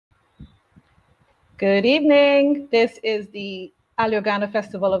Good evening. This is the Aliogana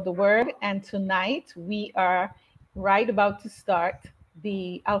Festival of the Word, and tonight we are right about to start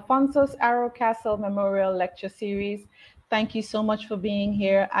the Alfonso's Arrow Castle Memorial Lecture Series. Thank you so much for being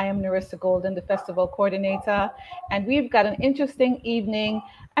here. I am Narissa Golden, the festival coordinator, and we've got an interesting evening,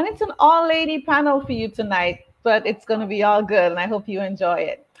 and it's an all-lady panel for you tonight, but it's going to be all good, and I hope you enjoy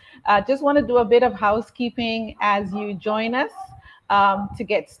it. Just want to do a bit of housekeeping as you join us to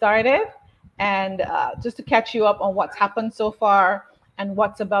get started and just to catch you up on what's happened so far and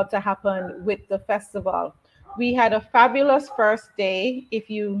what's about to happen with the festival. We had a fabulous first day. If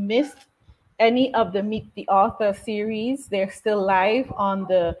you missed any of the Meet the Author series, they're still live on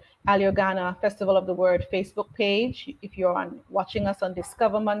the Aliogana Festival of the Word Facebook page. If you're watching us on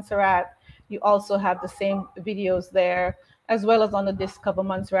Discover Montserrat, you also have the same videos there, as well as on the Discover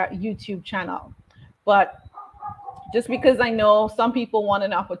Montserrat YouTube channel. But just because I know some people want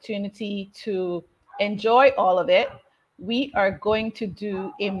an opportunity to enjoy all of it, we are going to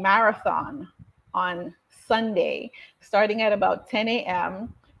do a marathon on Sunday, starting at about 10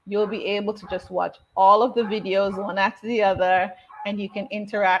 a.m. You'll be able to just watch all of the videos one after the other, and you can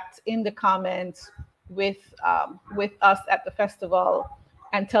interact in the comments with us at the festival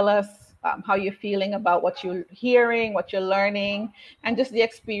and tell us how you're feeling about what you're hearing, what you're learning, and just the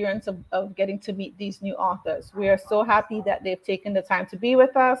experience of getting to meet these new authors. We are so happy that they've taken the time to be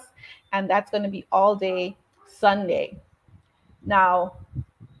with us, and that's going to be all day Sunday. Now,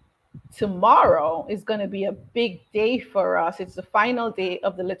 tomorrow is going to be a big day for us. It's the final day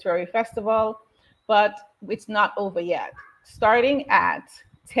of the literary festival, but it's not over yet. Starting at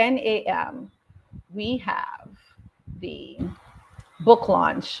 10 a.m., we have the book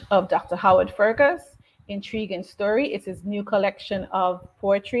launch of Dr. Howard Fergus, Intrigue and Story. It's his new collection of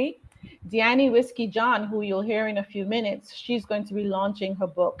poetry. Deanne Whiskey John, who you'll hear in a few minutes, she's going to be launching her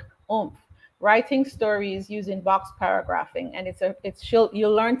book, Oomph, Writing Stories Using Box Paragraphing. And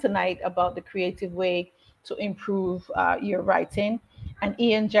you'll learn tonight about the creative way to improve your writing. And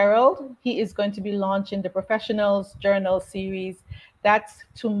Ian Gerald, he is going to be launching the Professionals Journal series. That's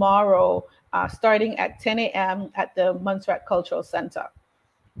tomorrow, starting at 10 a.m. at the Montserrat Cultural Center.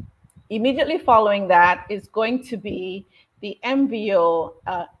 Immediately following that is going to be the MVO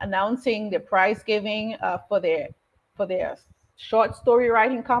announcing the prize giving for their short story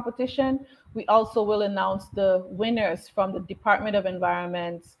writing competition. We also will announce the winners from the Department of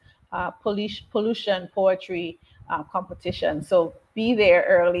Environment's pollution poetry competition. So be there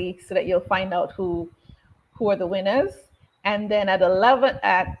early so that you'll find out who are the winners. And then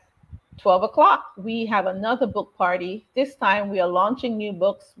at 12 o'clock, we have another book party. This time we are launching new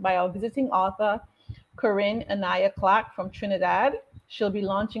books by our visiting author, Corinne Anaya Clark from Trinidad. She'll be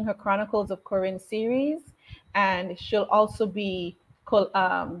launching her Chronicles of Corinne series, and she'll also be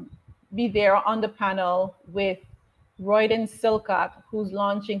there on the panel with Royden Silcott, who's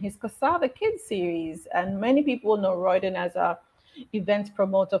launching his Cassava Kids series. And many people know Royden as a events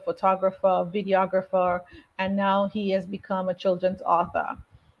promoter, photographer, videographer, and now he has become a children's author.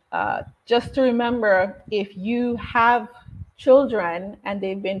 Just to remember, if you have children and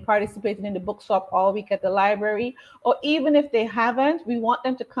they've been participating in the book swap all week at the library, or even if they haven't, we want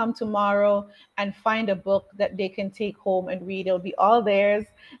them to come tomorrow and find a book that they can take home and read. It'll be all theirs.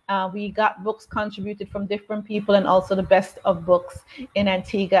 We got books contributed from different people and also the best of books in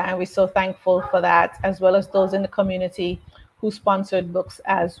Antigua, and we're so thankful for that, as well as those in the community who sponsored books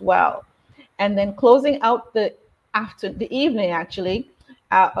as well. And then closing out the evening, actually,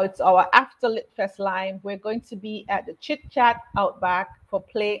 it's our After Lit Fest line. We're going to be at the Chit Chat Outback for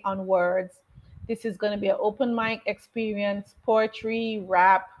Play on Words. This is going to be an open mic experience, poetry,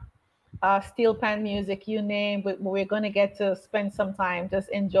 rap, steel pan music, you name. But we're going to get to spend some time just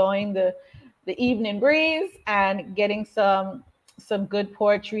enjoying the evening breeze and getting some good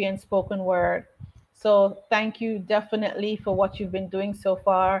poetry and spoken word. So thank you definitely for what you've been doing so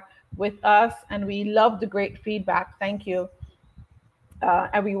far with us, and we love the great feedback. Thank you.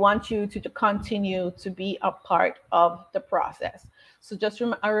 And we want you to continue to be a part of the process. So just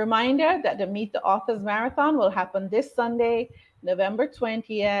a reminder that the Meet the Authors Marathon will happen this Sunday, November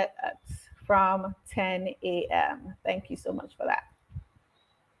 20th from 10 a.m. Thank you so much for that.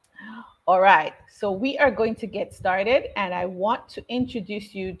 All right, so we are going to get started, and I want to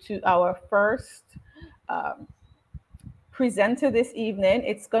introduce you to our first presenter this evening.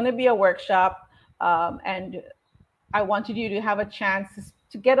 It's going to be a workshop, and I wanted you to have a chance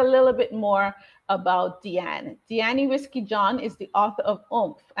to get a little bit more about Deanne. Deanne Whiskey John is the author of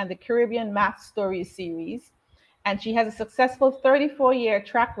Oomph and the Caribbean Math Stories series, and she has a successful 34-year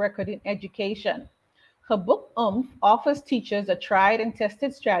track record in education. Her book, offers teachers a tried and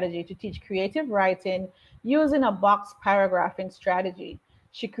tested strategy to teach creative writing using a box paragraphing strategy.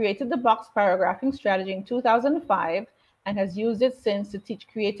 She created the box paragraphing strategy in 2005 and has used it since to teach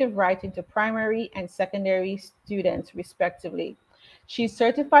creative writing to primary and secondary students, respectively. She's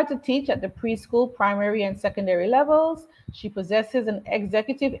certified to teach at the preschool, primary, and secondary levels. She possesses an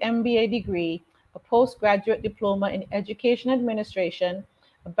executive MBA degree, a postgraduate diploma in education administration,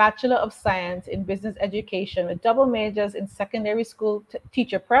 a Bachelor of Science in Business Education with double majors in secondary school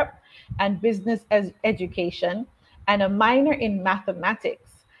teacher prep and business education, and a minor in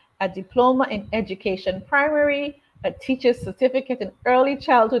mathematics, a diploma in education primary, a teacher's certificate in early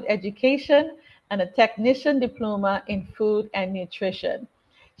childhood education, and a technician diploma in food and nutrition.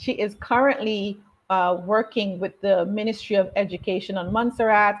 She is currently working with the Ministry of Education on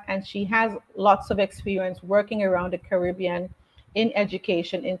Montserrat, and she has lots of experience working around the Caribbean in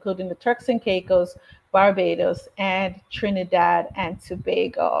education, including the Turks and Caicos, Barbados, and Trinidad and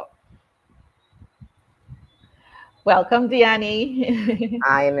Tobago. Welcome, Diani.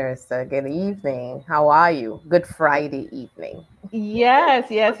 Hi, Nursa. Good evening. How are you? Good Friday evening. Yes.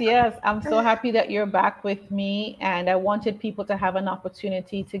 I'm so happy that you're back with me. And I wanted people to have an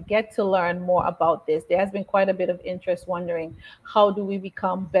opportunity to get to learn more about this. There has been quite a bit of interest wondering how do we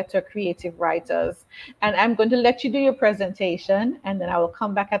become better creative writers? And I'm going to let you do your presentation, and then I will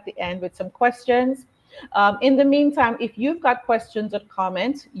come back at the end with some questions. In the meantime, if you've got questions or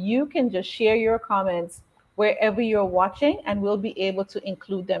comments, you can just share your comments wherever you're watching, and we'll be able to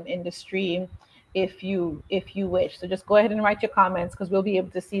include them in the stream if you wish. So just go ahead and write your comments because we'll be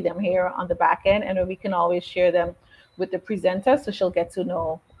able to see them here on the back end, and we can always share them with the presenter so she'll get to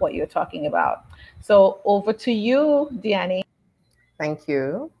know what you're talking about. So over to you, Diani. Thank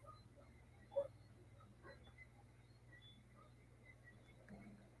you.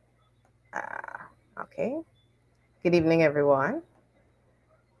 Okay. Good evening, everyone.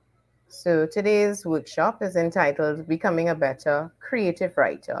 So today's workshop is entitled Becoming a Better Creative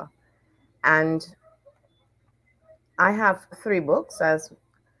Writer. And I have 3 books, as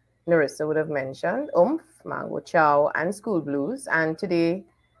Narissa would have mentioned, Mango Chow, and School Blues. And today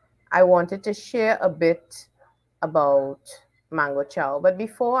I wanted to share a bit about Mango Chow. But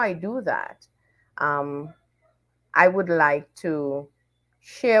before I do that, I would like to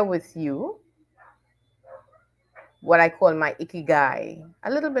share with you what I call my ikigai,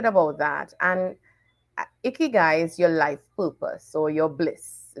 a little bit about that. And ikigai is your life purpose or your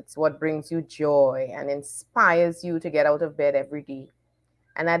bliss. It's what brings you joy and inspires you to get out of bed every day.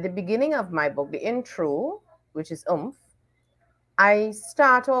 And at the beginning of my book, the intro, which is I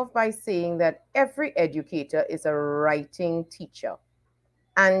start off by saying that every educator is a writing teacher.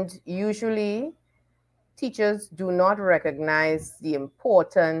 And usually, teachers do not recognize the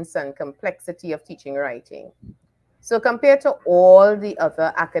importance and complexity of teaching writing. So compared to all the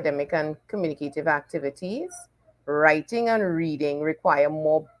other academic and communicative activities, writing and reading require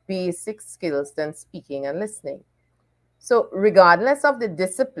more basic skills than speaking and listening. So regardless of the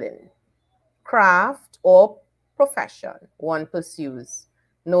discipline, craft, or profession one pursues,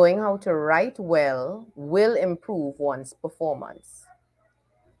 knowing how to write well will improve one's performance.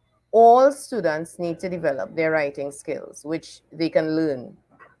 All students need to develop their writing skills, which they can learn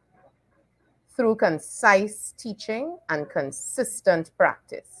through concise teaching and consistent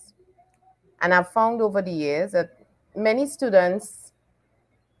practice. And I've found over the years that many students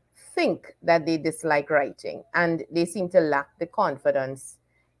think that they dislike writing and they seem to lack the confidence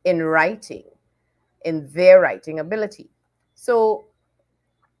in writing, in their writing ability. So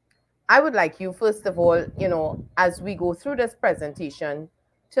I would like you, first of all, as we go through this presentation,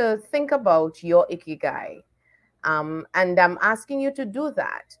 to think about your ikigai. And I'm asking you to do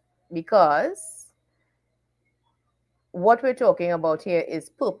that because what we're talking about here is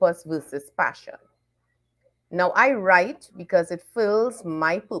purpose versus passion. Now, I write because it fills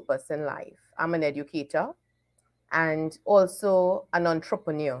my purpose in life. I'm an educator and also an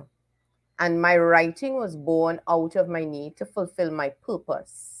entrepreneur. And my writing was born out of my need to fulfill my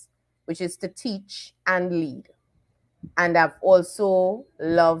purpose, which is to teach and lead. And I've also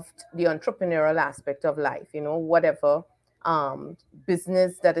loved the entrepreneurial aspect of life, whatever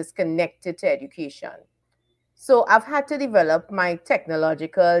business that is connected to education. So I've had to develop my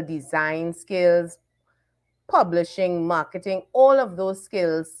technological design skills, publishing, marketing, all of those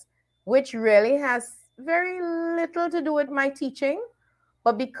skills, which really has very little to do with my teaching.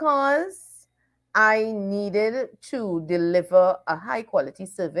 But because I needed to deliver a high quality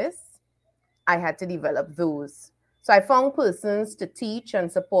service, I had to develop those. So I found persons to teach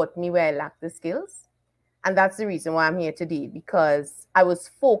and support me where I lacked the skills. And that's the reason why I'm here today, because I was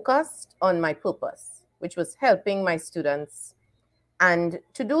focused on my purpose. which was helping my students. And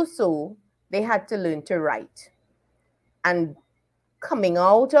to do so, they had to learn to write. And coming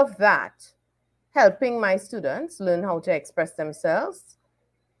out of that, helping my students learn how to express themselves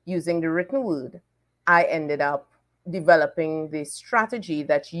using the written word, I ended up developing the strategy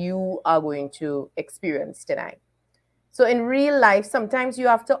that you are going to experience tonight. So, in real life, sometimes you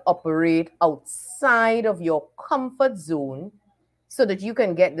have to operate outside of your comfort zone so that you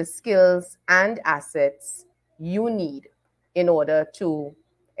can get the skills and assets you need in order to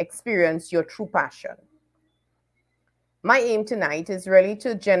experience your true passion. My aim tonight is really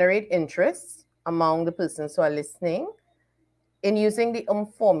to generate interest among the persons who are listening in using the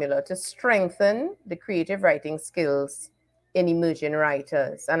formula to strengthen the creative writing skills in emerging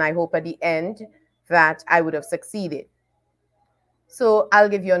writers. And I hope at the end that I would have succeeded. So I'll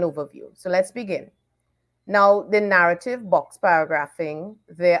give you an overview. So let's begin. Now, the narrative box paragraphing,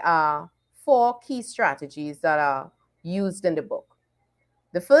 there are 4 key strategies that are used in the book.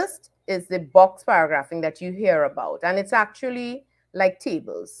 The first is the box paragraphing that you hear about, and it's actually like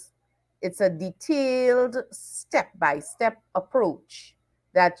tables. It's a detailed step-by-step approach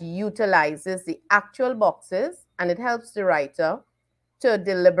that utilizes the actual boxes, and it helps the writer to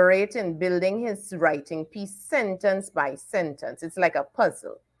deliberate in building his writing piece sentence by sentence. It's like a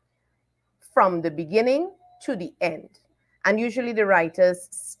puzzle from the beginning to the end. And usually the writers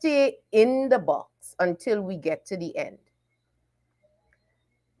stay in the box until we get to the end.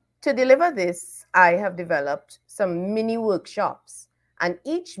 To deliver this, I have developed some mini workshops, and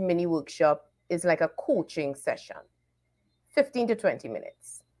each mini workshop is like a coaching session, 15 to 20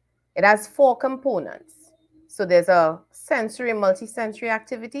 minutes. It has 4 components. So there's a sensory, multi-sensory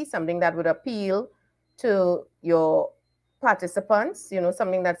activity, something that would appeal to your participants,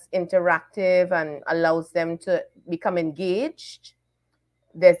 something that's interactive and allows them to become engaged.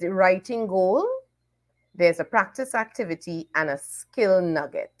 There's the writing goal, there's a practice activity, and a skill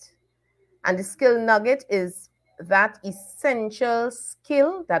nugget. And the skill nugget is that essential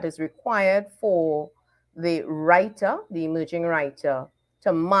skill that is required for the writer, the emerging writer,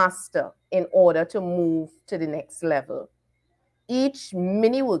 to master in order to move to the next level. Each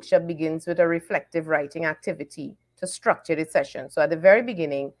mini workshop begins with a reflective writing activity to structure the session. So at the very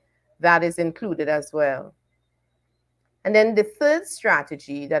beginning, that is included as well. And then the third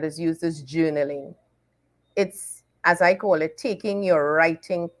strategy that is used is journaling. It's, as I call it, taking your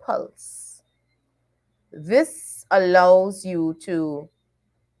writing pulse. This allows you to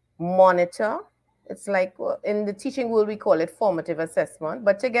monitor. It's like in the teaching world, we call it formative assessment,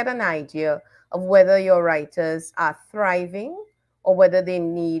 but to get an idea of whether your writers are thriving or whether they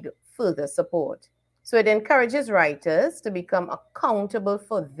need further support. So it encourages writers to become accountable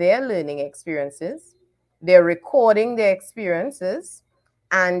for their learning experiences. They're recording their experiences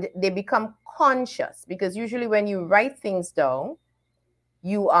and they become conscious, because usually when you write things down,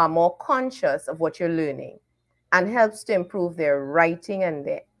 you are more conscious of what you're learning, and helps to improve their writing and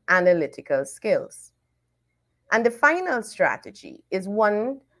their analytical skills. And the final strategy is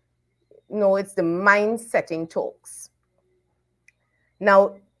one, it's the mind setting talks.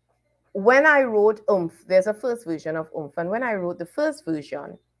 Now, when I wrote Oomph, there's a first version of Oomph. And when I wrote the first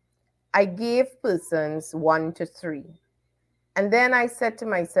version, I gave persons 1 to 3. And then I said to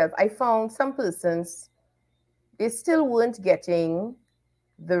myself, I found some persons, they still weren't getting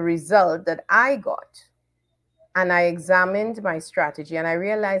the result that I got. And I examined my strategy and I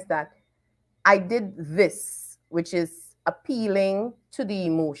realized that I did this, which is appealing to the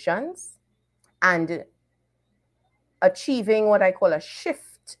emotions and achieving what I call a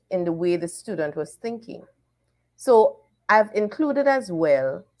shift in the way the student was thinking. So I've included as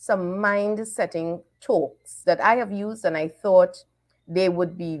well some mind setting talks that I have used, and I thought they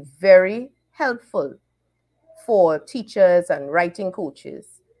would be very helpful for teachers and writing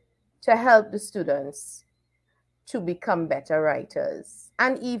coaches to help the students to become better writers.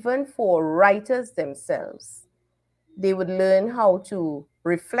 And even for writers themselves, they would learn how to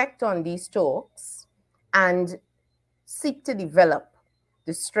reflect on these talks and seek to develop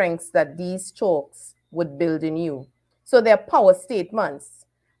the strengths that these talks would build in you. So they're power statements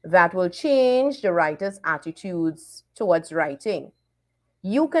that will change the writer's attitudes towards writing.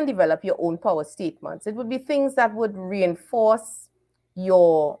 You can develop your own power statements. It would be things that would reinforce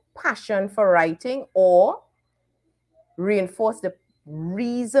your passion for writing or reinforce the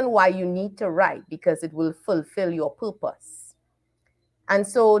reason why you need to write, because it will fulfill your purpose. And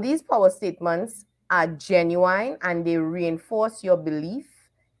so these power statements are genuine and they reinforce your belief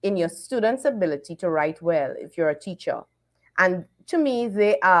in your students' ability to write well if you're a teacher. And to me,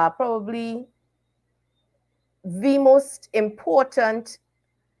 they are probably the most important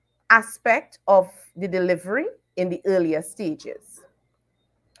aspect of the delivery in the earlier stages.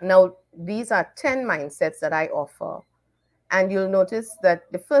 Now, these are 10 mindsets that I offer. And you'll notice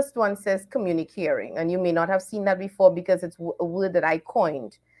that the first one says communicating. And you may not have seen that before because it's a word that I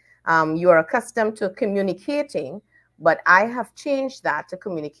coined. You are accustomed to communicating, but I have changed that to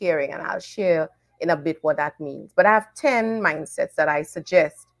communicating. And I'll share in a bit what that means. But I have 10 mindsets that I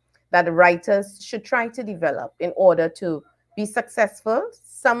suggest that writers should try to develop in order to be successful.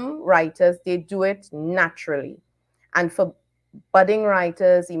 Some writers, they do it naturally. And for budding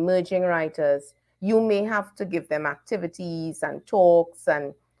writers, emerging writers, you may have to give them activities and talks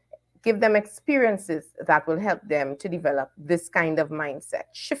and give them experiences that will help them to develop this kind of mindset,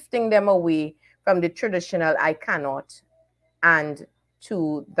 shifting them away from the traditional I cannot and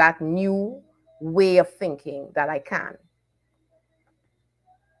to that new way of thinking that I can.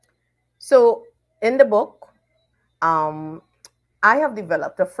 So in the book, um, I have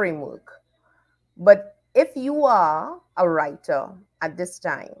developed a framework. But if you are a writer at this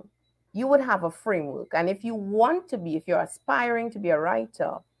time, you would have a framework. And if you want to be, if you're aspiring to be a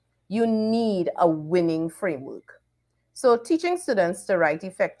writer, you need a winning framework. So teaching students to write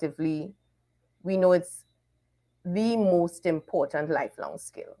effectively, we know it's the most important lifelong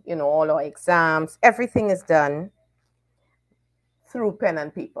skill. You know, all our exams, everything is done through pen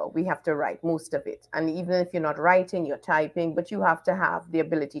and paper. We have to write most of it. And even if you're not writing, you're typing, but you have to have the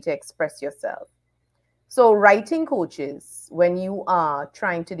ability to express yourself. So writing coaches, when you are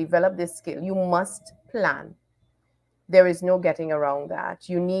trying to develop this skill, you must plan. There is no getting around that.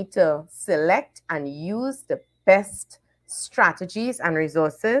 You need to select and use the best strategies and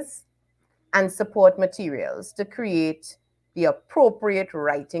resources and support materials to create the appropriate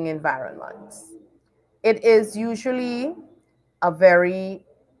writing environments. It is usually a very,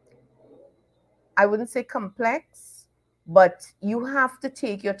 I wouldn't say complex, but you have to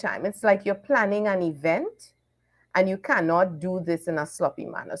take your time. It's like you're planning an event and you cannot do this in a sloppy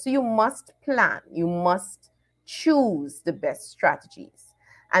manner. So you must plan, you must choose the best strategies.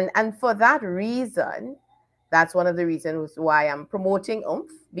 And for that reason, that's one of the reasons why I'm promoting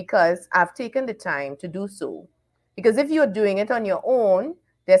oomph, because I've taken the time to do so. Because if you're doing it on your own,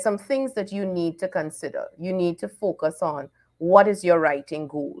 there's some things that you need to consider. You need to focus on what is your writing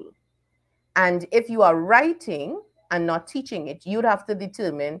goal. And if you are writing and not teaching it, you'd have to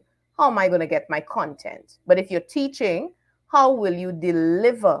determine, how am I going to get my content? But if you're teaching, how will you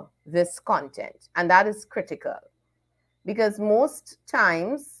deliver this content? And that is critical, because most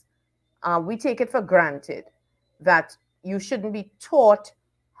times we take it for granted that you shouldn't be taught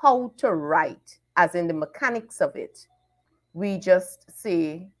how to write, as in the mechanics of it. We just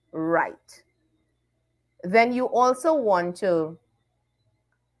say write. Then you also want to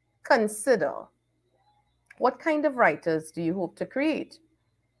consider, what kind of writers do you hope to create?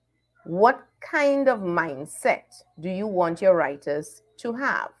 What kind of mindset do you want your writers to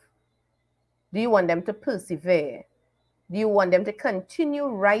have? Do you want them to persevere? Do you want them to continue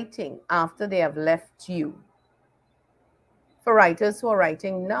writing after they have left you? For writers who are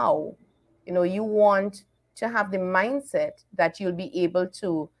writing now, you know, you want to have the mindset that you'll be able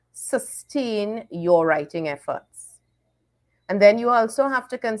to sustain your writing efforts. And then you also have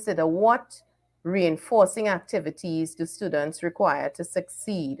to consider, what reinforcing activities do students require to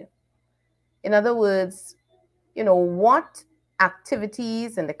succeed? In other words, you know, what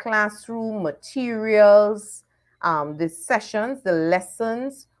activities in the classroom, materials, the sessions, the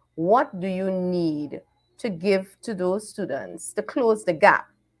lessons, what do you need to give to those students to close the gap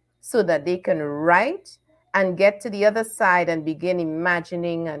so that they can write and get to the other side and begin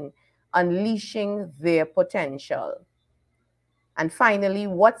imagining and unleashing their potential? And finally,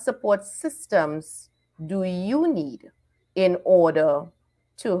 what support systems do you need in order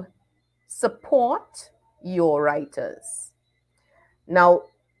to support your writers? Now,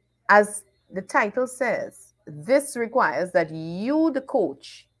 as the title says, this requires that you, the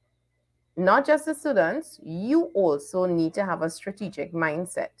coach, not just the students, you also need to have a strategic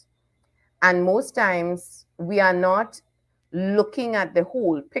mindset. And most times we are not looking at the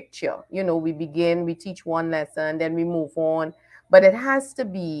whole picture. You know, we begin, we teach one lesson, then we move on. But it has to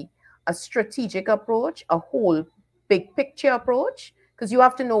be a strategic approach, a whole big picture approach, because you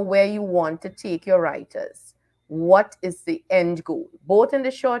have to know where you want to take your writers. What is the end goal, both in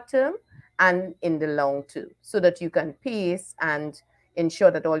the short term and in the long term, so that you can pace and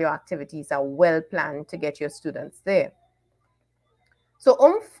ensure that all your activities are well planned to get your students there. So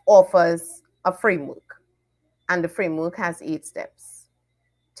oomph offers a framework, and the framework has 8 steps.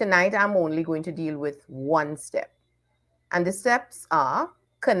 Tonight, I'm only going to deal with one step. And the steps are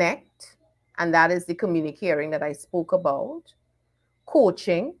connect, and that is the communicating that I spoke about,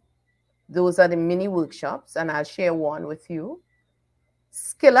 coaching, Those are the mini workshops, and I'll share one with you.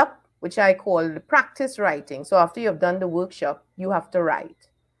 Skill Up, which I call the practice writing. So after you've done the workshop, you have to write.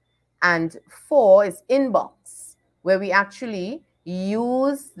 And 4 is Inbox, where we actually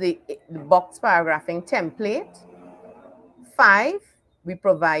use the box paragraphing template. 5, we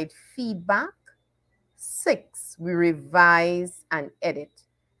provide feedback. 6, we revise and edit.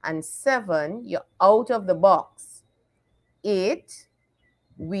 And 7, you're out of the box. 8,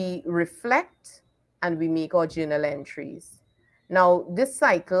 we reflect and we make our journal entries. Now, this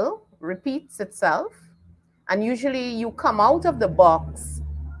cycle repeats itself, and usually you come out of the box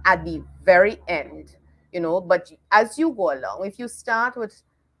at the very end, but as you go along, if you start with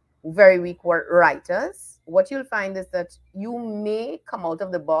very weak writers, what you'll find is that you may come out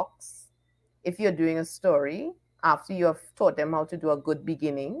of the box if you're doing a story after you have taught them how to do a good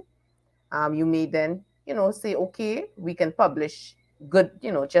beginning. You may then, say, okay, we can publish good,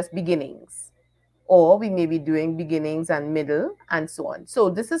 just beginnings. Or we may be doing beginnings and middle and so on. So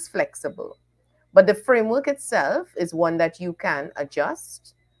this is flexible. But the framework itself is one that you can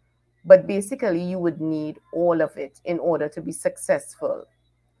adjust. But basically, you would need all of it in order to be successful.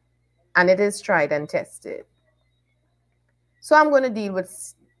 And it is tried and tested. So I'm going to deal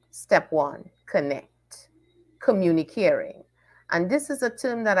with step 1, connect, communicating. And this is a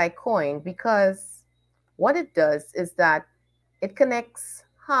term that I coined because what it does is that it connects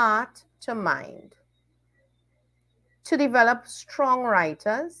heart to mind. To develop strong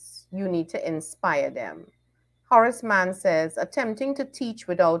writers, you need to inspire them. Horace Mann says, attempting to teach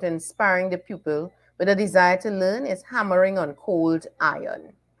without inspiring the pupil with a desire to learn is hammering on cold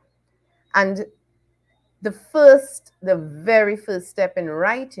iron. And the very first step in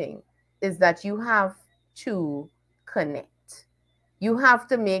writing is that you have to connect. You have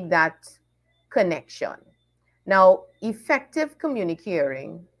to make that connection. Now, effective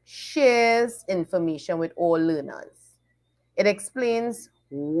communicating shares information with all learners. It explains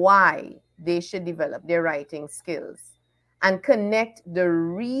why they should develop their writing skills and connect the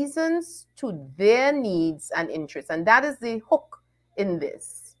reasons to their needs and interests. And that is the hook in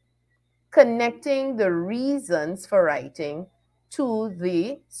this. Connecting the reasons for writing to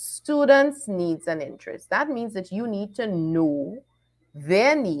the students' needs and interests. That means that you need to know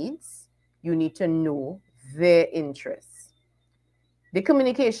their needs, you need to know their interests. The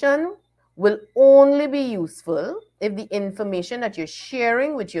communication will only be useful if the information that you're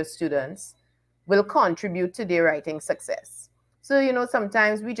sharing with your students will contribute to their writing success. So,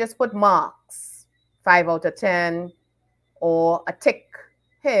 sometimes we just put marks, 5 out of 10, or a tick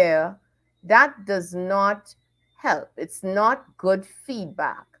here. That does not help. It's not good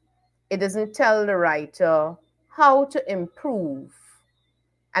feedback. It doesn't tell the writer how to improve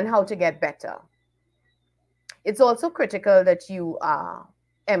and how to get better. It's also critical that you are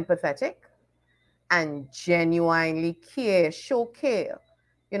empathetic and genuinely show care,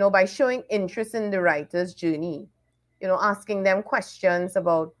 by showing interest in the writer's journey, asking them questions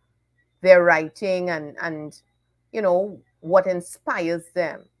about their writing and what inspires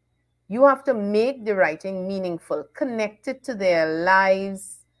them. You have to make the writing meaningful, connected to their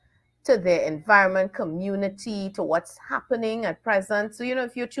lives, to their environment, community, to what's happening at present. So,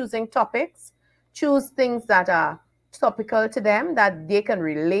 if you're choosing topics, choose things that are topical to them, that they can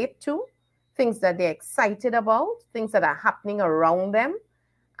relate to, things that they're excited about, things that are happening around them,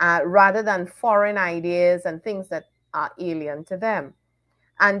 rather than foreign ideas and things that are alien to them.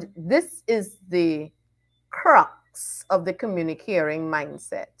 And this is the crux of the communicating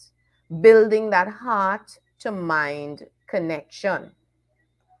mindset, building that heart to mind connection.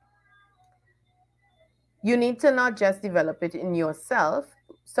 You need to not just develop it in yourself,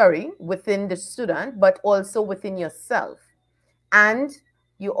 within the student, but also within yourself. And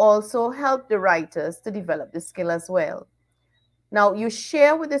you also help the writers to develop the skill as well. Now, you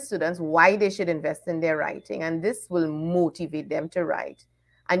share with the students why they should invest in their writing, and this will motivate them to write.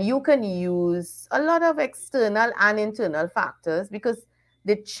 And you can use a lot of external and internal factors, because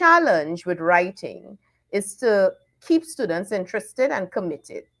the challenge with writing is to keep students interested and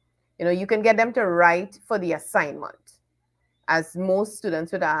committed. You can get them to write for the assignment. As most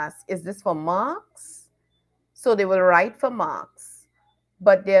students would ask, is this for marks? So they will write for marks,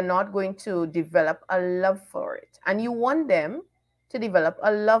 but they're not going to develop a love for it. And you want them to develop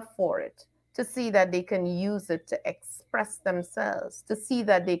a love for it, to see that they can use it to express themselves, to see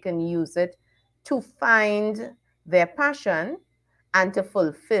that they can use it to find their passion and to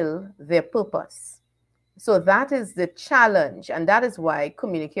fulfill their purpose. So that is the challenge, and that is why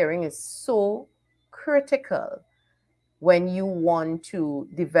communicating is so critical when you want to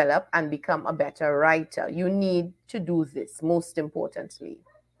develop and become a better writer. You need to do this, most importantly.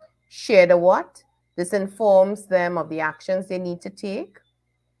 Share the what. This informs them of the actions they need to take.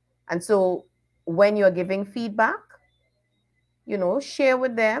 And so when you're giving feedback, share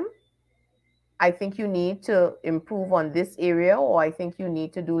with them, I think you need to improve on this area, or I think you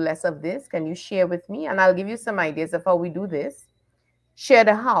need to do less of this. Can you share with me? And I'll give you some ideas of how we do this. Share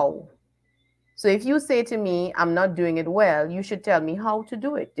the how. So if you say to me, I'm not doing it well, you should tell me how to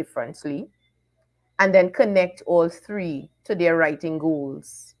do it differently. And then connect all three to their writing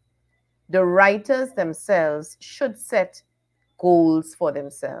goals. The writers themselves should set goals for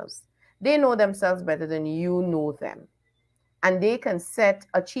themselves. They know themselves better than you know them. And they can set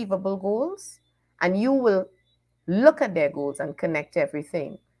achievable goals, and you will look at their goals and connect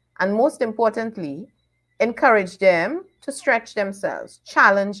everything. And most importantly, encourage them to stretch themselves,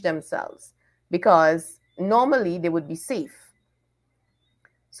 challenge themselves, because normally they would be safe.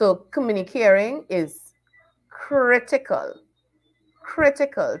 So communicating is critical,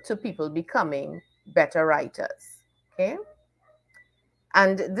 critical to people becoming better writers. Okay.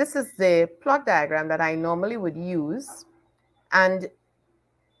 And this is the plot diagram that I normally would use. And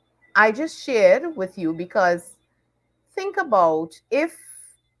I just shared with you because think about if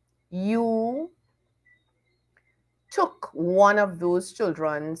you took one of those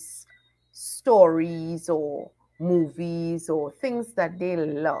children's stories or movies or things that they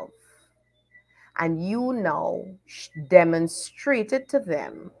love, and you now demonstrated to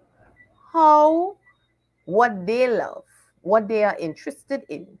them how what they love, what they are interested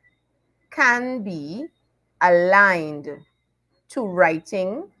in, can be aligned to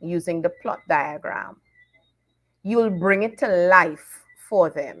writing using the plot diagram. You'll bring it to life for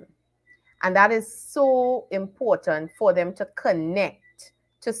them. And that is so important for them to connect,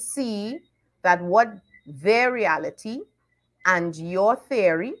 to see that what their reality and your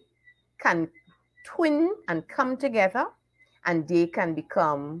theory can twin and come together, and they can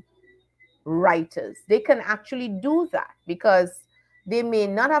become writers. They can actually do that because they may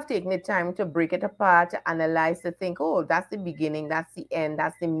not have taken the time to break it apart, to analyze, to think, oh, that's the beginning, that's the end,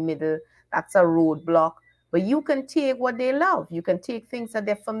 that's the middle, that's a roadblock. But you can take what they love. You can take things that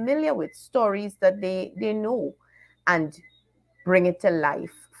they're familiar with, stories that they know, and bring it to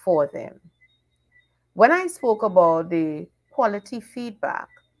life for them. When I spoke about the quality feedback,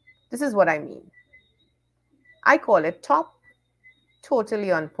 this is what I mean. I call it top,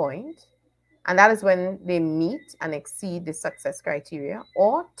 totally on point. And that is when they meet and exceed the success criteria.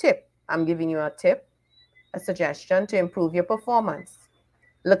 Or tip, I'm giving you a tip, a suggestion to improve your performance.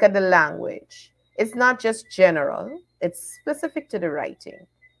 Look at the language. It's not just general, it's specific to the writing.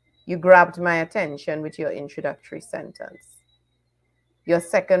 You grabbed my attention with your introductory sentence. Your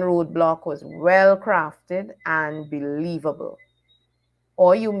second roadblock was well crafted and believable.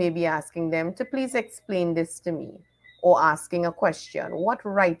 Or you may be asking them to please explain this to me, or asking a question. What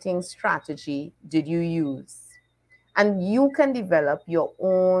writing strategy did you use? And you can develop your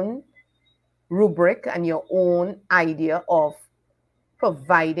own rubric and your own idea of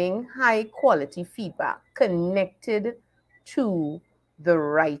providing high quality feedback connected to the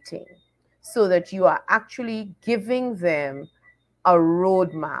writing, so that you are actually giving them a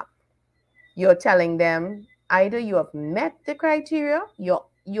roadmap. You're telling them either you have met the criteria, you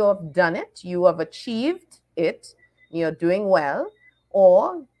have done it, you have achieved it, you're doing well,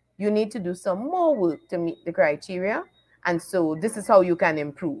 or you need to do some more work to meet the criteria. And so this is how you can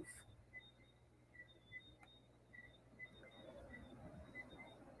improve.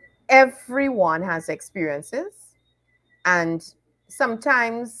 Everyone has experiences, and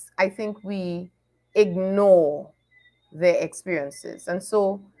sometimes I think we ignore their experiences. And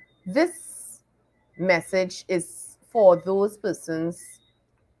so this message is for those persons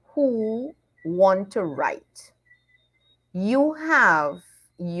who want to write. You have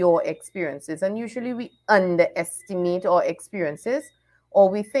your experiences, and usually we underestimate our experiences, or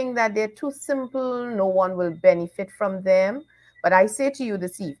we think that they're too simple, no one will benefit from them. But I say to you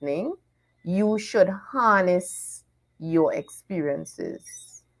this evening, you should harness your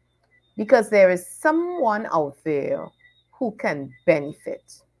experiences, because there is someone out there who can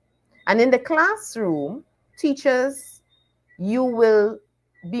benefit. And in the classroom, teachers, you will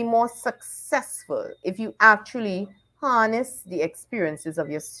be more successful if you actually harness the experiences of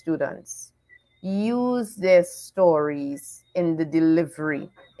your students. Use their stories in the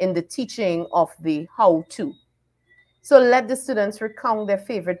delivery, in the teaching of the how to. So let the students recount their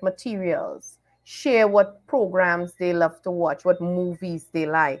favorite materials, share what programs they love to watch, what movies they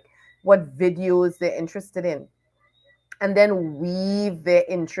like, what videos they're interested in, and then weave their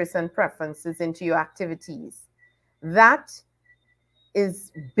interests and preferences into your activities. That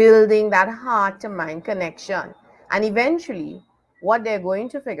is building that heart to mind connection. And eventually, what they're going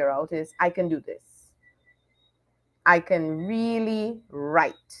to figure out is, I can do this. I can really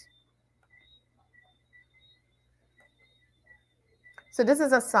write. So this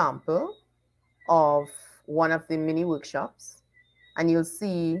is a sample of one of the mini workshops, and you'll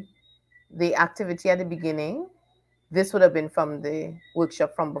see the activity at the beginning. This would have been from the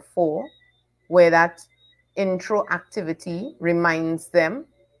workshop from before, where that intro activity reminds them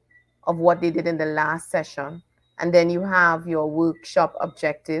of what they did in the last session. And then you have your workshop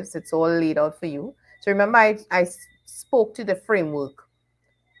objectives. It's all laid out for you. So remember, I spoke to the framework.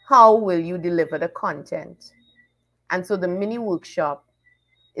 How will you deliver the content? And so the mini workshop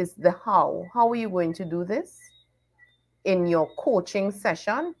is the how. How are you going to do this? In your coaching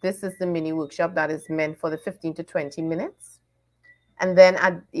session, this is the mini workshop that is meant for the 15 to 20 minutes. And then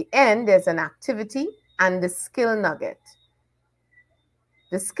at the end, there's an activity and the skill nugget.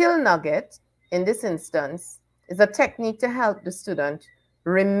 The skill nugget, in this instance, is a technique to help the student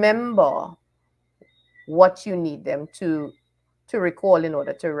remember what you need them to recall in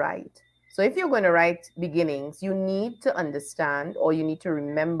order to write. So if you're going to write beginnings, you need to understand, or you need to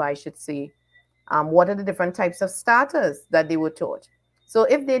remember, I should say, what are the different types of starters that they were taught. So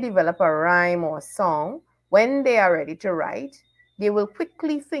if they develop a rhyme or a song, when they are ready to write, they will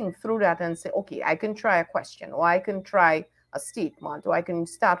quickly think through that and say, okay, I can try a question, or I can try a statement, or I can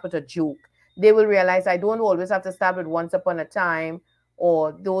start with a joke. They will realize I don't always have to start with once upon a time,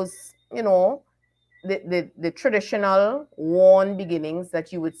 or those, the traditional worn beginnings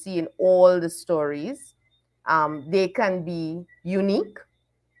that you would see in all the stories. They can be unique.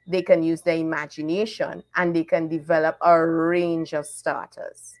 They can use their imagination, and they can develop a range of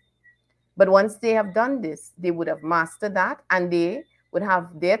starters. But once they have done this, they would have mastered that, and they would have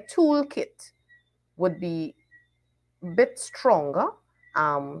their toolkit would be a bit stronger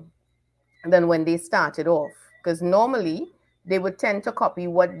than when they started off. Because normally they would tend to copy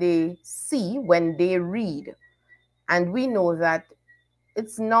what they see when they read. And we know that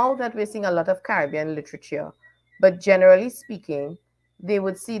it's now that we're seeing a lot of Caribbean literature, but generally speaking, they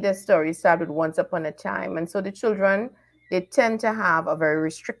would see their stories start with once upon a time. And so the children, they tend to have a very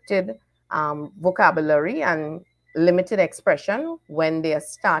restricted vocabulary and limited expression when they are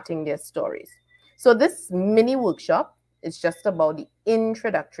starting their stories. So this mini workshop is just about the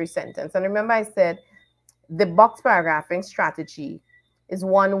introductory sentence. And remember, I said the box paragraphing strategy is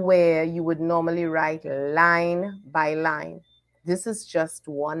one where you would normally write line by line. This is just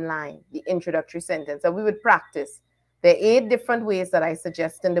one line, the introductory sentence. And we would practice. There are 8 different ways that I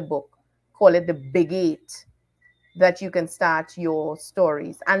suggest in the book. Call it the big 8 that you can start your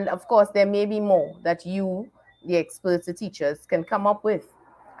stories. And of course, there may be more that you, the experts, the teachers, can come up with.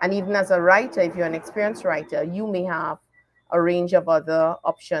 And even as a writer, if you're an experienced writer, you may have a range of other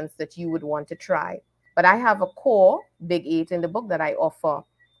options that you would want to try. But I have a core big 8 in the book that I offer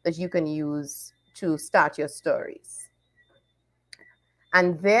that you can use to start your stories.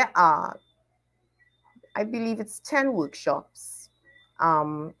 And there are, I believe it's 10 workshops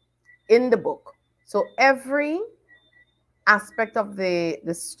in the book. So every aspect of the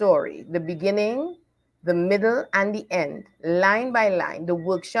story, the beginning, the middle, and the end, line by line, the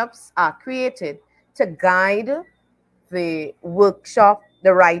workshops are created to guide the workshop,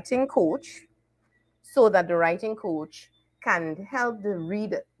 the writing coach, so that the writing coach can help the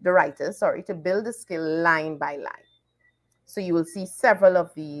writer, to build the skill line by line. So you will see several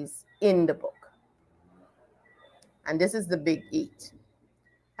of these in the book. And this is the big 8.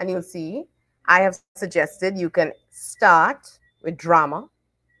 And you'll see, I have suggested you can start with drama.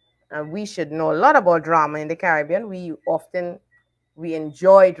 And we should know a lot about drama in the Caribbean. We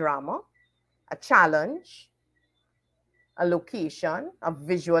enjoy drama, a challenge, a location, a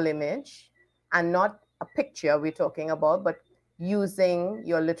visual image, and not a picture we're talking about, but using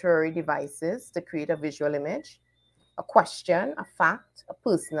your literary devices to create a visual image, a question, a fact, a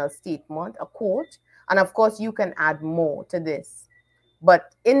personal statement, a quote, and of course you can add more to this.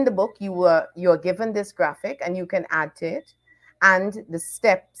 But in the book, you're given this graphic and you can add to it and the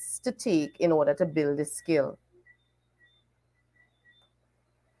steps to take in order to build this skill.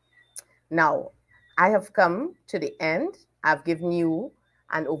 Now, I have come to the end. I've given you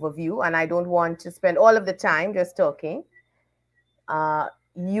an overview and I don't want to spend all of the time just talking.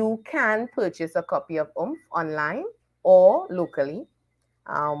 You can purchase a copy of Oomph online or locally.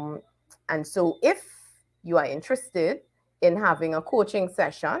 And so if you are interested in having a coaching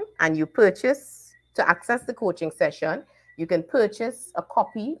session and you purchase, to access the coaching session, you can purchase a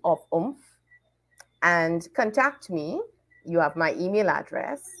copy of Oomph and contact me. You have my email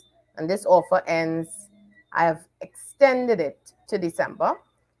address and this offer ends, I have extended it to December.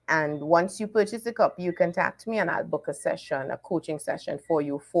 And once you purchase the copy, you contact me and I'll book a session, a coaching session for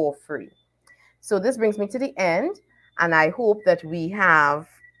you for free. So this brings me to the end, and I hope that we have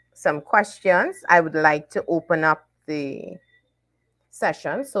some questions. I would like to open up the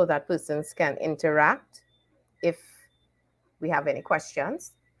session so that persons can interact if we have any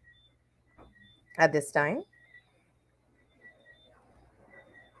questions at this time.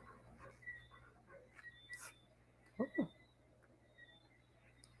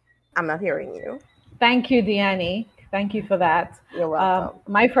 I'm not hearing you. Thank you, Deanne. Thank you for that. You're welcome.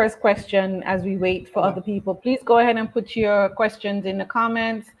 My first question, as we wait for other people, please go ahead and put your questions in the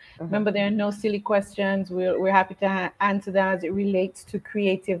comments. Remember, there are no silly questions. We're happy to answer them as it relates to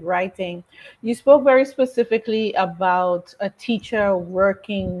creative writing. You spoke very specifically about a teacher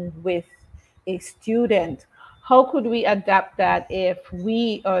working with a student. How could we adapt that if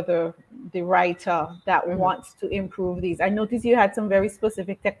we are the writer that wants to improve these? I noticed you had some very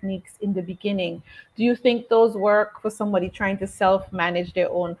specific techniques in the beginning. Do you think those work for somebody trying to self-manage their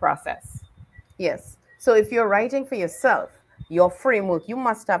own process? Yes. So if you're writing for yourself, your framework, you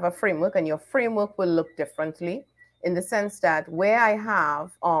must have a framework, and your framework will look differently in the sense that where I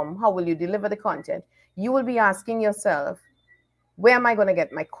have, how will you deliver the content? You will be asking yourself, where am I going to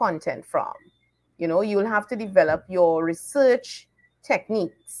get my content from? You know, you'll have to develop your research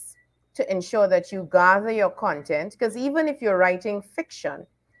techniques to ensure that you gather your content, because even if you're writing fiction,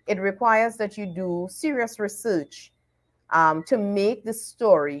 it requires that you do serious research to make the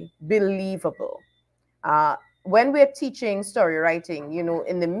story believable. When we're teaching story writing, you know,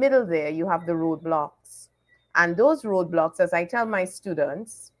 in the middle there, you have the roadblocks. And those roadblocks, as I tell my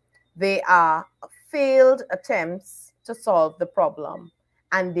students, they are failed attempts to solve the problem,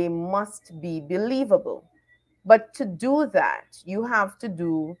 and they must be believable. But to do that, you have to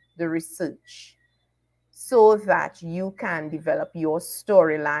do the research so that you can develop your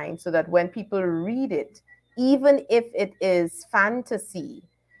storyline so that when people read it, even if it is fantasy,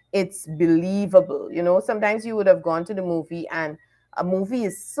 it's believable. You know, sometimes you would have gone to the movie and a movie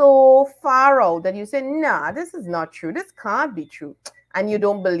is so far out that you say, nah, this is not true. This can't be true. And you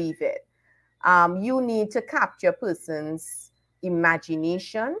don't believe it. You need to capture a person's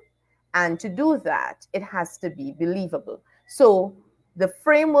imagination. And to do that, it has to be believable. So the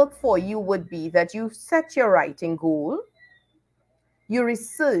framework for you would be that you set your writing goal, you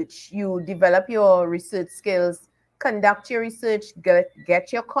research, you develop your research skills, conduct your research,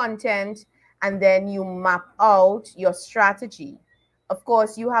 get your content, and then you map out your strategy. Of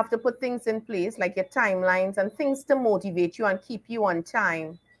course, you have to put things in place like your timelines and things to motivate you and keep you on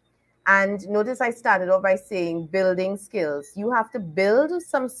time. And notice I started off by saying building skills. You have to build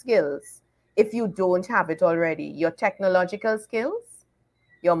some skills if you don't have it already. Your technological skills,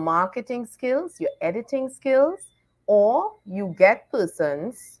 your marketing skills, your editing skills, or you get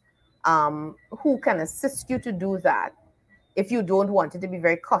persons who can assist you to do that if you don't want it to be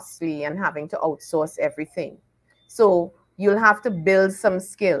very costly and having to outsource everything. So you'll have to build some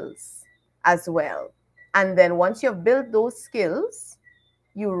skills as well. And then once you've built those skills,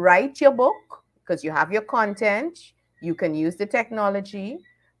 you write your book because you have your content, you can use the technology,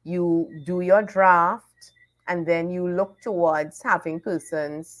 you do your draft, and then you look towards having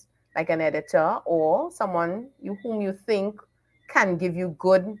persons like an editor or someone whom you think can give you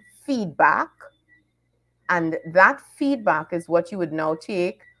good feedback. And that feedback is what you would now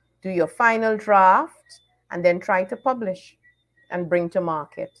take, do your final draft, and then try to publish and bring to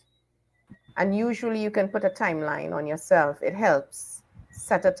market. And usually you can put a timeline on yourself. It helps.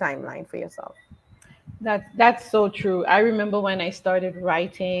 Set a timeline for yourself. That's so true. I remember when I started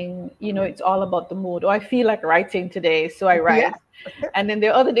writing, you know, it's all about the mood. Oh, I feel like writing today, so I Yeah. write. And then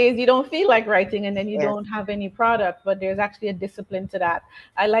there are other days you don't feel like writing and then you Yes. don't have any product, but there's actually a discipline to that.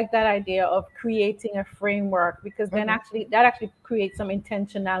 I like that idea of creating a framework because then actually that actually creates some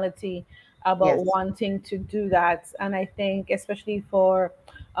intentionality about Yes. wanting to do that. And I think especially for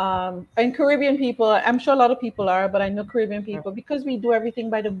and Caribbean people, I'm sure a lot of people are, but I know Caribbean people, because we do everything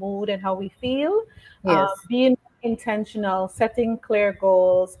by the mood and how we feel, Yes. being intentional, setting clear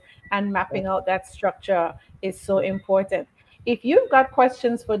goals, and mapping out that structure is so important. If you've got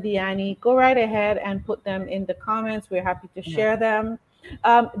questions for Deanne, go right ahead and put them in the comments. We're happy to share them.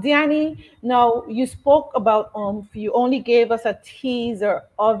 Deanne, now you spoke about you only gave us a teaser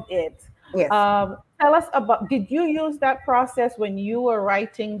of it. Yes. Tell us about, did you use that process when you were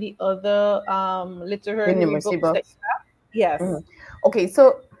writing the other The literary numeracy books that books. you have? Yes. Okay,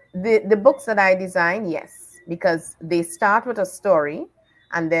 so the books that I design, yes, because they start with a story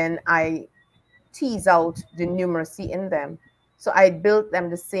and then I tease out the numeracy in them. So I built them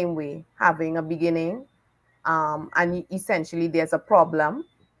the same way, having a beginning, and essentially there's a problem,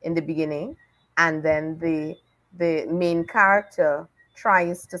 in the beginning, and then the main character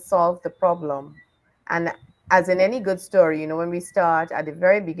tries to solve the problem. And as in any good story, when we start at the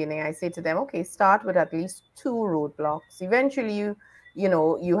very beginning, I say to them, okay, start with at least two roadblocks. Eventually,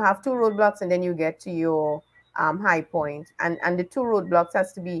 you have two roadblocks, and then you get to your high point, and the two roadblocks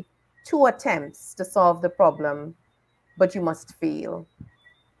has to be two attempts to solve the problem, but you must fail.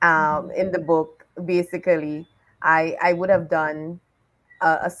 Mhm. In the book, basically, I would have done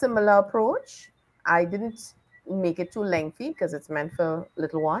a similar approach. I didn't make it too lengthy because it's meant for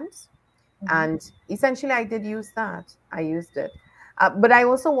little ones. Mhm. And essentially, I did use that. I used it. But I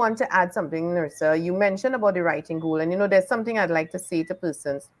also want to add something, Narissa. You mentioned about the writing goal. And, there's something I'd like to say to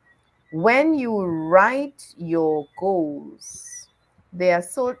persons. When you write your goals,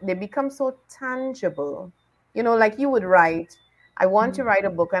 they become so tangible. Like you would write, I want to Mhm. write a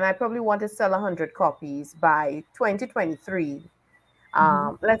book and I probably want to sell 100 copies by 2023.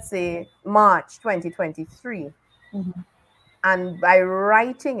 Mhm. Let's say March 2023. Mhm. And by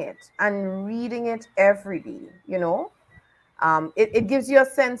writing it and reading it every day, it gives you a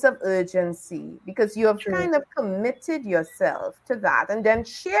sense of urgency because you have True. kind of committed yourself to that, and then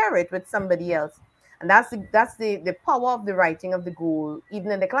share it with somebody else. And that's the power of the writing of the goal,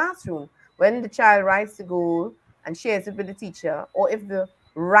 even in the classroom. When the child writes the goal and shares it with the teacher, or if the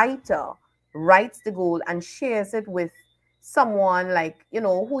writer writes the goal and shares it with someone, like,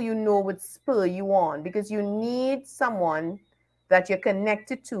 who would spur you on, because you need someone that you're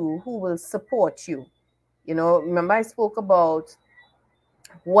connected to who will support you. Remember I spoke about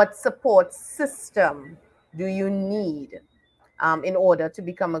what support system do you need in order to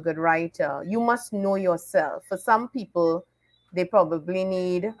become a good writer. You must know yourself. For some people, they probably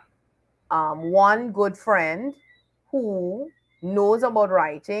need one good friend who knows about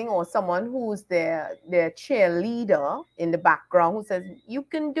writing, or someone who's their cheerleader in the background who says, you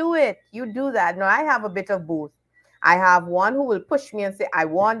can do it, you do that. Now I have a bit of both. I have one who will push me and say, I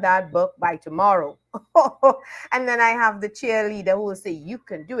want that book by tomorrow. And then I have the cheerleader who will say, you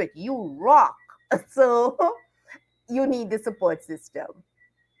can do it, you rock. So you need the support system.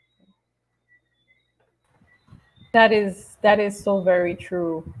 That is so very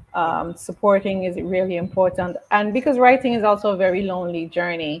true. Yeah, Supporting is really important, and because writing is also a very lonely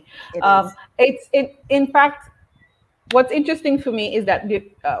journey. it is. It in fact, what's interesting for me is that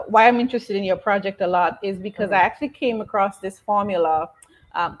why I'm interested in your project a lot is because I Hmm. actually came across this formula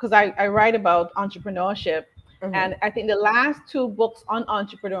because I write about entrepreneurship. Hmm. And I think the last two books on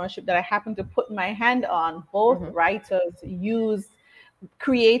entrepreneurship that I happened to put my hand on, both Hmm. writers used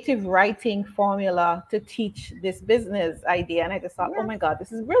creative writing formula to teach this business idea. And I just thought, oh Yes, my God,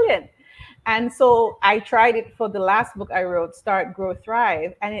 this is brilliant. And so I tried it for the last book I wrote, Start, Grow,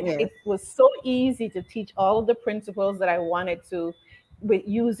 Thrive. And yes, it was so easy to teach all of the principles that I wanted to with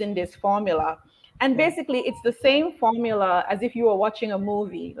using this formula. And yes, basically, it's the same formula as if you were watching a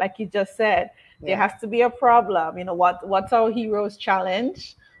movie, like you just said. There yes, has to be a problem. What's our hero's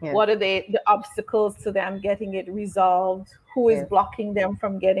challenge? yes, What are the obstacles to them getting it resolved? Who is yes, blocking them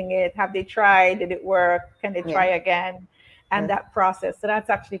from getting it? Have they tried? Did it work? Can they try yes, again? And yes, that process. So that's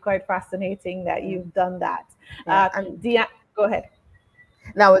actually quite fascinating that yes. you've done that. Yeah. Uh, And Go ahead.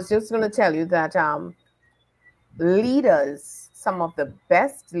 now I was just going to tell you that leaders, some of the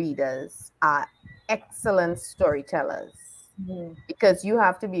best leaders, are excellent storytellers, Mhm. because you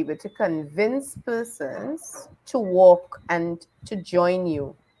have to be able to convince persons to walk and to join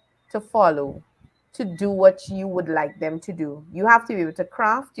you, to follow, to do what you would like them to do. You have to be able to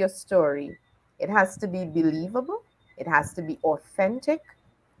craft your story. It has to be believable, it has to be authentic,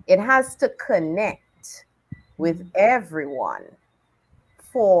 it has to connect with Mhm. everyone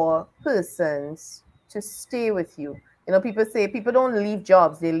for persons to stay with you. People say people don't leave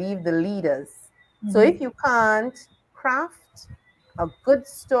jobs, they leave the leaders. So Mhm. if you can't craft a good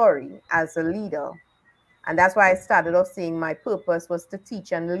story as a leader, and that's why I started off saying my purpose was to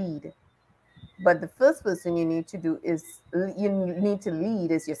teach and lead. But the first person you need to do is you need to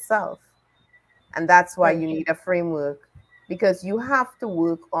lead is yourself. And that's why Very you true. need a framework, because you have to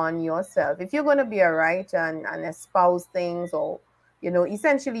work on yourself. If you're going to be a writer and espouse things, or,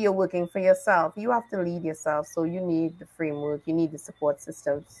 essentially you're working for yourself, you have to lead yourself. So you need the framework, you need the support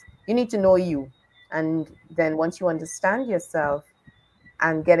systems, you need to know you. And then once you understand yourself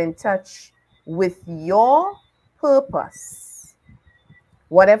and get in touch with your purpose,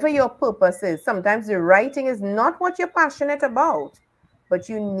 whatever your purpose is. Sometimes the writing is not what you're passionate about, but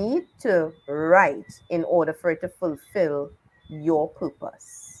you need to write in order for it to fulfill your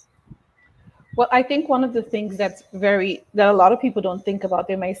purpose. Well, I think one of the things that a lot of people don't think about,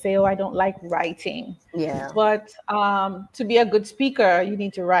 they may say, "Oh, I don't like writing," Yeah. but to be a good speaker, you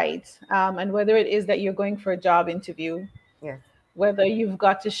need to write. And whether it is that you're going for a job interview, Yes. whether you've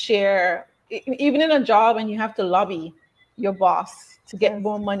got to share, even in a job, and you have to lobby your boss to get Yes.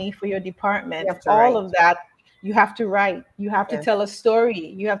 more money for your You department, have to all write. of that, you have to write. You have to Yes. tell a story.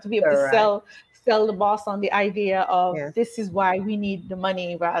 You have to be able to Correct. sell the boss on the idea of Yes. this is why we need the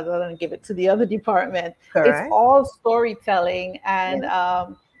money rather than give it to the other department. It's Correct. all storytelling, and Yes.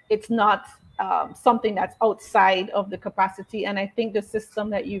 it's not something that's outside of the capacity. And I think the system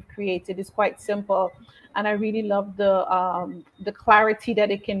that you've created is quite simple, and I really love the clarity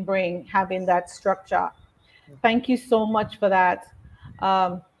that it can bring having that structure. Thank you so much for that.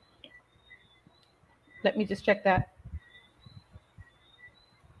 Um, Let me just check that.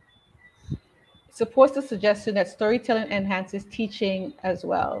 Supports the suggestion that storytelling enhances teaching as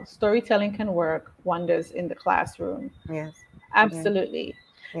well. Storytelling can work wonders in the classroom. Yes. Yeah. Absolutely.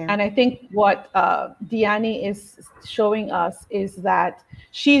 Yeah. And I think what Diani is showing us is that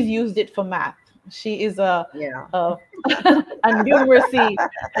she's used it for math. She is Yeah. a, a numeracy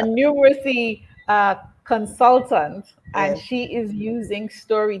consultant, and Yes. she is using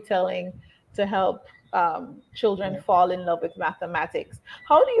storytelling to help children Yes. fall in love with mathematics.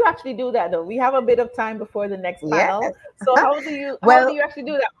 How do you actually do that, though? We have a bit of time before the next Yes. panel, so how do Well, you actually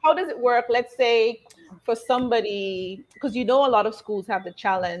do that? How does it work? Let's say for somebody, because you know a lot of schools have the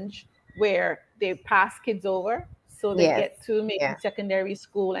challenge where they pass kids over, so they yes. get to maybe Yeah. secondary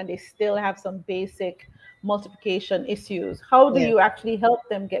school and they still have some basic multiplication issues. How do Yes. you actually help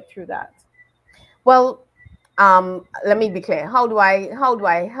them get through that? Well, let me be clear. How do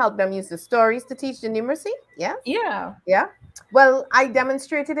I help them use the stories to teach the numeracy? Yes. Yeah. Yeah. Well, I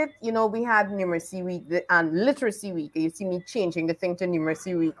demonstrated it. We had numeracy week and literacy week. You see me changing the thing to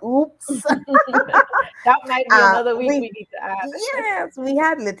numeracy week. Oops. That might be another week We we need to add. Yes, we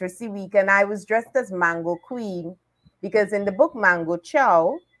had literacy week, and I was dressed as Mango Queen because in the book Mango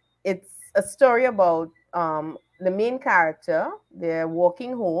Chow, it's a story about the main character. They're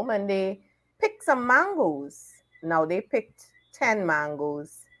walking home and they pick some mangoes. Now they picked 10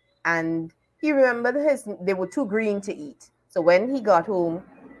 mangoes, and he remembered they were too green to eat. So when he got home,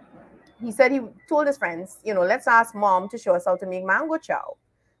 he said he told his friends, let's ask mom to show us how to make mango chow.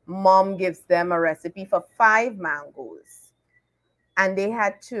 Mom gives them a recipe for 5 mangoes, and they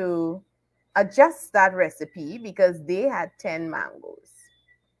had to adjust that recipe because they had 10 mangoes.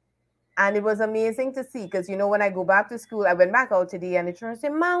 And it was amazing to see because, when I go back to school, I went back out today and the children say,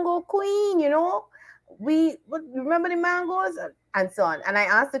 Mango Queen, remember the mangoes? And so on. And I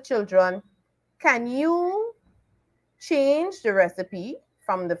asked the children, can you change the recipe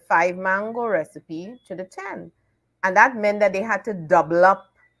from the 5 mango recipe to the 10? And that meant that they had to double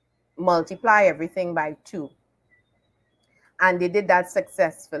up, multiply everything by 2. And they did that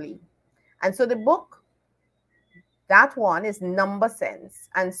successfully. And so the book, that one is number sense.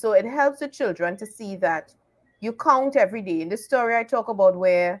 And so it helps the children to see that you count every day. In the story I talk about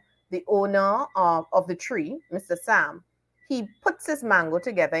where the owner of the tree, Mr. Sam, he puts his mango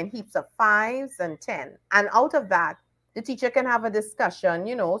together in heaps of 5s and 10. And out of that, the teacher can have a discussion,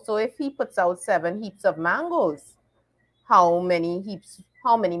 So if he puts out 7 heaps of mangoes, how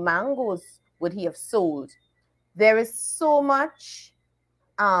many mangoes would he have sold? There is so much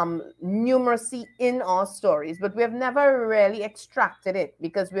numeracy in our stories, but we have never really extracted it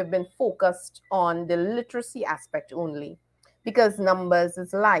because we've been focused on the literacy aspect only. Because numbers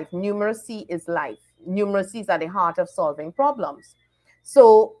is life, numeracy is life. Numeracy is at the heart of solving problems.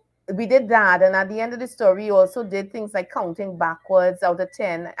 So we did that, and at the end of the story, we also did things like counting backwards out of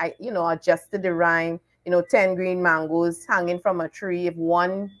 10. I, adjusted the rhyme. 10 green mangoes hanging from a tree. If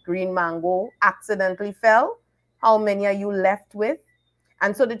one green mango accidentally fell, how many are you left with?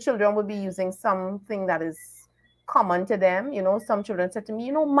 And so the children will be using something that is common to them. Some children said to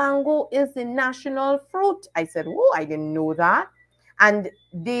me, mango is the national fruit. I said, oh, I didn't know that. And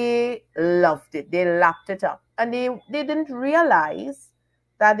they loved it. They lapped it up. And they didn't realize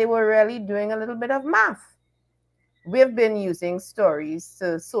that they were really doing a little bit of math. We've been using stories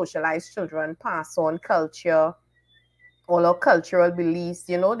to socialize children, pass on culture, all our cultural beliefs.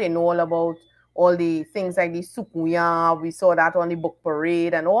 They know all about all the things like the sukuya. We saw that on the book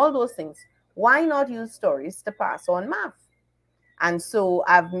parade and all those things. Why not use stories to pass on math? And so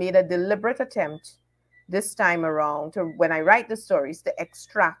I've made a deliberate attempt this time around to, when I write the stories, to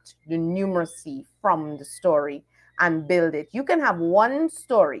extract the numeracy from the story and build it. You can have one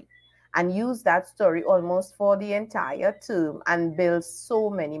story and use that story almost for the entire term and build so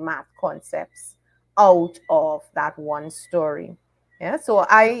many math concepts out of that one story. Yeah, so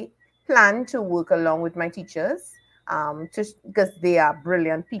I plan to work along with my teachers, because they are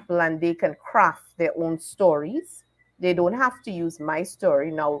brilliant people and they can craft their own stories. They don't have to use my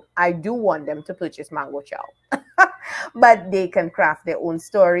story. Now, I do want them to purchase Mango Chow, but they can craft their own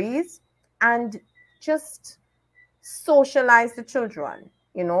stories and just socialize the children,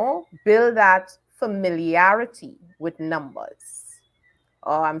 build that familiarity with numbers.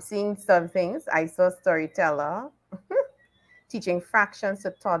 Oh, I'm seeing some things. I saw a storyteller teaching fractions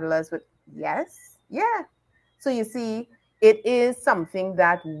to toddlers with, yes, yeah. So you see, it is something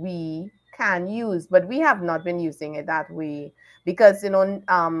that we can use, but we have not been using it that way because,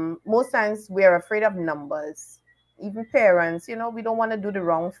 most times we're afraid of numbers. Even parents, we don't want to do the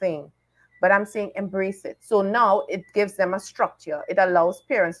wrong thing. But I'm saying embrace it. So now it gives them a structure. It allows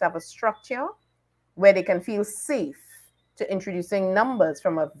parents to have a structure where they can feel safe to introducing numbers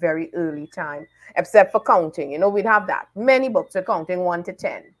from a very early time, except for counting. We'd have that. Many books are counting 1 to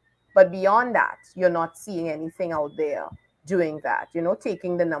 10. But beyond that, you're not seeing anything out there doing that,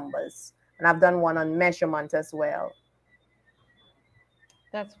 taking the numbers. And I've done one on measurement as well.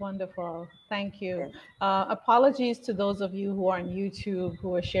 That's wonderful. Thank you. Yeah. Apologies to those of you who are on YouTube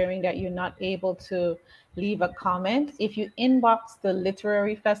who are sharing that you're not able to leave a comment. If you inbox the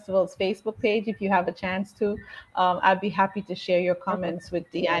Literary Festival's Facebook page, if you have a chance to, I'd be happy to share your Mhm. comments with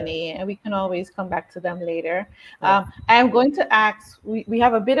Yeah. Deanne, and we can always come back to them later. Yeah. I'm going to ask, we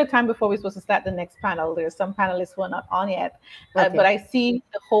have a bit of time before we're supposed to start the next panel. There's some panelists who are not on yet, but Okay. I see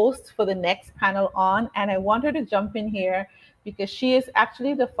the host for the next panel on, and I want her to jump in here because she is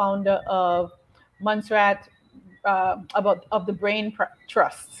actually the founder of Montserrat about of the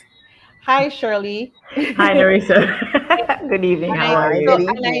Trust. Hi, Shirley. Hi, Larissa. Good evening. And How I are Hi, you? good so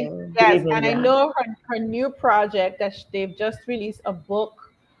and I evening. Good yes, evening, and I Dan. know her new project that they've just released a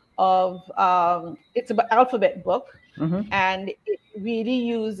book of it's about alphabet book, Hmm. and it really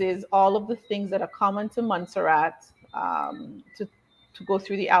uses all of the things that are common to Montserrat to go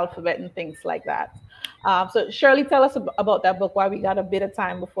through the alphabet and things like that. So Shirley, tell us about that book while we got a bit of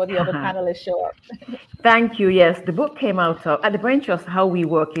time before the other panelists show up. Thank you. Yes, the book came out of at the Brain Trust. How we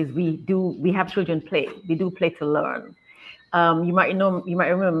work is we have children play. We do play to learn. You might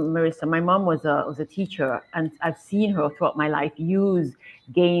remember Marissa. My mom was a teacher, and I've seen her throughout my life use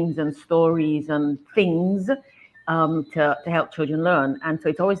games and stories and things to help children learn. And so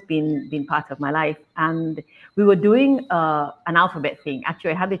it's always been part of my life. And we were doing an alphabet thing.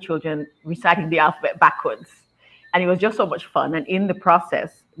 Actually, I had the children reciting the alphabet backwards, and it was just so much fun. And in the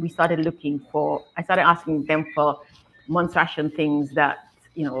process, I started asking them for Montserratian things that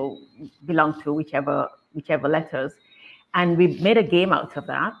belong to whichever letters, and we made a game out of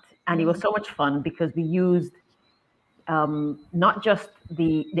that. And it was so much fun because we used not just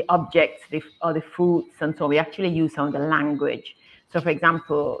the objects or the fruits and so on. We actually use some of the language. So, for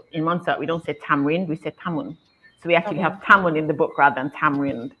example, in Montserrat, we don't say tamarind, we say tamun. So we actually Okay. have tamun in the book rather than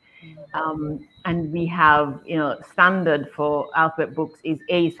tamarind. And we have, standard for alphabet books is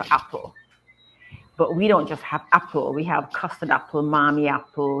A is for apple. But we don't just have apple. We have custard apple, mommy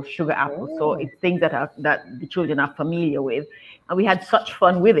apple, sugar apple. So Oh, it's things that the children are familiar with, and we had such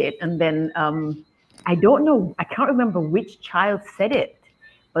fun with it. And then I don't know, I can't remember which child said it,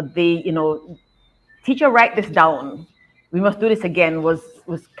 but teacher, write this down. We must do this again. Was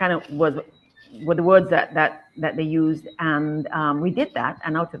kind of was were the words that they used, and we did that,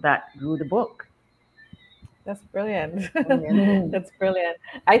 and out of that grew the book. That's brilliant. yeah. That's brilliant.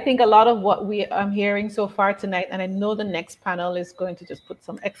 I think a lot of what we I'm hearing so far tonight, and I know the next panel is going to just put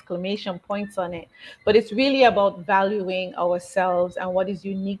some exclamation points on it, but it's really about valuing ourselves and what is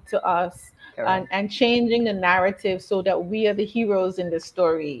unique to us, Correct. and changing the narrative so that we are the heroes in the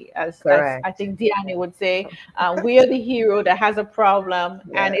story. As I Correct. think Deanne would say, we are the hero that has a problem,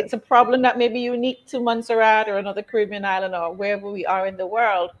 and Yes. it's a problem that may be unique to Montserrat or another Caribbean island or wherever we are in the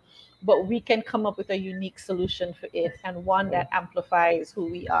world, but we can come up with a unique solution for it and one that amplifies who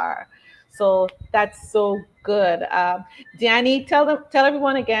we are. So that's so good. Danny, tell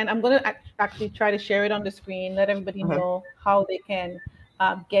everyone again. I'm going to actually try to share it on the screen, let everybody Mhm. know how they can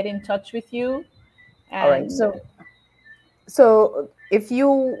get in touch with you. All right. And So if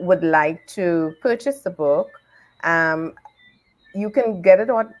you would like to purchase the book, um, you can get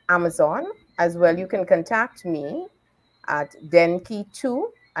it on Amazon as well. You can contact me at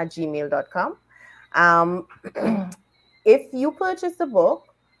denki2@gmail.com. Um, if you purchase the book,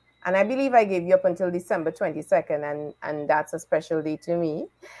 and I believe I gave you up until December 22nd, and that's a special day to me,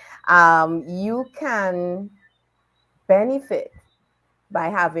 you can benefit by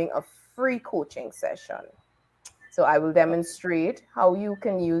having a free coaching session. So I will demonstrate how you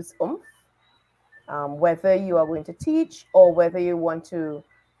can use whether you are going to teach or whether you want to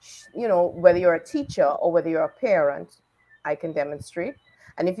You know, whether you're a teacher or whether you're a parent, I can demonstrate.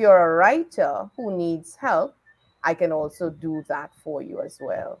 And if you're a writer who needs help, I can also do that for you as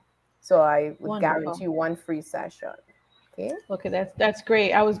well. So I would Wonderful. guarantee you one free session. Okay. Okay, that's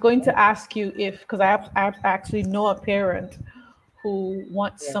great. I was going to ask you if, because I actually know a parent who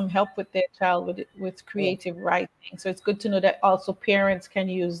wants Yeah. some help with their child with Yeah. creative writing. So it's good to know that also parents can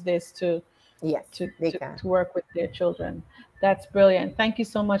use this Yes, they can. to work with their children. That's brilliant. Thank you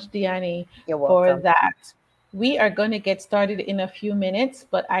so much, Diani, You're for welcome. that. We are going to get started in a few minutes,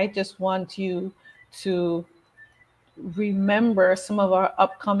 but I just want you to remember some of our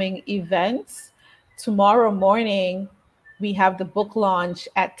upcoming events. Tomorrow morning, we have the book launch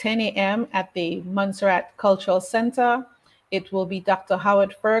at 10 a.m. at the Montserrat Cultural Center. It will be Dr.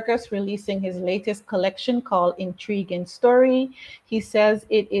 Howard Fergus releasing his latest collection called Intriguing Story. He says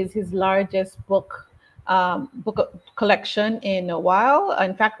it is his largest book collection in a while.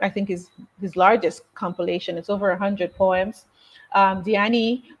 In fact, I think his largest compilation. It's over 100 poems.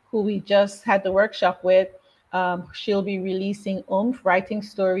 Diani, who we just had the workshop with, she'll be releasing Oomph, writing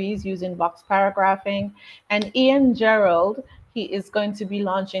stories using box paragraphing. And Ian Gerald, he is going to be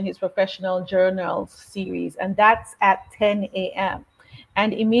launching his professional journals series, and that's at 10 a.m.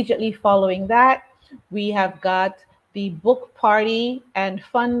 And immediately following that, we have got the book party and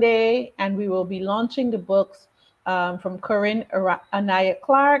fun day, and we will be launching the books from Corinne Anaya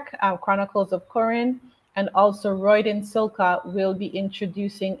Clark, Chronicles of Corinne, and also Royden Silka will be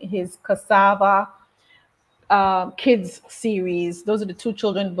introducing his Cassava kids series. Those are the two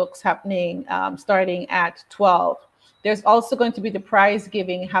children books happening starting at 12. There's also going to be the prize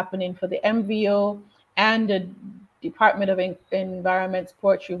giving happening for the MVO and the Department of Environment's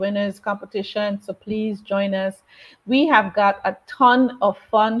Poetry Winners competition. So please join us. We have got a ton of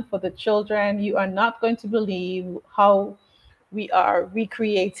fun for the children. You are not going to believe how we are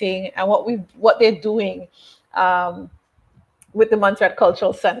recreating and what they're doing. With the Montserrat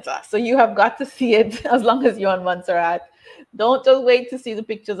Cultural Center. So you have got to see it as long as you're on Montserrat. Don't just wait to see the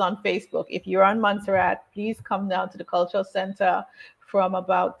pictures on Facebook. If you're on Montserrat, please come down to the Cultural Center from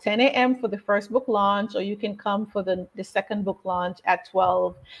about 10 a.m. for the first book launch, or you can come for the second book launch at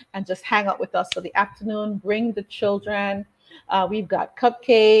 12 and just hang out with us for the afternoon. Bring the children. We've got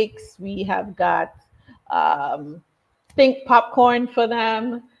cupcakes. We have got think popcorn for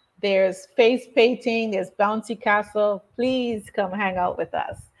them. There's face painting, there's bouncy castle. Please come hang out with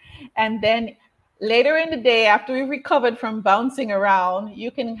us. And then later in the day, after we recovered from bouncing around,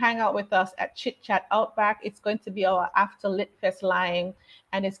 you can hang out with us at Chit Chat Outback. It's going to be our after Lit Fest line,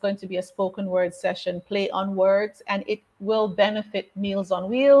 and it's going to be a spoken word session, play on words, and it will benefit Meals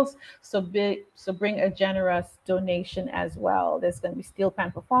on Wheels. So bring a generous donation as well. There's going to be steel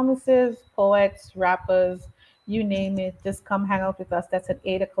pan performances, poets, rappers, you name it. Just come hang out with us. That's at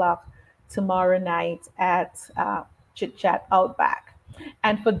 8 o'clock tomorrow night at Chit Chat Outback.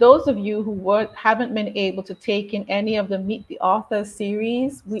 And for those of you who haven't been able to take in any of the Meet the Authors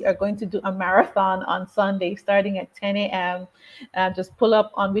series, we are going to do a marathon on Sunday starting at 10 a.m. Just pull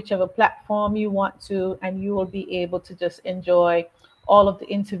up on whichever platform you want to, and you will be able to just enjoy all of the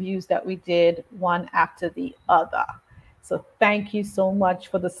interviews that we did one after the other. So thank you so much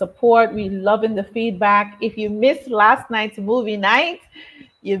for the support. We loving the feedback. If you missed last night's movie night,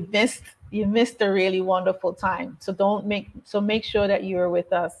 you missed a really wonderful time. So make sure that you are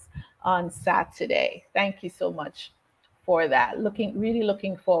with us on Saturday. Thank you so much for that. Really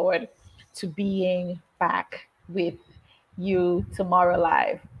looking forward to being back with you tomorrow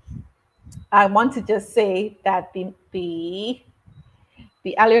live. I want to just say that the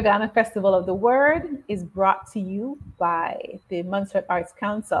Aliorgana Festival of the Word is brought to you by the Montserrat Arts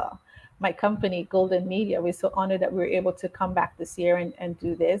Council, my company, Golden Media. We're so honored that we were able to come back this year and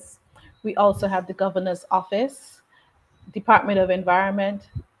do this. We also have the Governor's Office, Department of Environment,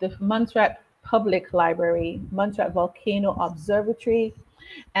 the Montserrat Public Library, Montserrat Volcano Observatory,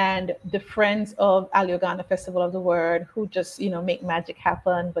 and the Friends of Aliorgana Festival of the Word, who just, make magic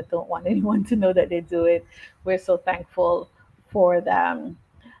happen, but don't want anyone to know that they do it. We're so thankful for them.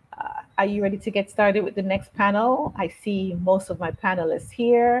 Are you ready to get started with the next panel? I see most of my panelists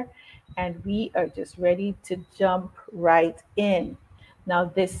here, and we are just ready to jump right in. Now,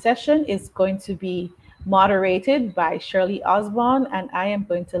 this session is going to be moderated by Shirley Osborne, and I am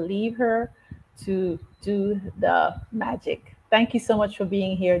going to leave her to do the magic. Thank you so much for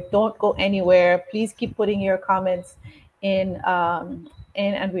being here. Don't go anywhere. Please keep putting your comments in,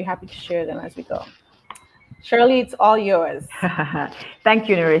 and we're happy to share them as we go. Shirley, it's all yours. Thank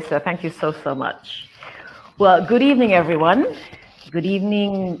you, Nerissa. Thank you so much. Well, good evening, everyone. Good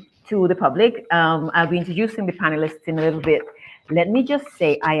evening to the public. I'll be introducing the panelists in a little bit. Let me just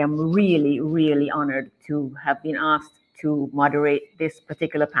say I am really, really honored to have been asked to moderate this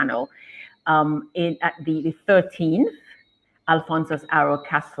particular panel at the 13th Alphonsus Arrow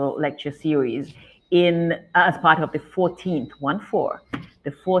Castle lecture series as part of the 14th, 1-4,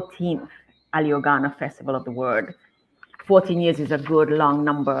 the 14th Aliogana Festival of the Word. 14 years is a good long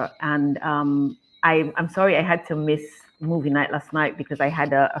number, and I'm sorry I had to miss movie night last night because I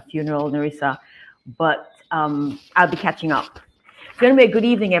had a funeral, Narissa, but I'll be catching up. So anyway, good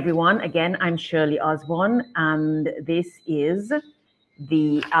evening, everyone. Again, I'm Shirley Osborne, and this is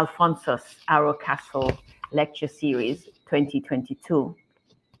the Alphonsus Arrow Castle lecture series 2022.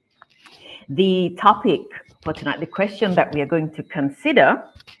 The topic for tonight, the question that we are going to consider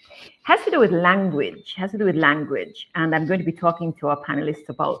has to do with language, and I'm going to be talking to our panelists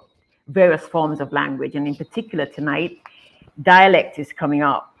about various forms of language, and in particular tonight, dialect is coming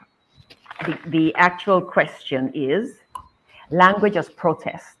up. The actual question is language as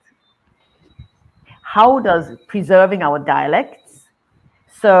protest. How does preserving our dialects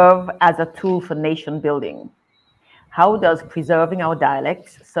serve as a tool for nation building? How does preserving our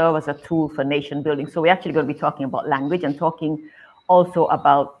dialects serve as a tool for nation building? So we're actually going to be talking about language and talking also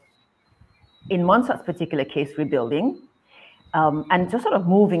about, in Montserrat's particular case, rebuilding, and just sort of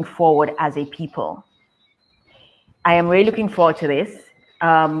moving forward as a people. I am really looking forward to this.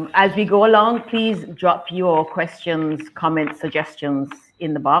 As we go along, please drop your questions, comments, suggestions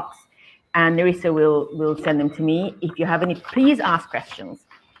in the box, and Narissa will send them to me. If you have any, please ask questions.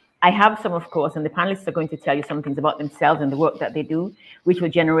 I have some, of course, and the panelists are going to tell you some things about themselves and the work that they do, which will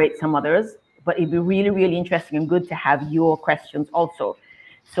generate some others. But it'd be really, really interesting and good to have your questions also.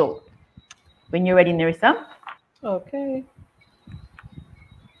 So when you're ready, Narissa. Okay.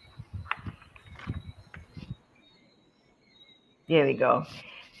 There we go.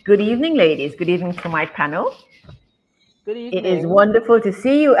 Good evening, ladies. Good evening to my panel. Good evening. It is wonderful to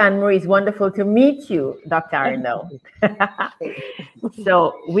see you, Anne-Marie. It's wonderful to meet you, Dr. Arundel.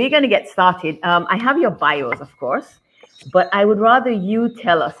 So we're going to get started. I have your bios, of course, but I would rather you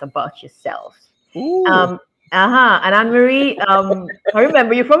tell us about yourself. And Anne-Marie, I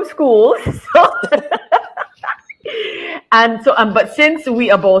remember you're from school. But since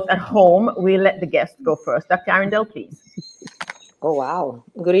we are both at home, we'll let the guest go first. Dr. Arundel, please. Oh, wow.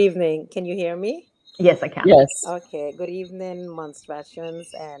 Good evening. Can you hear me? Yes, I can. Yes. Okay. Good evening, Monstratians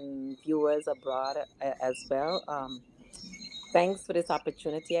and viewers abroad as well. Thanks for this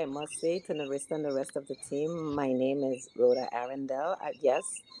opportunity, I must say, to Narissa and the rest of the team. My name is Rhoda Arundel. Yes,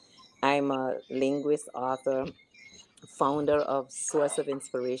 I'm a linguist, author, founder of Source of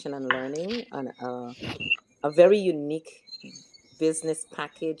Inspiration and Learning, and a very unique business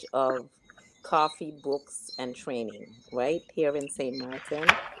package of coffee, books, and training right here in St. Martin.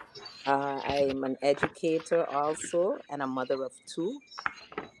 I'm an educator also, and a mother of two.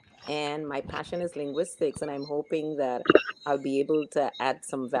 And my passion is linguistics, and I'm hoping that I'll be able to add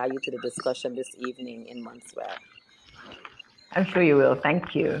some value to the discussion this evening in Montserrat. I'm sure you will.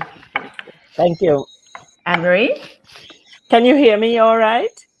 Thank you. Thank you. Anne-Marie? Can you hear me all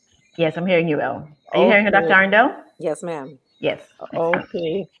right? Yes, I'm hearing you well. Are you hearing her, Dr. Arundel? Yes, ma'am. Yes.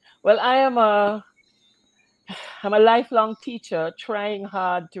 Okay. Well, I'm a lifelong teacher trying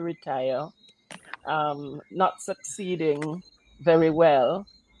hard to retire, not succeeding very well.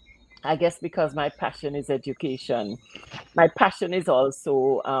 I guess because my passion is education. My passion is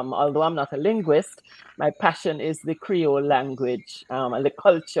also, although I'm not a linguist, my passion is the Creole language and the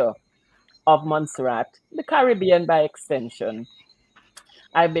culture of Montserrat, the Caribbean by extension.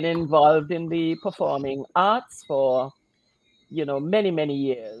 I've been involved in the performing arts for, many, many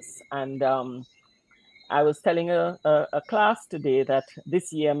years. And I was telling a class today that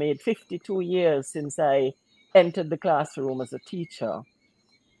this year made 52 years since I entered the classroom as a teacher.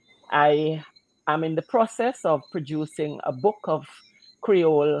 I am in the process of producing a book of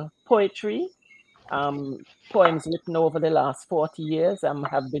Creole poetry, poems written over the last 40 years. I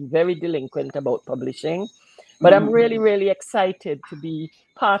have been very delinquent about publishing, but I'm really, really excited to be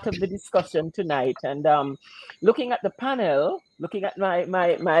part of the discussion tonight. And looking at the panel, looking at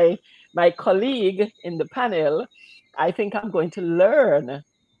my colleague in the panel, I think I'm going to learn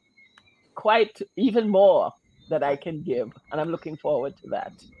quite even more that I can give, and I'm looking forward to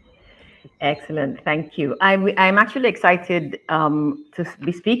that. Excellent. Thank you. I'm actually excited to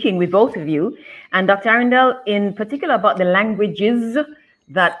be speaking with both of you, and Dr. Arundel in particular about the languages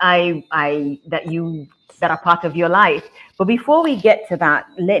that that are part of your life. But before we get to that,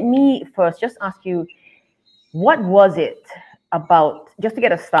 let me first just ask you, what was it about, just to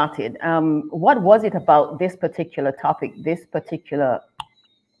get us started, what was it about this particular topic, this particular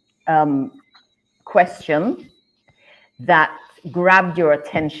question that grabbed your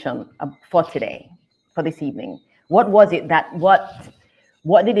attention for today, for this evening? What was it that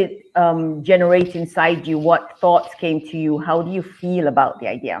what did it generate inside you? What thoughts came to you? How do you feel about the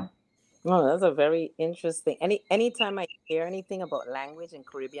idea? Oh, that's a very interesting. Anytime I hear anything about language and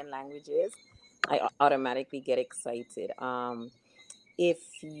Caribbean languages, I automatically get excited. If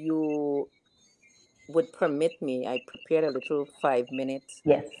you would permit me, I prepared a little 5 minute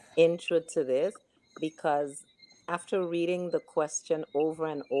Yes. intro to this because after reading the question over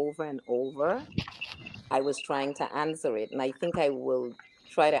and over and over, I was trying to answer it, and I think I will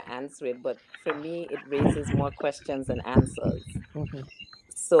try to answer it, but for me, it raises more questions than answers. Mm-hmm.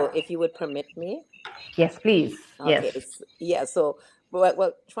 So, if you would permit me, Yes, please. Yes. okay, yeah, so,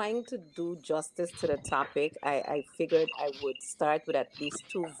 well, trying to do justice to the topic, I figured I would start with at least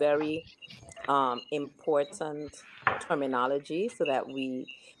two very important terminology so that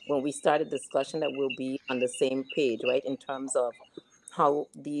when we start a discussion, that we'll be on the same page, right, in terms of how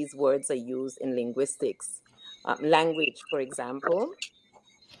these words are used in linguistics. Language, for example,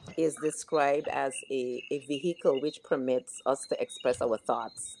 is described as a vehicle which permits us to express our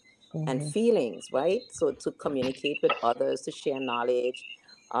thoughts and Mm-hmm. feelings, right? So to communicate with others, to share knowledge.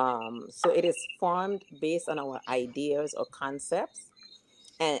 So it is formed based on our ideas or concepts,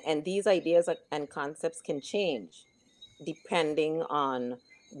 and these ideas and concepts can change depending on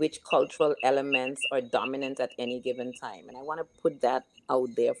which cultural elements are dominant at any given time. And I want to put that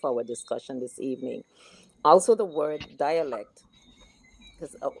out there for our discussion this evening. Also, the word dialect,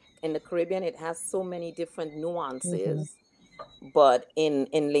 because in the Caribbean, it has so many different Mm-hmm. nuances, but in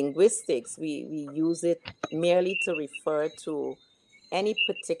linguistics, we use it merely to refer to any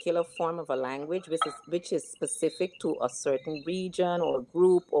particular form of a language which is specific to a certain region or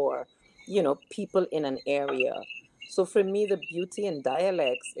group or people in an area. So for me, the beauty in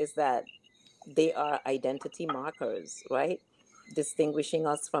dialects is that they are identity markers, right? Distinguishing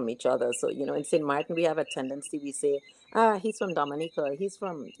us from each other. So, in St. Martin, we have a tendency, we say, he's from Dominica, he's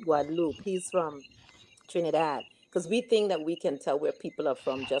from Guadeloupe, he's from Trinidad, because we think that we can tell where people are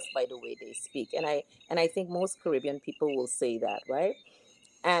from just by the way they speak. And I think most Caribbean people will say that, right?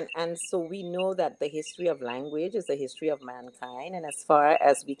 And so we know that the history of language is the history of mankind, and as far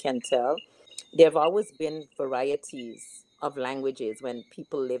as we can tell, there have always been varieties of languages when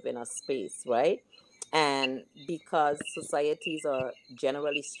people live in a space, right? And because societies are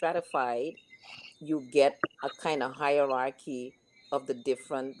generally stratified, you get a kind of hierarchy of the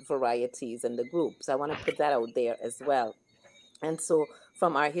different varieties and the groups. I want to put that out there as well. And so,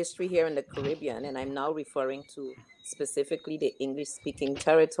 from our history here in the Caribbean, and I'm now referring to specifically the English speaking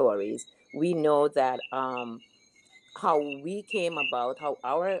territories, we know that how we came about, how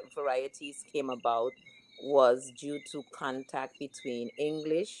our varieties came about, was due to contact between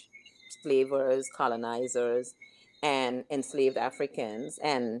English, slavers, colonizers, and enslaved Africans,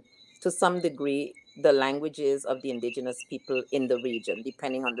 and to some degree, the languages of the indigenous people in the region,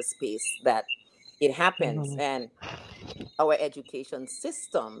 depending on the space that it happens. Mm-hmm. And our education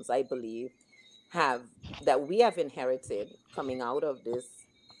systems, I believe, have that we have inherited coming out of this.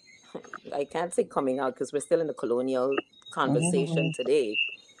 I can't say coming out because we're still in the colonial conversation Mm-hmm. today,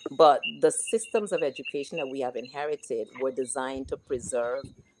 but the systems of education that we have inherited were designed to preserve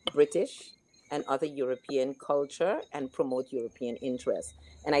British and other European culture and promote European interests.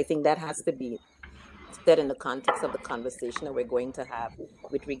 And I think that has to be said in the context of the conversation that we're going to have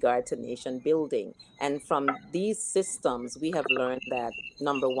with regard to nation building. And from these systems, we have learned that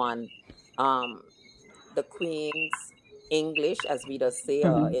number one, um, the Queen's English, as we just say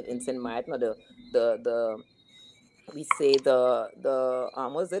Mhm. in St. Martin, or the we say the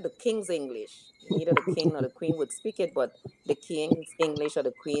what is it, the King's English. Neither the king nor the queen would speak it, but the King's English or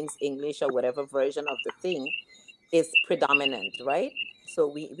the Queen's English or whatever version of the thing is predominant, right? So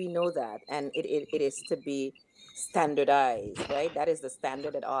we know that, and it is to be standardized, right? That is the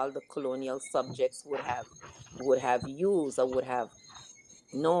standard that all the colonial subjects would have used or would have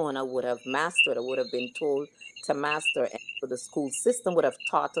known or would have mastered or would have been told to master. And so the school system would have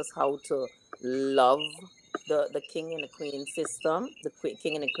taught us how to love the king and the queen system, the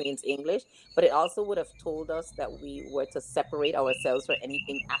king and the queen's English, but it also would have told us that we were to separate ourselves from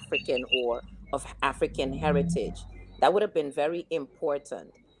anything African or of African heritage. That would have been very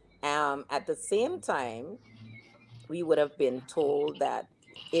important. At the same time, we would have been told that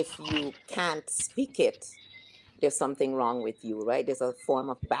if you can't speak it, there's something wrong with you, right? There's a form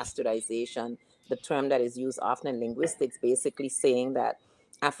of bastardization, the term that is used often in linguistics, basically saying that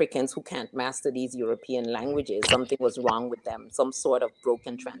Africans who can't master these European languages, something was wrong with them, some sort of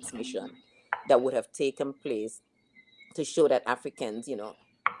broken transmission that would have taken place to show that Africans,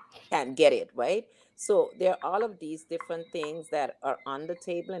 and get it, right? So there are all of these different things that are on the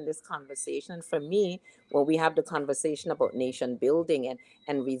table in this conversation. For me, when we have the conversation about nation building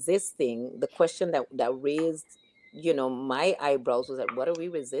and resisting, the question that raised, my eyebrows was that what are we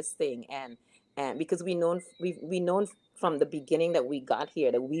resisting? And because we known from the beginning that we got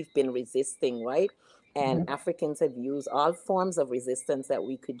here that we've been resisting, right? And Africans have used all forms of resistance that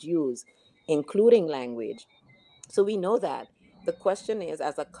we could use, including language. So we know that. The question is,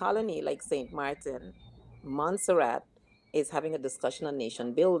 as a colony like St. Martin, Montserrat is having a discussion on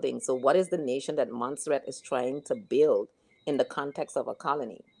nation building. So, what is the nation that Montserrat is trying to build in the context of a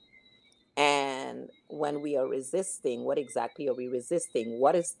colony? And when we are resisting, what exactly are we resisting?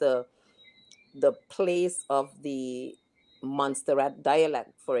 What is the place of the Montserrat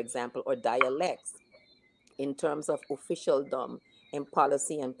dialect, for example, or dialects in terms of officialdom in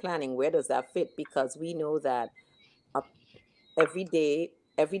policy and planning? Where does that fit? Because we know that a every day,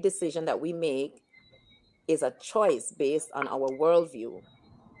 every decision that we make is a choice based on our worldview,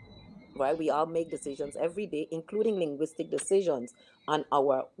 right? We all make decisions every day, including linguistic decisions on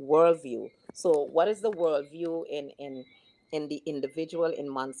our worldview. So, what is the worldview in the individual in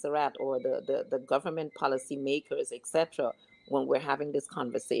Montserrat or the government policy makers, etc., when we're having this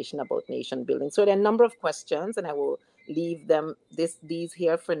conversation about nation building? So, there are a number of questions, and I will leave these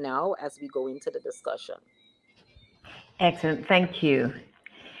here for now as we go into the discussion. Excellent. Thank you.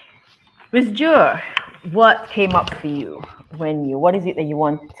 Ms. Jur, what came up for you what is it that you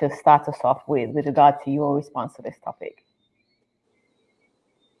want to start us off with regard to your response to this topic?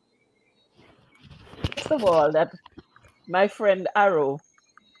 First of all, that my friend Arrow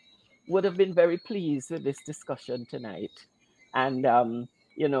would have been very pleased with this discussion tonight, and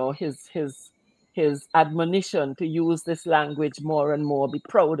his admonition to use this language more and more, be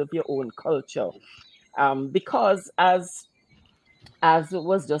proud of your own culture, because as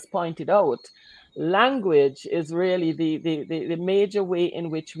was just pointed out, language is really the major way in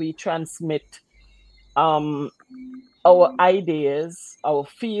which we transmit um, our ideas, our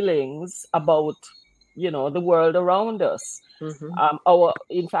feelings about the world around us. Mm-hmm.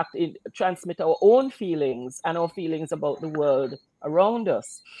 In fact, it transmit our own feelings and our feelings about the world around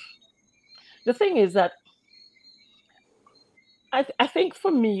us. The thing is that I think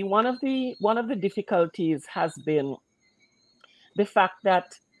for me one of the difficulties has been the fact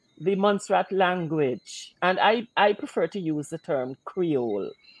that the Montserrat language, and I prefer to use the term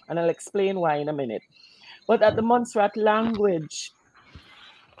Creole, and I'll explain why in a minute, but that the Montserrat language,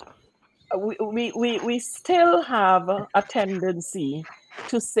 we still have a tendency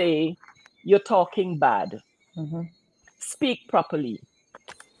to say, you're talking bad, Mm-hmm. speak properly,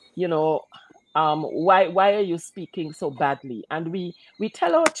 you know, why are you speaking so badly? And we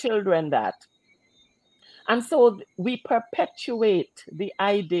tell our children that. And so we perpetuate the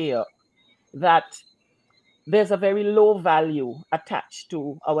idea that there's a very low value attached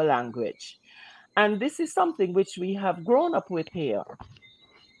to our language. And this is something which we have grown up with here.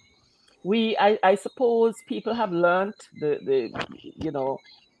 I suppose people have learned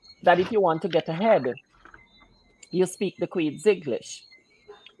that if you want to get ahead, you speak the Queen's English.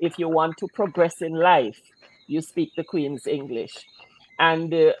 If you want to progress in life, you speak the Queen's English.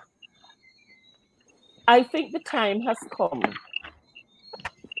 And I think the time has come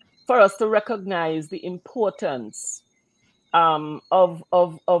for us to recognize the importance of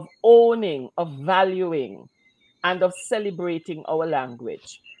owning, of valuing, and of celebrating our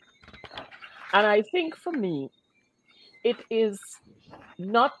language. And I think for me, it is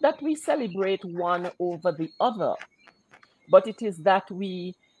not that we celebrate one over the other, but it is that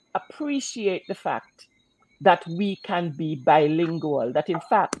we appreciate the fact that we can be bilingual, that in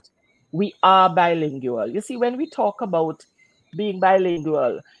fact we are bilingual. You see, when we talk about being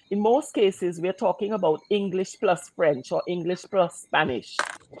bilingual, in most cases, we're talking about English plus French or English plus Spanish.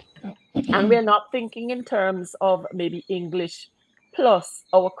 And we're not thinking in terms of maybe English plus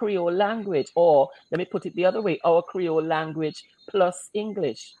our Creole language, or let me put it the other way, our Creole language plus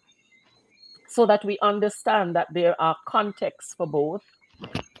English, so that we understand that there are contexts for both.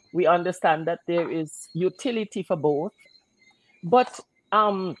 We understand that there is utility for both, but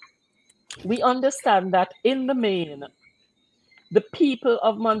we understand that in the main, the people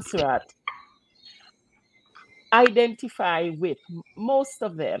of Montserrat identify with, most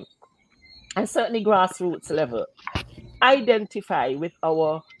of them, and certainly grassroots level, identify with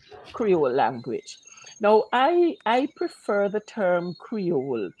our Creole language. Now, I prefer the term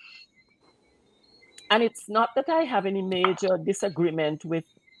Creole, and it's not that I have any major disagreement with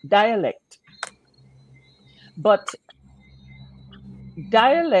dialect, but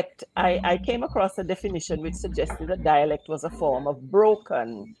dialect, I came across a definition which suggested that dialect was a form of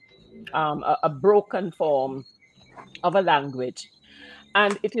broken a broken form of a language.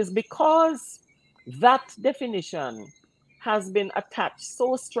 And it is because that definition has been attached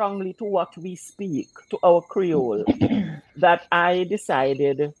so strongly to what we speak, to our Creole, that I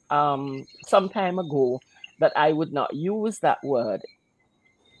decided some time ago that I would not use that word.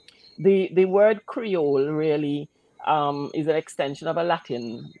 The word Creole really is an extension of a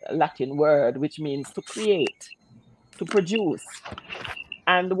Latin word, which means to create, to produce.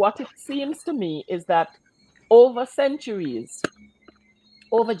 And what it seems to me is that over centuries,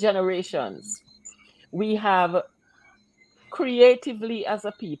 over generations, we have creatively as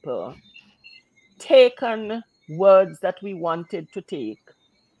a people taken words that we wanted to take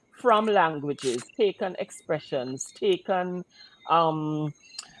from languages, taken expressions, taken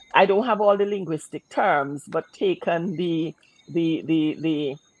I don't have all the linguistic terms, but taken the the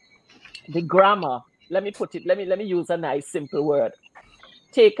the the grammar. Let me put it, let me use a nice simple word.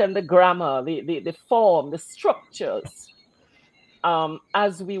 Taken the grammar, the form, the structures,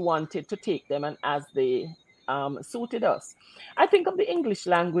 as we wanted to take them and as they suited us. I think of the English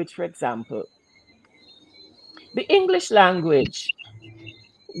language, for example. The English language,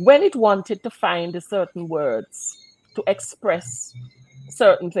 when it wanted to find certain words to express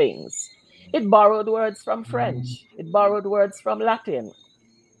certain things, it borrowed words from French, it borrowed words from Latin,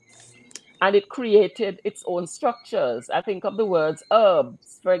 and it created its own structures. I think of the words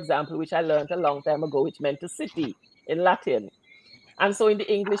herbs, for example, which I learned a long time ago, which meant a city in Latin. And so in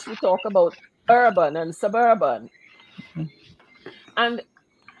the English, we talk about urban and suburban. And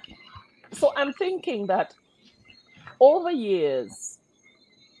so I'm thinking that over years,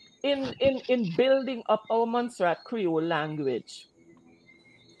 in building up our Montserrat Creole language,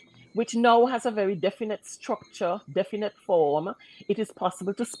 which now has a very definite structure, definite form, it is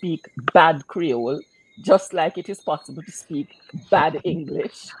possible to speak bad Creole, just like it is possible to speak bad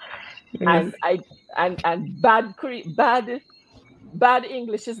English. Yes. And I and bad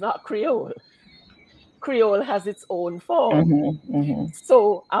English is not Creole. Creole has its own form.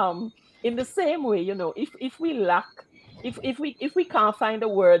 So in the same way, if we lack, if we can't find a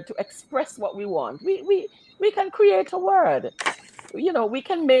word to express what we want, we can create a word. We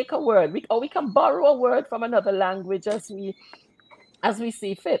can make a word, or we can borrow a word from another language as we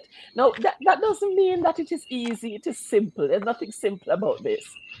see fit. Now that doesn't mean that it is easy, it is simple. There's nothing simple about this.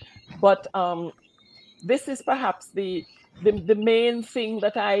 But this is perhaps the main thing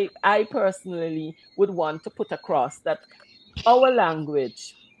that I personally would want to put across, that our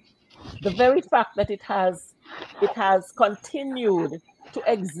language, the very fact that it has continued to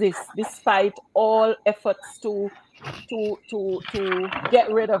exist despite all efforts to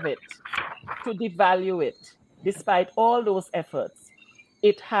get rid of it, to devalue it, despite all those efforts,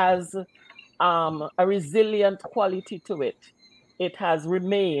 it has a resilient quality to it. It has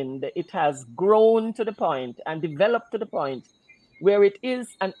remained, it has grown to the point and developed to the point where it is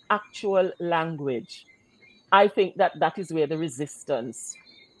an actual language. I think that that is where the resistance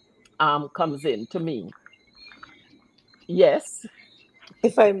comes in to me. Yes,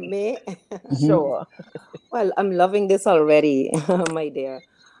 If I may, sure. well, I'm loving this already, my dear.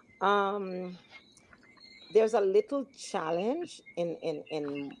 Um, there's a little challenge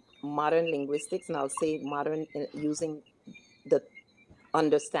in modern linguistics, and I'll say modern using the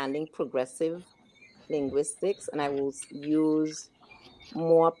understanding progressive linguistics, and I will use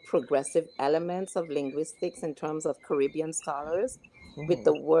more progressive elements of linguistics in terms of Caribbean scholars with Mhm,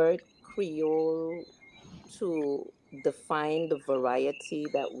 the word Creole to define the variety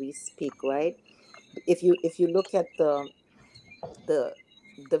that we speak, right? If you look at the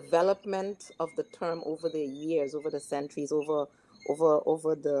development of the term over the years, over the centuries, over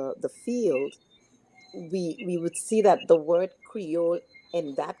the field, we would see that the word Creole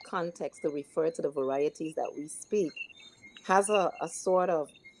in that context to refer to the varieties that we speak has a sort of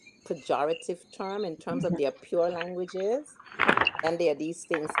pejorative term in terms of their pure languages. Then there are these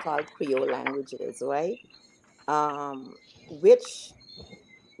things called Creole languages, right? Um, which,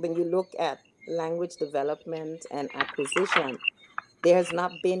 when you look at language development and acquisition, there has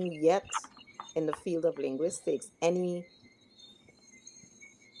not been yet in the field of linguistics any,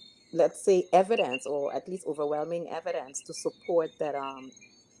 let's say, evidence, or at least overwhelming evidence to support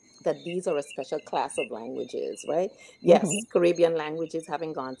that these are a special class of languages, right? Yes, mhm, Caribbean languages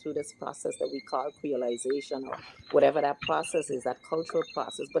having gone through this process that we call creolization, or whatever that process is, that cultural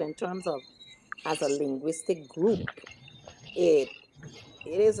process. But in terms of as a linguistic group, it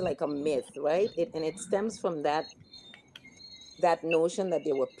it is like a myth, right? And it stems from that notion that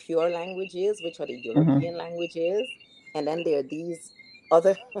there were pure languages, which are the European languages, and then there are these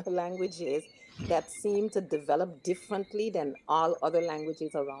other languages that seem to develop differently than all other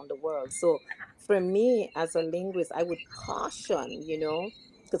languages around the world. So for me as a linguist, I would caution,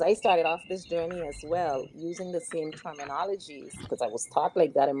 because I started off this journey as well using the same terminologies because I was taught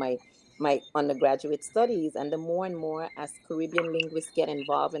like that in my undergraduate studies. And the more and more as Caribbean linguists get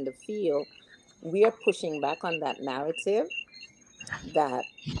involved in the field, we are pushing back on that narrative that,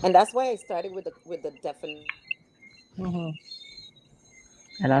 and that's why I started with the definition of language.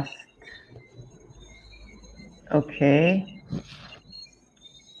 Mm-hmm. I lost. Okay.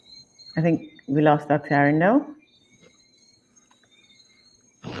 I think we lost Dr. Aaron now.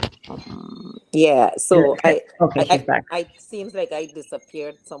 Yeah, so Okay, she's back. I seems like I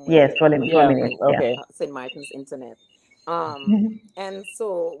disappeared somewhere Yes, there. for a Yeah. minute. Yeah. Okay. St. Martin's internet. Mhm. And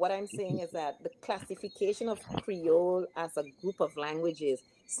so what I'm saying is that the classification of Creole as a group of languages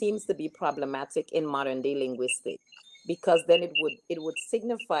seems to be problematic in modern day linguistics, because then it would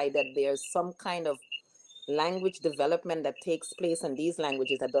signify that there's some kind of language development that takes place in these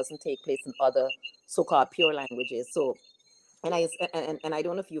languages that doesn't take place in other so-called pure languages. So, and I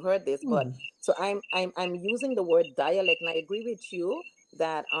don't know if you heard this, but Hmm. so I'm using the word dialect, and I agree with you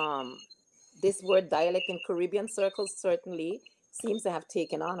that this word dialect in Caribbean circles certainly seems to have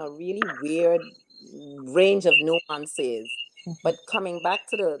taken on a really weird range of nuances. But coming back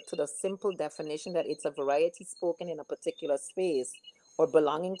to the simple definition that it's a variety spoken in a particular space or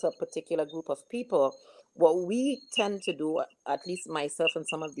belonging to a particular group of people, what we tend to do, at least myself and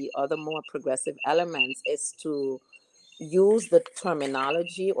some of the other more progressive elements, is to use the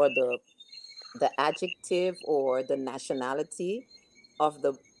terminology or the adjective or the nationality of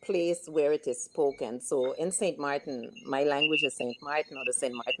the place where it is spoken. So in St. Martin, my language is St. Martin or the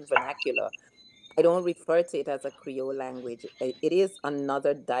St. Martin vernacular. I don't refer to it as a Creole language. It is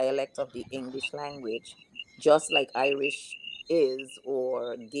another dialect of the English language, just like Irish is,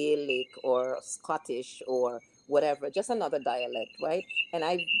 or Gaelic, or Scottish, or whatever, just another dialect, right? And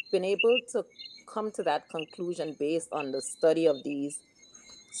I've been able to come to that conclusion based on the study of these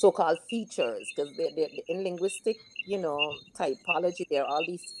so-called features, because they're in linguistic, typology, there are all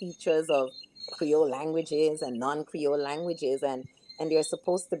these features of Creole languages and non-Creole languages, and they're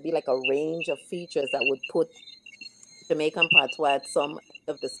supposed to be like a range of features that would put Jamaican patois at some end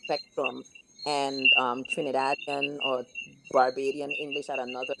of the spectrum, and Trinidadian or Barbadian English at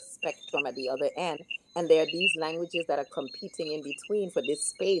another spectrum at the other end. And there are these languages that are competing in between for this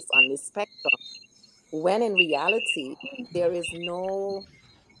space on this spectrum, when in reality, there is no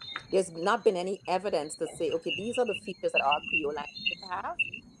there's not been any evidence to say, okay, these are the features that all Creole languages have,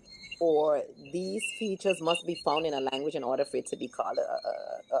 or these features must be found in a language in order for it to be called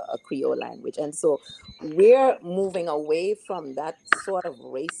a Creole language. And so we're moving away from that sort of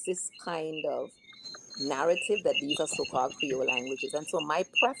racist kind of narrative that these are so-called Creole languages. And so my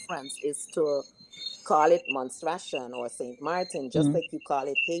preference is to call it Montserratian or Saint Martin, just Mhm. like you call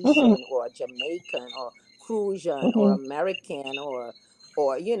it Hmm. Haitian or Jamaican or Crucian or Hmm. American, or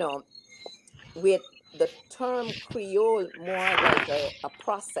with the term Creole more like a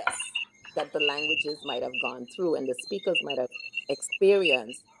process that the languages might have gone through and the speakers might have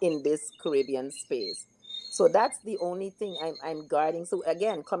experienced in this Caribbean space. So that's the only thing I'm guarding. So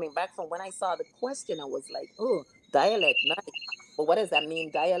again, coming back from when I saw the question, I was like, oh, dialect, nice. But what does that mean,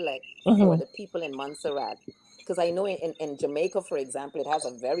 dialect, for Hmm. the people in Montserrat? Because I know in Jamaica, for example, it has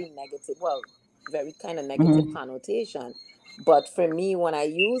a very negative, well, very kind of negative Mhm. connotation. But for me, when I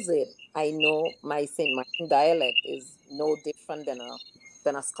use it, I know my St. Martin dialect is no different than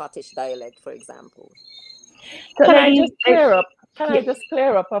a Scottish dialect, for example. So, Can I ladies, just clear up? Can I yeah. just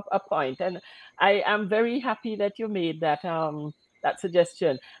clear up a point? And I am very happy that you made that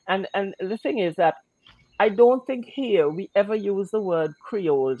suggestion. And the thing is that I don't think here we ever use the word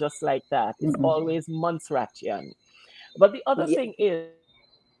Creole just like that. It's Mm-mm. always Montserratian. But the other Yeah, thing is,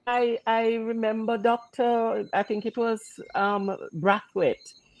 I remember Doctor. I think it was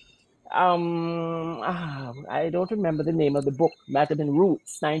Brathwaite. I don't remember the name of the book. Might have been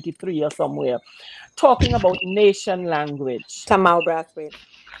Roots '93 or somewhere, talking about nation language. Kamau Brathwaite.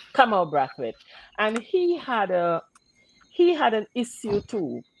 Kamal Brathwaite, and he had an issue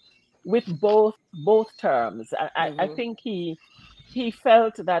too with both terms. I Mm-hmm. think he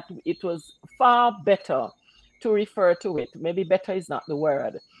felt that it was far better to refer to it. Maybe better is not the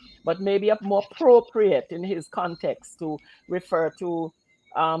word, but maybe more appropriate in his context to refer to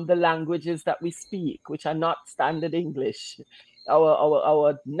the languages that we speak, which are not standard English,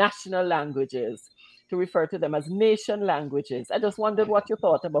 our national languages, to refer to them as nation languages. I just wondered what you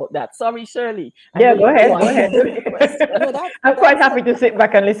thought about that. Sorry, Shirley. I know Yeah, go you're the ahead, one go Yeah. who ahead. posed the question. No, that's I'm quite that's a happy to sit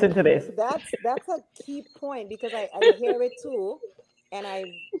back and listen to this. that's a key point, because I hear it too. And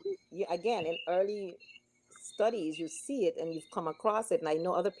again, in early studies, you see it and you've come across it. And I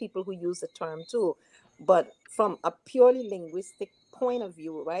know other people who use the term too. But from a purely linguistic point of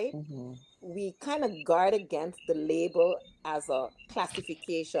view, right? Mhm. We kind of guard against the label as a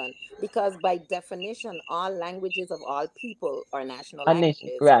classification because by definition all languages of all people are national A nation,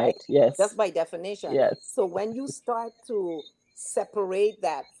 languages, right? right? Just Yes, by definition. yes. So when you start to separate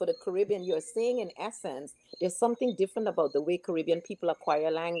that for the Caribbean, you're saying in essence there's something different about the way Caribbean people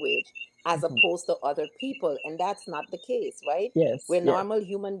acquire language as Mhm. opposed to other people, and that's not the case, right? Yes, We're yes. normal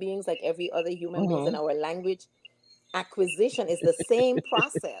human beings like every other human beings, and Mhm. our language acquisition is the same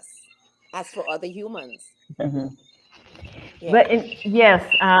process as for other humans. Mhm. Yeah. But yes,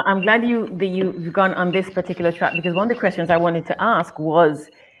 I'm glad you've gone on this particular track, because one of the questions I wanted to ask was,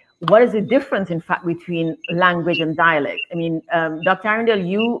 what is the difference, in fact, between language and dialect? I mean, Dr.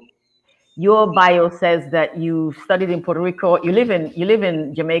 Arundel, your bio says that you studied in Puerto Rico. You live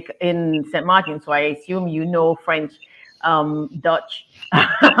in Jamaica, in St. Martin, so I assume you know French, Dutch,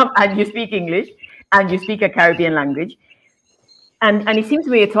 and you speak English, and you speak a Caribbean language. And it seems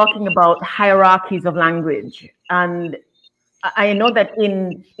to me you're talking about hierarchies of language. And I know that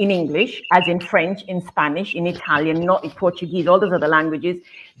in English, as in French, in Spanish, in Italian, not in Portuguese, all those other languages,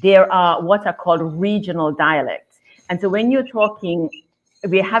 there are what are called regional dialects. And so when you're talking,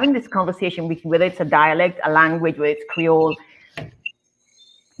 we're having this conversation with whether it's a dialect, a language, whether it's Creole,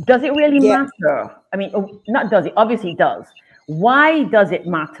 does it really Yeah. matter? I mean, not does it, obviously it does. Why does it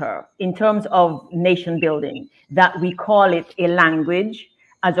matter in terms of nation building that we call it a language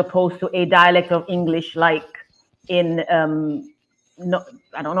as opposed to a dialect of English, like in no,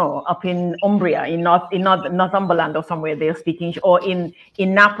 I don't know, up in Umbria, in Northumberland or somewhere they're speaking, or in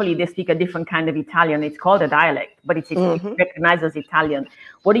Napoli they speak a different kind of Italian. It's called a dialect, but it's Hmm. recognized as Italian.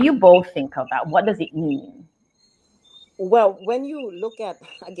 What do you both think of that? What does it mean? Well, when you look at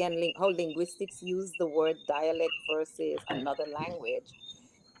again how linguistics use the word dialect versus another language,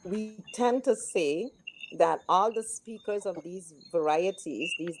 we tend to say that all the speakers of these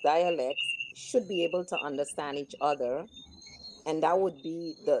varieties, these dialects, should be able to understand each other, and that would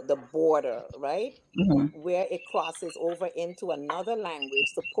be the border, right? Hmm. Where it crosses over into another language,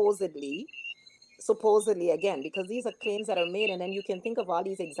 supposedly, again, because these are claims that are made, and then you can think of all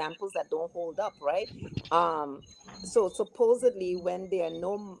these examples that don't hold up, right? um so supposedly when they are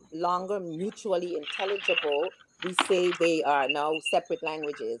no longer mutually intelligible, we say they are now separate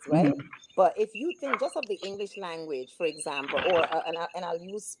languages, right? Hmm. But if you think just of the English language, for example, or and I'll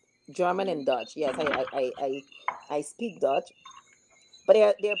use German and Dutch. Yes, I speak Dutch, but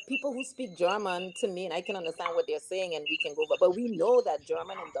there are people who speak German to me, and I can understand what they're saying, and we can go over. But we know that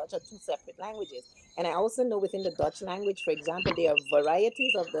German and Dutch are two separate languages. And I also know within the Dutch language, for example, there are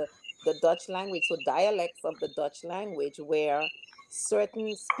varieties of the Dutch language, so dialects of the Dutch language, where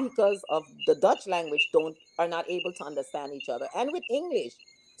certain speakers of the Dutch language don't are not able to understand each other. And with English.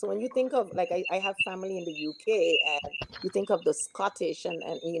 So when you think of, like, I have family in the UK, and you think of the Scottish and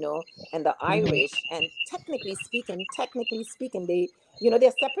and the Irish, and technically speaking,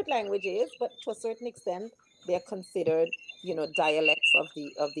 they're separate languages, but to a certain extent, they're considered, dialects of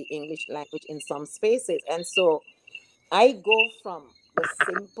the English language in some spaces. And so I go from the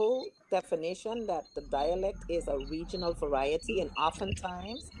simple definition that the dialect is a regional variety, and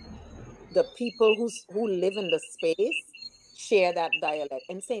oftentimes the people who live in the space share that dialect.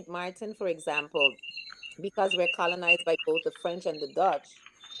 In St. Martin, for example, because we're colonized by both the French and the Dutch,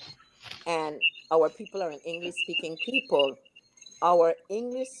 and our people are an English speaking people, our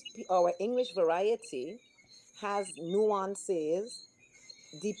English variety has nuances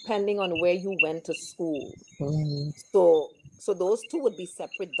depending on where you went to school. Mhm. So those two would be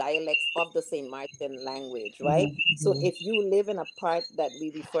separate dialects of the St. Martin language, right? So Mhm. if you live in a part that we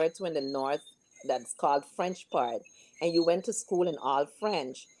refer to in the north that's called French part, and you went to school in all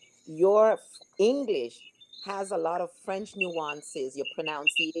French, your English has a lot of French nuances, your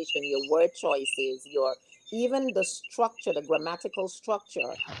pronunciation, your word choices, your even the structure, the grammatical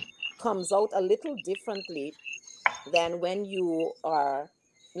structure comes out a little differently than when you are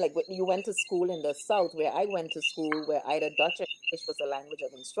like when you went to school in the south, where I went to school, where either Dutch or English was the language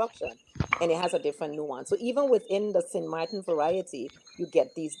of instruction, and it has a different nuance. So even within the St. Martin variety, you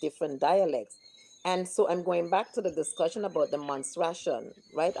get these different dialects. And so I'm going back to the discussion about the Montserratian,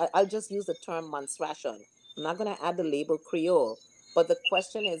 right? I'll just use the term Montserratian. I'm not going to add the label Creole, but the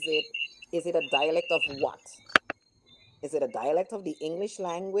question is it a dialect of what? Is it a dialect of the English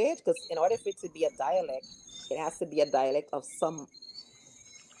language? Because in order for it to be a dialect, it has to be a dialect of some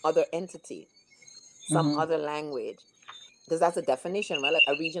other entity, some Hmm. other language. because that's a definition, right? Like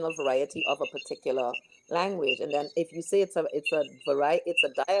a regional variety of a particular language. And then if you say it's a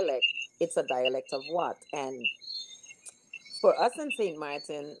dialect, it's a dialect of what? And for us in St.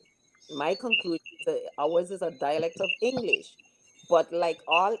 Martin, my conclusion is that ours is a dialect of English. But like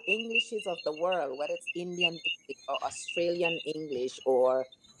all Englishes of the world, whether it's Indian English or Australian English or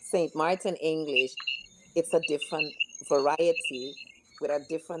St. Martin English, it's a different variety with a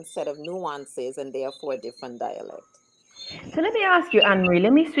different set of nuances and therefore a different dialect. So let me ask you, Anne Marie,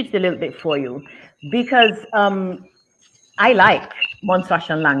 let me switch it a little bit for you because I like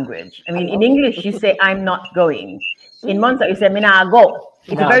Montessorian language. I I mean, in love it. English, you say, I'm not going. In Mhm. Montessori, you say, Mina go.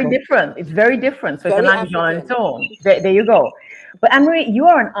 It's very Nago. different. It's very different. So it's a Very language on its African. own. There you go. But Anne Marie, you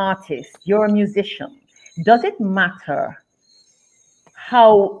are an artist, you're a musician. Does it matter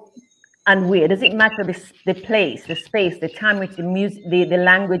how and where? Does it matter the place, the space, the time which the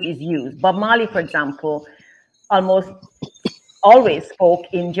language is used? Bob Marley, for example, almost always spoke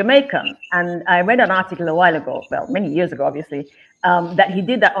in Jamaican. And I read an article a while ago, well, many years ago, obviously, that he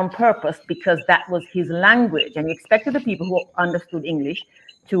did that on purpose because that was his language. And he expected the people who understood English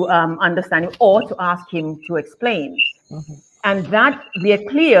to understand him or to ask him to explain. Mm-hmm. And that we are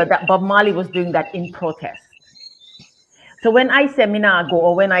clear that Bob Marley was doing that in protest. So when I say Minago,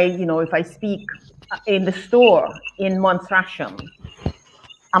 or when if I speak in the store in Monthrasham,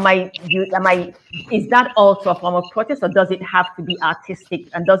 is that also a form of protest, or does it have to be artistic,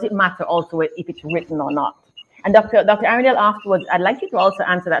 and does it matter also if it's written or not? And Dr. Arundel, afterwards, I'd like you to also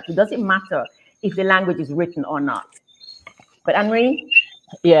answer that too. Does it matter if the language is written or not? But Anne-Marie?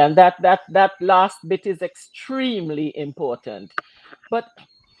 Yeah, and that last bit is extremely important. But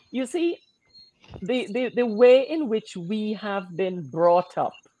you see, the way in which we have been brought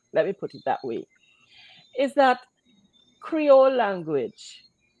up, let me put it that way, is that Creole language,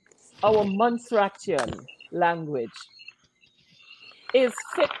 our Montserratian language, is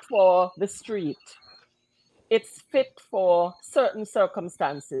fit for the street. It's fit for certain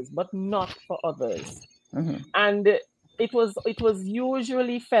circumstances, but not for others. Mm-hmm. And it was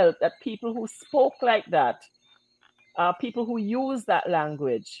usually felt that people who spoke like that, people who used that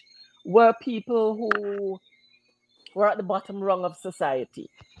language, were people who were at the bottom rung of society.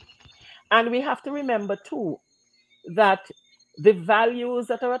 And we have to remember too that the values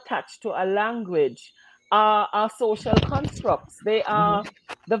that are attached to a language are social constructs. They are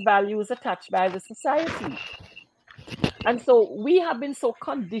the values attached by the society. And so we have been so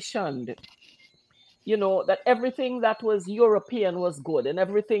conditioned, that everything that was European was good and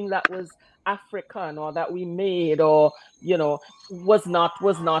everything that was African or that we made or, was not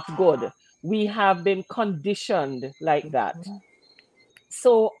good. We have been conditioned like that.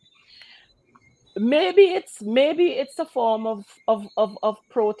 So maybe it's a form of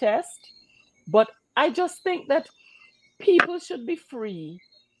protest, but I just think that people should be free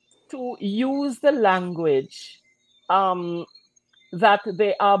to use the language that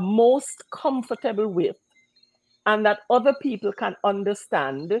they are most comfortable with and that other people can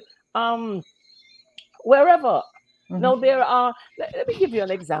understand um, wherever. Now, let me give you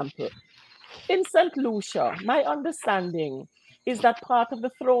an example. In St. Lucia, my understanding is that part of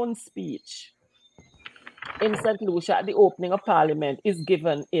the throne speech in St. Lucia at the opening of Parliament is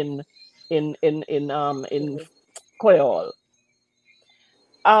given in Creole.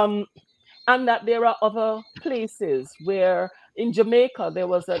 And that there are other places where in Jamaica there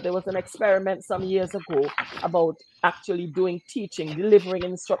was an experiment some years ago about actually doing teaching, delivering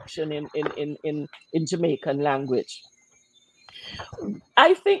instruction in Jamaican language.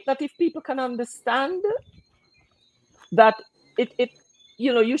 I think that if people can understand that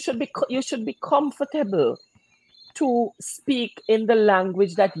you should be comfortable to speak in the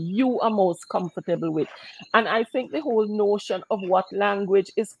language that you are most comfortable with. And I think the whole notion of what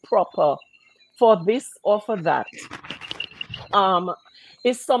language is proper for this or for that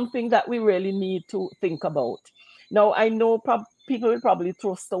is something that we really need to think about. Now, I know people will probably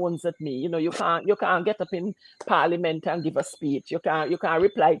throw stones at me. You can't get up in Parliament and give a speech. You can't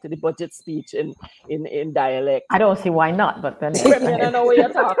reply to the budget speech in dialect. I don't see why not, but then I know what you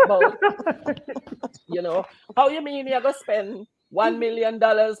talk about. How you mean you're gonna spend $1 million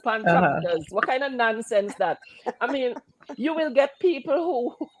on tractors? What kind of nonsense that? I mean, you will get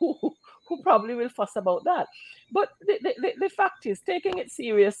people who probably will fuss about that. But the fact is, taking it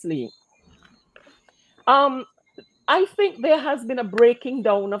seriously, I think there has been a breaking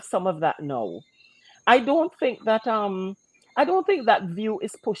down of some of that now. I don't think that view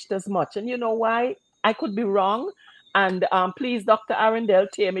is pushed as much. And you know why? I could be wrong. And please, Dr. Arundel,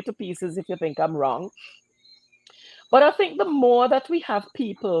 tear me to pieces if you think I'm wrong. But I think the more that we have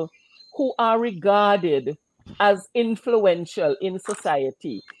people who are regarded as influential in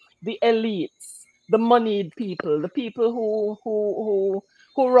society, the elites, the moneyed people, the people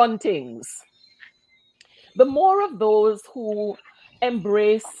who run things, the more of those who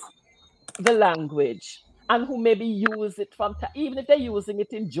embrace the language and who maybe use it from even if they're using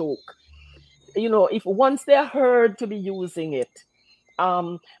it in joke, if once they're heard to be using it,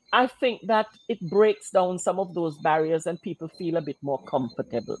 um, I think that it breaks down some of those barriers and people feel a bit more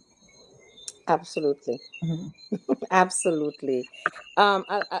comfortable. Absolutely. Mhm. Absolutely.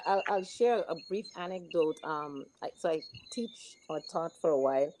 I'll share a brief anecdote. So I teach or taught for a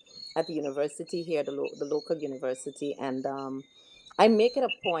while at the university here, the local university, and I make it a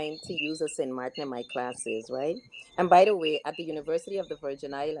point to use a St. Martin in my classes, right? And by the way, at the University of the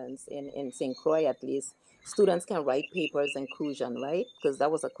Virgin Islands in St. Croix, at least, students can write papers in Crucian, right? Because that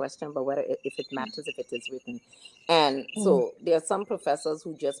was a question about whether if it matters if it is written. And Mm. so there are some professors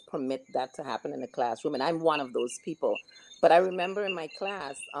who just permit that to happen in the classroom, and I'm one of those people. But I remember in my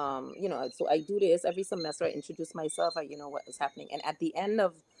class, so I do this every semester. I introduce myself, what is happening, and at the end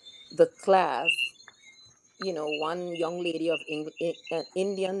of the class, one young lady of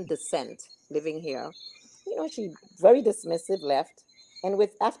Indian descent living here, she very dismissive left, and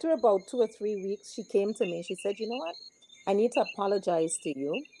with after about 2 or 3 weeks, she came to me. She said, "You know what? I need to apologize to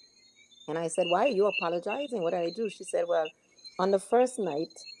you." And I said, "Why are you apologizing? What did I do?" She said, "Well, on the first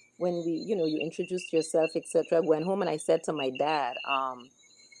night when you introduced yourself, etc., I went home and I said to my dad,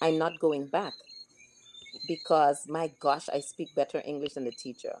 I'm not going back because my gosh, I speak better English than the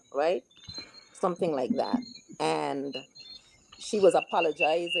teacher, right? Something like that." And she was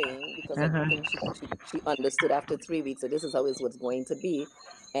apologizing because I Uh-huh. think she understood after 3 weeks that this is how it was going to be.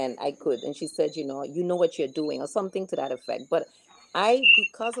 And and she said, you know what you're doing, or something to that effect. But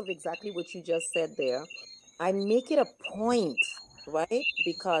because of exactly what you just said there, I make it a point, right?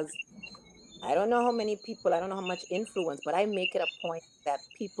 Because I don't know how many people, I don't know how much influence, but I make it a point that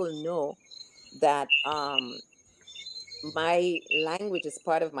people know that my language is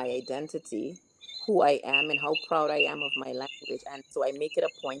part of my identity, who I am, and how proud I am of my language. And so I make it a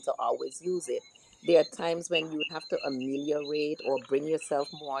point to always use it. There are times when you have to ameliorate or bring yourself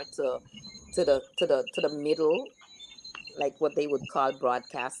more to the middle, like what they would call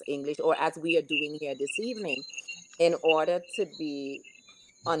broadcast English, or as we are doing here this evening, in order to be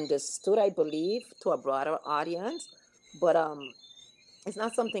understood, I believe, to a broader audience. But it's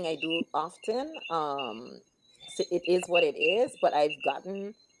not something I do often. So it is what it is, but I've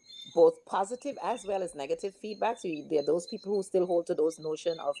gotten both positive as well as negative feedback. So there are those people who still hold to those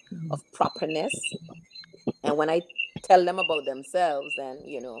notion of properness, and when I tell them about themselves, then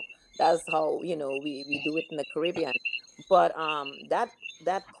that's how we do it in the Caribbean. But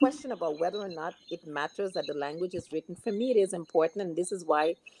that question about whether or not it matters that the language is written, for me it is important, and this is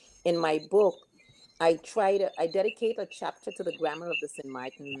why in my book I dedicate a chapter to the grammar of the St.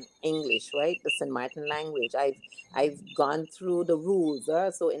 Martin English, right? The St. Martin language. I've gone through the rules.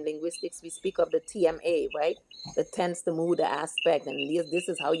 So in linguistics, we speak of the TMA, right? The tense, the mood, the aspect, and this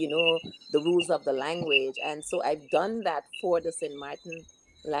is how you know the rules of the language. And so I've done that for the St. Martin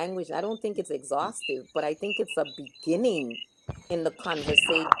language. I don't think it's exhaustive, but I think it's a beginning in the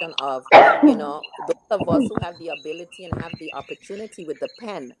conversation of, those of us who have the ability and have the opportunity with the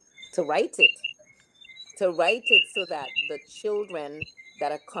pen to write it, so that the children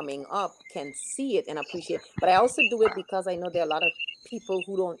that are coming up can see it and appreciate. But I also do it because I know there are a lot of people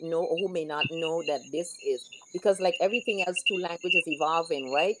who don't know or who may not know that this is, because like everything else too, language is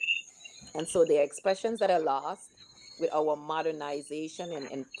evolving, right? And so there are expressions that are lost with our modernization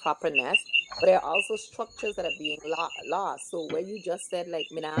and properness, but there are also structures that are being lost. So where you just said like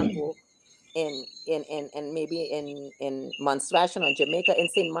Minago in maybe in Montserrat or Jamaica, in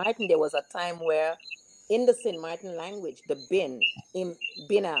St. Martin, there was a time where in the St. Martin language, the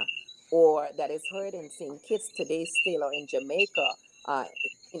bina, or that is heard in St. Kitts today still, or in Jamaica,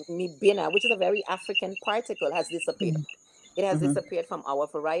 in mi bina, which is a very African particle, has disappeared. It has Mhm. disappeared from our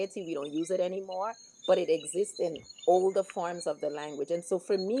variety. We don't use it anymore, but it exists in older forms of the language. And so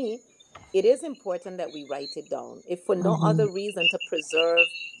for me, it is important that we write it down, if for no Mhm. other reason to preserve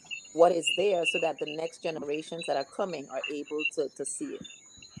what is there so that the next generations that are coming are able to see it.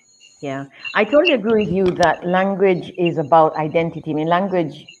 Yeah, I totally agree with you that language is about identity. I mean,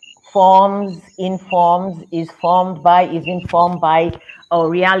 language forms, informs, is formed by, is informed by our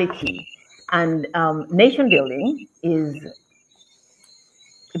reality. And nation building is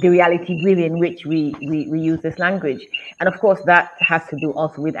the reality within which we use this language. And of course, that has to do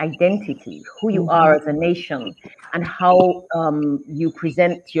also with identity, who you are as a nation, and how you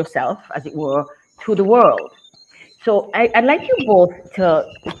present yourself, as it were, to the world. So I'd like you both to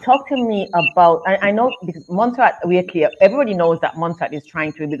talk to me about. I know because Montserrat, we are clear. Everybody knows that Montserrat is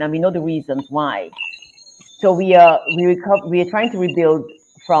trying to rebuild, and we know the reasons why. So we are trying to rebuild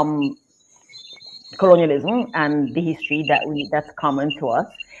from colonialism and the history that's common to us,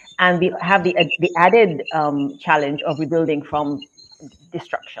 and we have the added challenge of rebuilding from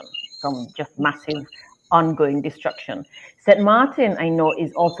destruction, from just massive ongoing destruction. St. Martin, I know,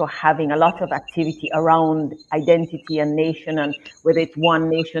 is also having a lot of activity around identity and nation, and whether it's one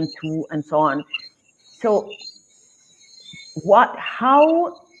nation, two, and so on. So, what,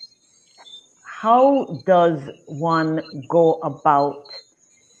 how does one go about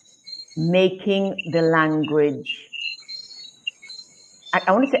making the language,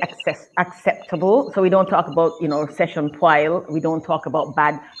 I want to say acceptable. So we don't talk about, session while, we don't talk about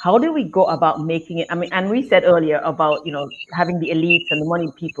bad. How do we go about making it? I mean, and we said earlier about, having the elites and the money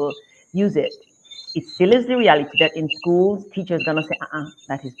people use it. It still is the reality that in schools, teachers are going to say,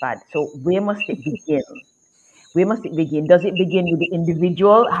 that is bad. So where must it begin? Where must it begin? Does it begin with the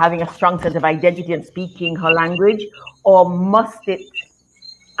individual having a strong sense of identity and speaking her language? Or must it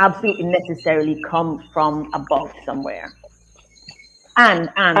absolutely necessarily come from above somewhere? And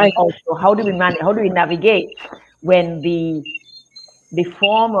I also, how do we manage? How do we navigate when the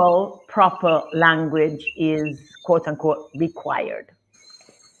formal, proper language is quote unquote required?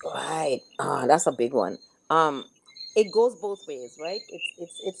 Right. That's a big one. Um, it goes both ways, right?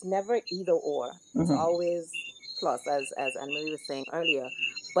 It's never either or. It's Mm-hmm. always plus, as Anne Marie was saying earlier.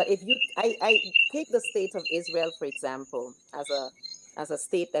 But if you, I take the state of Israel for example, as a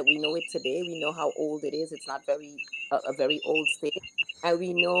state that we know it today. We know how old it is. It's not a very old state, and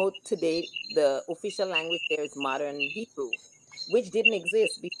we know today the official language there is modern Hebrew, which didn't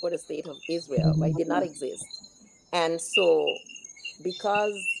exist before the state of Israel, right? Did not exist, and so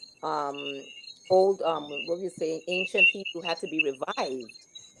because old what we saying ancient Hebrew had to be revived,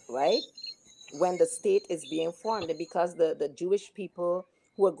 right? When the state is being formed, and because the Jewish people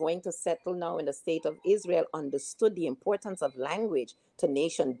who are going to settle now in the state of Israel understood the importance of language to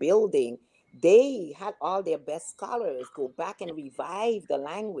nation building, they had all their best scholars go back and revive the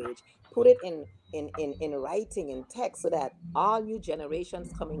language, put it in writing in text, so that all new generations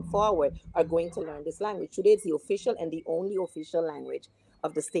coming forward are going to learn this language. Today it's the official and the only official language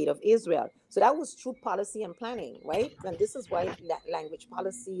of the state of Israel. So that was true policy and planning, right? And this is why language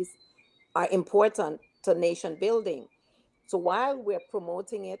policies are important to nation building. So while we're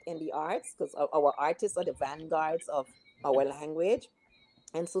promoting it in the arts, because our artists are the vanguards of our language,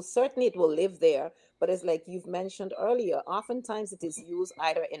 and so certainly it will live there. But it's like you've mentioned earlier, oftentimes it is used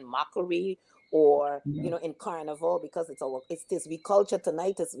either in mockery or in carnival, because it's this we culture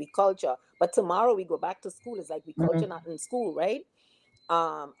tonight, it's we culture, but tomorrow we go back to school, it's like we culture Mm-hmm. not in school, right?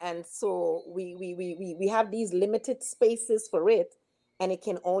 And so we have these limited spaces for it, and it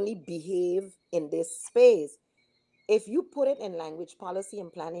can only behave in this space. If you put it in language policy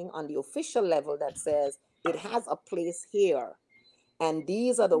and planning on the official level that says it has a place here, and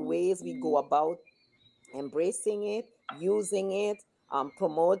these are the ways we go about embracing it, using it,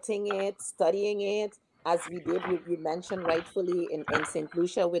 promoting it, studying it, as we did, you mentioned rightfully in St.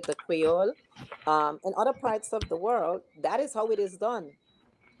 Lucia with the Creole, in other parts of the world, that is how it is done.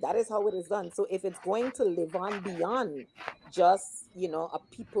 That is how it is done. So if it's going to live on beyond just, a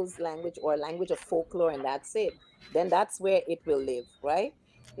people's language or a language of folklore and that's it, then that's where it will live, right?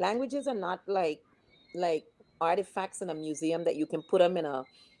 Languages are not like artifacts in a museum that you can put them in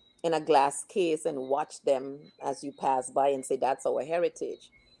a glass case and watch them as you pass by and say that's our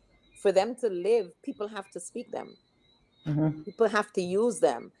heritage. For them to live, people have to speak them. Mm-hmm. People have to use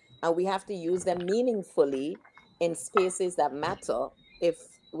them, and we have to use them meaningfully in spaces that matter if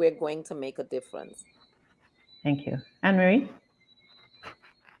we're going to make a difference. Thank you. Anne Marie?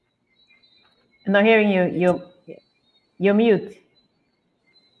 I'm not hearing you. Yeah. You're mute.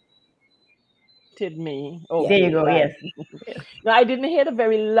 did me. Yeah. There you Okay, go. right. Yes. Yes. No, I didn't hear the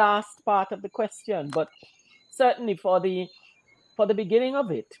very last part of the question, but certainly for the beginning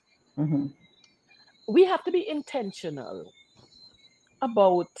of it, Mm-hmm. we have to be intentional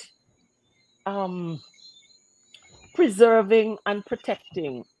about um, preserving and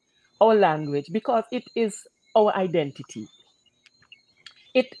protecting our language, because it is our identity.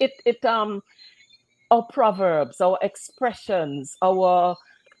 It our proverbs, our expressions, our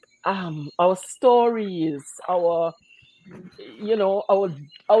stories, our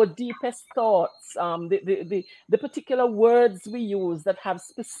deepest thoughts, the particular words we use that have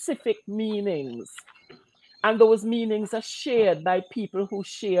specific meanings, and those meanings are shared by people who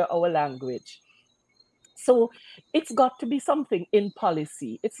share our language. So it's got to be something in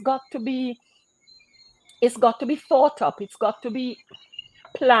policy. It's got to be It's got to be thought up. It's got to be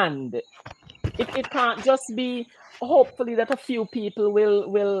planned. It can't just be hopefully that a few people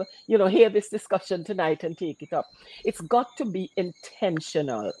will hear this discussion tonight and take it up. It's got to be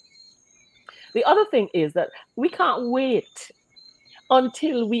intentional. The other thing is that we can't wait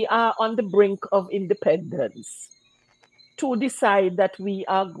until we are on the brink of independence to decide that we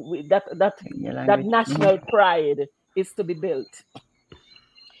are that national pride is to be built.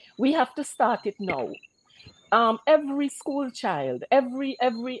 We have to start it now. Every school child, every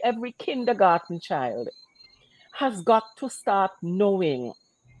kindergarten child has got to start knowing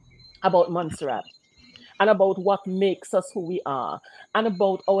about Montserrat and about what makes us who we are and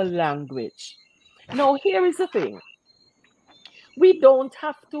about our language. Now, here is the thing. We don't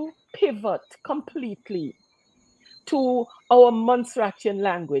have to pivot completely to our Montserratian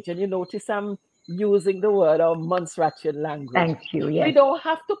language. And you notice I'm using the word our Montserratian language. Thank you. Yes. We don't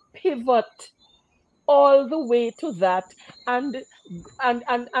have to pivot all the way to that and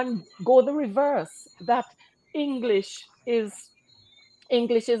go the reverse, that English is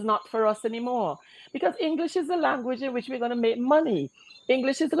not for us anymore, because English is the language in which we're going to make money.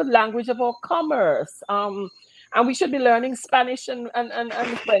 English is the language of our commerce, and we should be learning Spanish and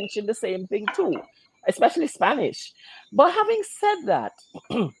French in the same thing too, especially Spanish. But having said that,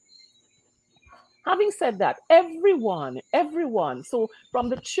 everyone, so from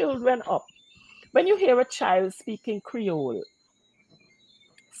the children up, when you hear a child speaking Creole,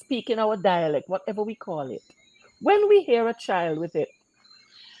 speaking our dialect, whatever we call it, when we hear a child with it,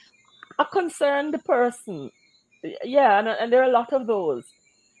 a concerned person, yeah, and there are a lot of those.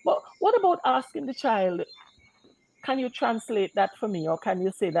 But what about asking the child, can you translate that for me, or can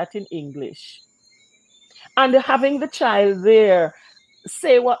you say that in English? And having the child there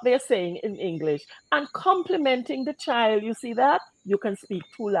say what they're saying in English and complimenting the child, you see that? You can speak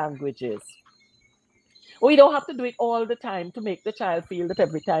two languages. We don't have to do it all the time to make the child feel that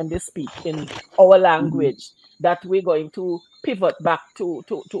every time they speak in our language that we're going to pivot back to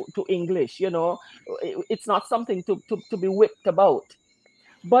English. It's not something to be whipped about.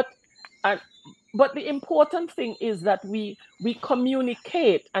 But the important thing is that we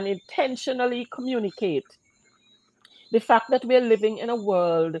communicate and intentionally communicate the fact that we're living in a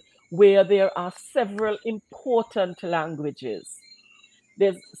world where there are several important languages.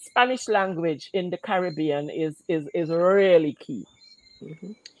 There's Spanish language in the Caribbean is really key.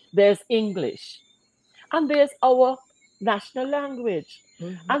 Mhm. There's English, and there's our national language.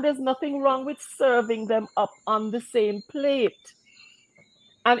 And there's nothing wrong with serving them up on the same plate.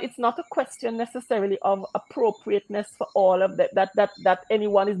 And it's not a question necessarily of appropriateness for all of that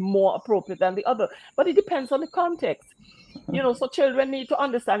anyone is more appropriate than the other, but it depends on the context. So children need to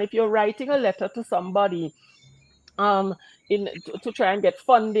understand, if you're writing a letter to somebody to try and get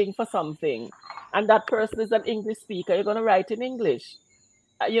funding for something, and that person is an English speaker, you're going to write in English.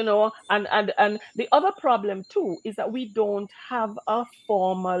 And the other problem too is that we don't have a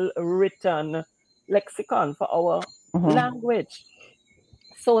formal written lexicon for our language,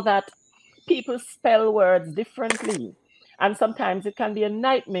 so that people spell words differently, and sometimes it can be a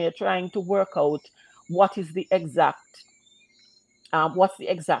nightmare trying to work out what's the exact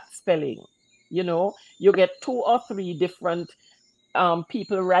spelling. You get 2 or 3 different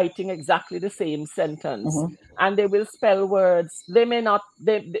people writing exactly the same sentence, and they will spell words. They may not,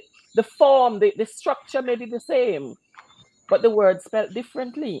 the form, the structure may be the same, but the words spelled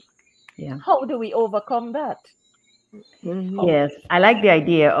differently. Yeah. How do we overcome that? Yes, I like the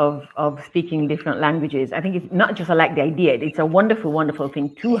idea of speaking different languages. I think it's not just I like the idea; it's a wonderful, wonderful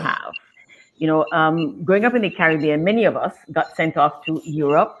thing to have. Growing up in the Caribbean, many of us got sent off to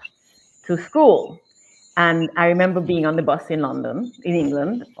Europe to school. And I remember being on the bus in London, in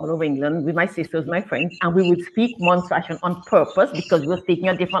England, all over England, with my sisters, my friends, and we would speak Montserratian on purpose because we were speaking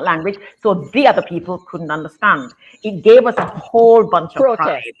a different language, so the other people couldn't understand. It gave us a whole bunch of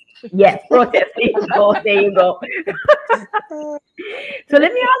pride. Yes, protest. There you go. So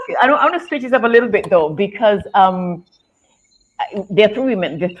let me ask you, I want to switch this up a little bit though, because there are 3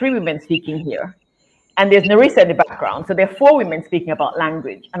 women speaking here. And there's Narissa in the background. So there are 4 women speaking about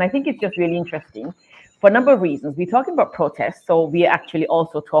language. And I think it's just really interesting for a number of reasons. We're talking about protests, so we're actually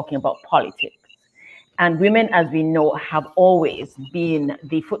also talking about politics. And women, as we know, have always been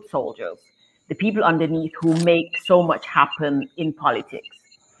the foot soldiers, the people underneath who make so much happen in politics.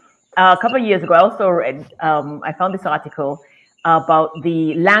 A couple of years ago, I also read, I found this article about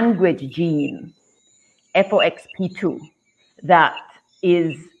the language gene, FOXP2, that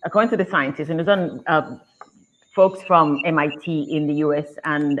is, according to the scientists, and it's on folks from MIT in the US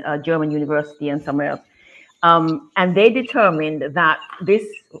and German University and somewhere else, and they determined that this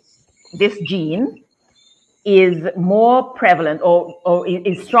gene is more prevalent or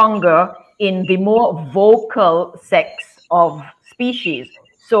is stronger in the more vocal sex of species.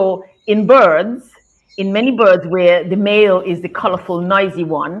 So in birds, in many birds where the male is the colorful, noisy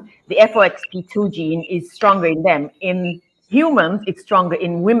one, the FOXP2 gene is stronger in them. In humans, it's stronger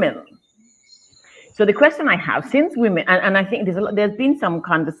in women. So the question I have, since women, and I think there's been some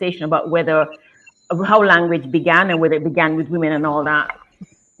conversation about whether how language began and whether it began with women and all that.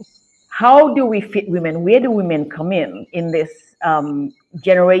 How do we fit women? Where do women come in this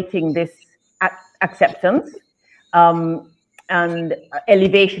generating this acceptance and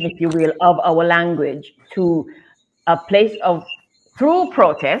elevation, if you will, of our language to a place of through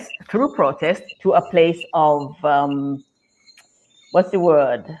protest to a place of what's the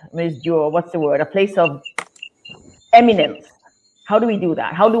word, Ms. Jewel? What's the word? A place of eminence. How do we do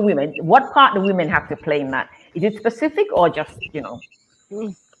that? How do women? What part do women have to play in that? Is it specific or just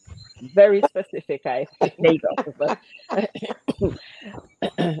Very specific, I think. There you go. But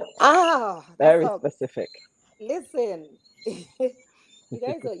That's very a specific. listen. You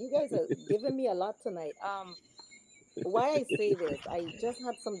guys are giving me a lot tonight. Why I say this, I just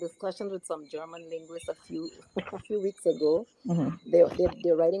had some discussions with some German linguists a few a few weeks ago. Mhm.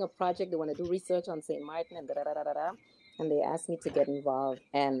 They're writing a project. They want to do research on Saint Martin and da da da da da, da, and they asked me to get involved.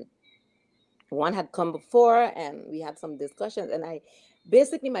 And one had come before, and we had some discussions. And I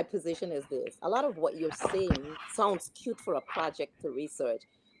basically, my position is this: a lot of what you're saying sounds cute for a project to research,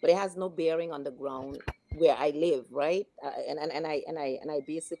 but it has no bearing on the ground where I live, right? And I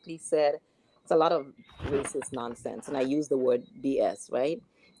basically said it's a lot of racist nonsense, and I use the word BS, right?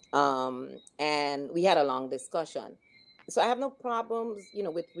 And we had a long discussion. So I have no problems,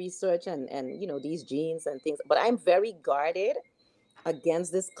 with research and these genes and things, but I'm very guarded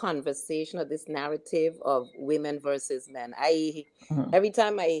against this conversation or this narrative of women versus men. I Mhm. Every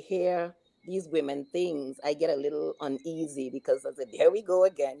time I hear these women things, I get a little uneasy because I said, there we go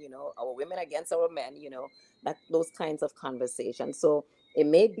again, our women against our men, that those kinds of conversations. So it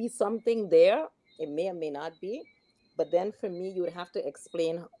may be something there, it may or may not be, but then for me, you would have to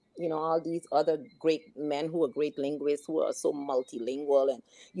explain, all these other great men who are great linguists who are so multilingual, and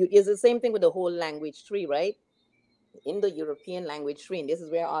it's the same thing with the whole language tree, right? In the European language tree, and this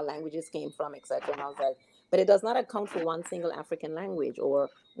is where our languages came from, etc. And I was like, but it does not account for one single African language or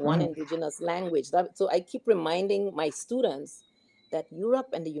one Mhm. indigenous language. So I keep reminding my students that Europe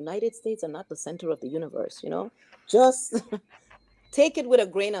and the United States are not the center of the universe, Just take it with a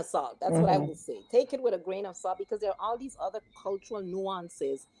grain of salt. That's what I Mhm. will say. Take it with a grain of salt because there are all these other cultural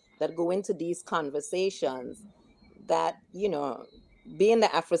nuances that go into these conversations that, being the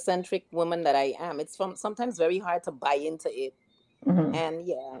Afrocentric woman that I am, it's sometimes very hard to buy into it. Mhm. And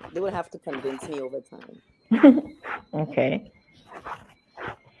yeah, they will have to convince me over time. Okay.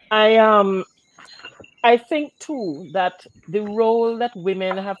 I I think too that the role that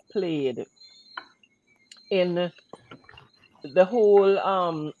women have played in the whole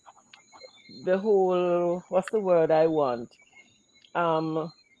the whole, what's the word I want,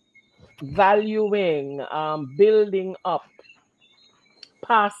 um valuing, building up,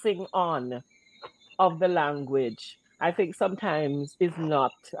 passing on of the language, I think sometimes is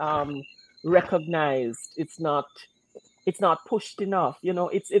not recognized. It's not pushed enough.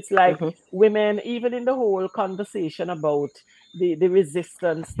 It's like Hmm. women, even in the whole conversation about the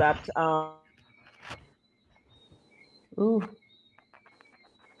resistance that Ooh,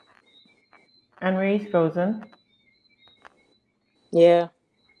 Anne Marie's frozen. Yeah.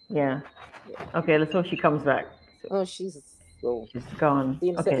 Yeah. Yeah. Okay, let's hope she comes back. So Oh, she's so. she's gone.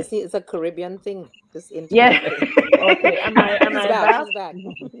 Okay. See, it's a Caribbean thing. This Yeah. internet thing. okay, am She's I back. back? She's back.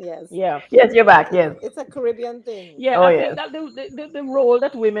 Yes. Yeah. Yes, you're back. Yes. It's a Caribbean thing. Yeah, Oh, I yes. think that the role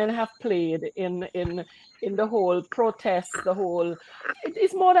that women have played in the whole protest,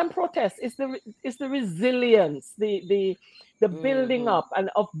 it's more than protest. It's the resilience, the building Hmm. up and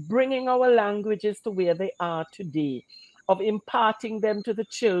of bringing our languages to where they are today, of imparting them to the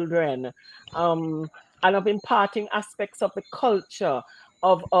children, um, and of imparting aspects of the culture,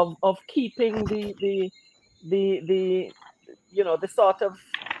 of keeping the the sort of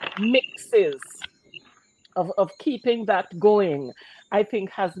mixes of keeping that going, I think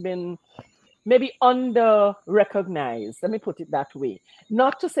has been maybe under recognized. Let me put it that way.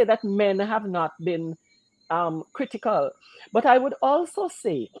 Not to say that men have not been critical, but I would also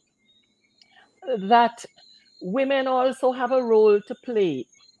say that women also have a role to play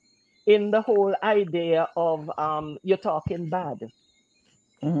in the whole idea of you're talking bad,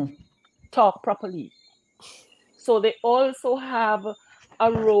 Mhm. talk properly. So they also have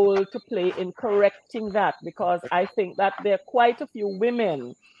a role to play in correcting that, because I think that there are quite a few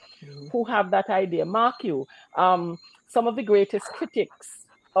women who have that idea. Mark you, some of the greatest critics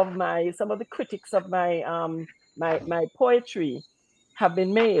of my poetry have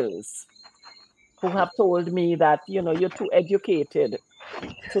been males who have told me that, you're too educated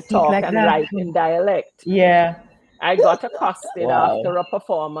to Speak talk like and that. write in dialect. Yeah. I got accosted Wow. after a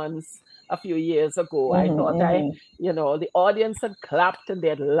performance a few years ago. I thought the audience had clapped and they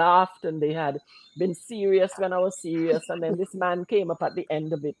had laughed and they had been serious when I was serious. And then this man came up at the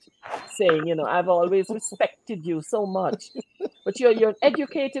end of it saying, I've always respected you so much, but you're an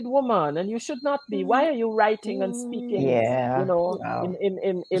educated woman and you should not be. Why are you writing and speaking, Yeah. Wow.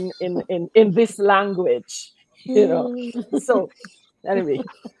 in this language? So anyway.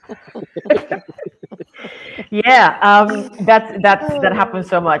 Yeah, that happens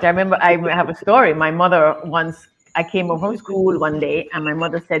so much. I remember I have a story. My mother once I came home from school one day, and my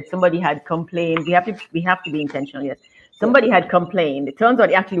mother said somebody had complained. We have to be intentional. Yes, somebody had complained. It turns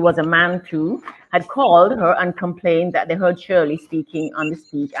out it actually was a man too. Had called her and complained that they heard Shirley speaking on the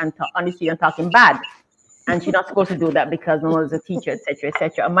speech and on the speech and talking bad, and she's not supposed to do that because Mama was a teacher, etc.,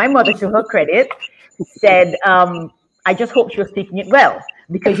 etc. And my mother, to her credit, said, I just hope she was speaking it well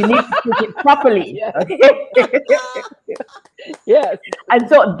because you need to speak it properly. Yes. Okay. Yes. And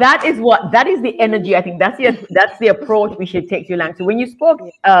so that is the energy. I think that's the approach we should take to language. So when you spoke,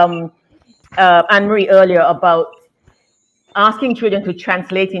 Anne Marie, earlier about asking children to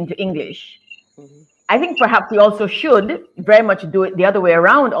translate into English, I think perhaps we also should very much do it the other way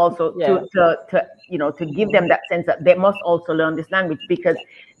around also to give them that sense that they must also learn this language because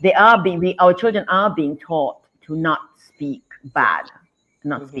our children are being taught to not speak bad.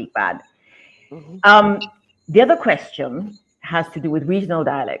 The other question has to do with regional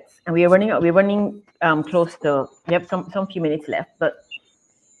dialects, and we're running close to. We have some few minutes left, but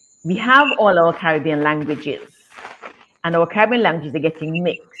we have all our Caribbean languages, and our Caribbean languages are getting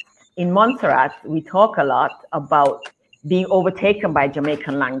mixed. In Montserrat, we talk a lot about being overtaken by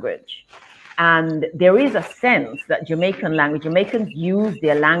Jamaican language. And there is a sense that Jamaicans use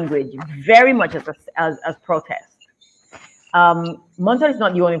their language very much as protest. Montserrat is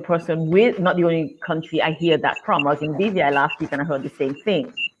not the only country I hear that from. I was in BVI last week and I heard the same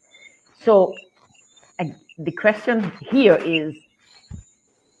thing. So the question here is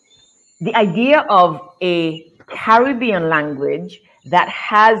the idea of a Caribbean language that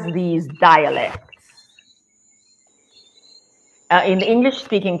has these dialects. In the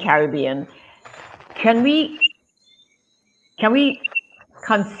English-speaking Caribbean, can we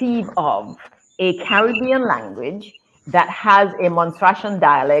conceive of a Caribbean language that has a Montserratian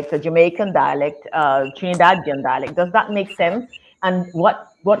dialect, a Jamaican dialect, a Trinidadian dialect? Does that make sense? And what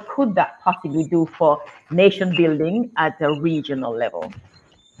could that possibly do for nation building at a regional level?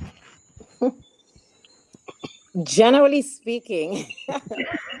 Generally speaking,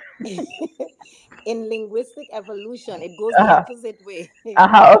 in linguistic evolution, it goes the opposite way. Okay.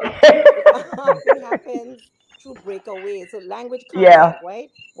 It often happens through breakaways. So language Yeah. contact, right?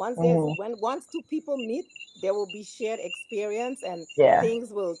 Mhm. Once two people meet, there will be shared experience and Yeah.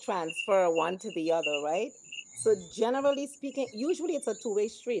 things will transfer one to the other, right? So generally speaking, usually it's a two-way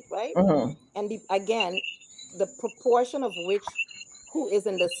street, right? Mhm. And again, the proportion of which who is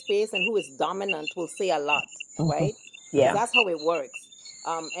in the space and who is dominant will say a lot, Mhm. right? Because Yeah. that's how it works.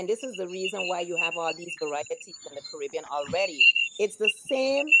 And this is the reason why you have all these varieties in the Caribbean already. It's the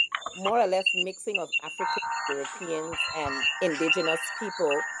same, more or less, mixing of African, Europeans, and indigenous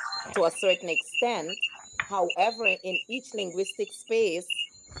people to a certain extent. However, in each linguistic space,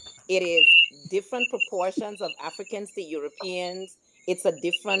 it is different proportions of Africans to Europeans. It's a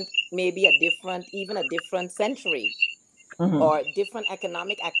different, maybe a different, even a different century Mhm. or different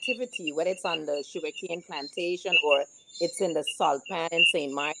economic activity, whether it's on the sugarcane plantation or it's in the salt pan in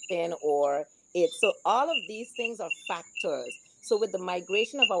St. Martin, or it's so all of these things are factors. So with the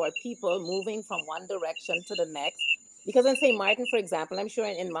migration of our people moving from one direction to the next, because in St. Martin, for example, I'm sure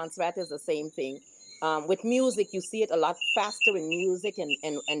in Montserrat is the same thing. With music, you see it a lot faster in music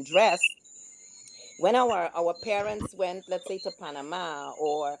and dress when our parents went, let's say, to Panama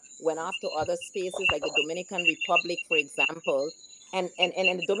or went off to other spaces like the Dominican Republic, for example. And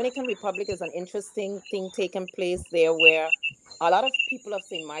in the Dominican Republic, there's an interesting thing taking place there where a lot of people of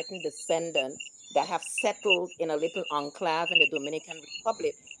St. Martin descendant that have settled in a little enclave in the Dominican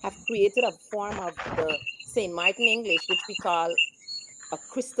Republic have created a form of the St. Martin English, which we call a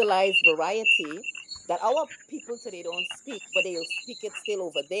crystallized variety that our people today don't speak, but they'll speak it still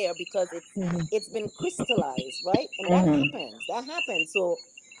over there because it's been crystallized, right? And that Mhm. happens. That happens. So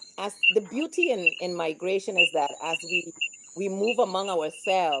as the beauty in migration is that as we move among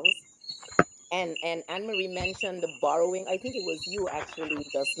ourselves, And Anne Marie mentioned the borrowing. I think it was you actually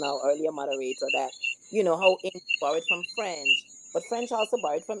just now, earlier moderator, that how English borrowed from French, but French also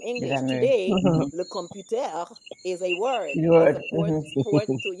borrowed from English. Exactly. Today, Mhm. le computer is a word as Word.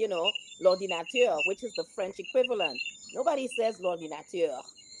 opposed to l'ordinateur, which is the French equivalent. Nobody says l'ordinateur.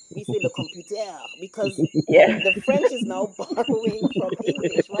 We say le computer because Yeah. the French is now borrowing from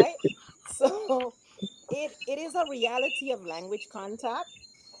English, right? So it is a reality of language contact.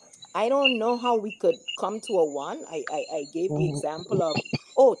 I don't know how we could come to a one. I gave the Mhm. example of,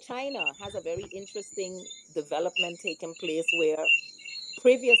 oh, China has a very interesting development taking place where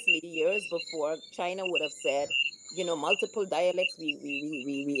previously, years before, China would have said, multiple dialects,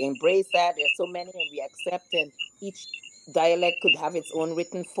 we embrace that. There's so many and we accept, and each dialect could have its own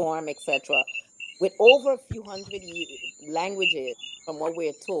written form, etc. With over a few hundred languages, from what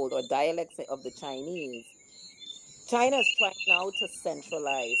we're told, or dialects of the Chinese, China is trying now to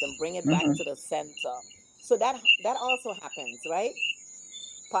centralize and bring it back Mhm. to the center. So that also happens, right?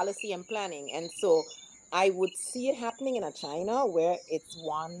 Policy and planning. And so I would see it happening in a China where it's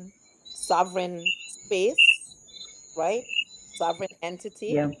one sovereign space, right? Sovereign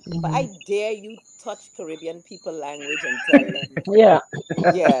entity. Yeah. But I dare you touch Caribbean people language and tell them, Yeah,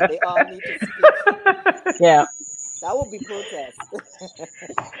 yeah, they all need to speak. yeah, That would be protest.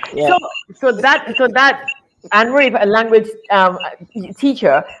 yeah. So, so that Anne Marie, a language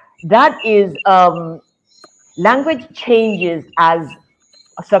teacher, that is language changes as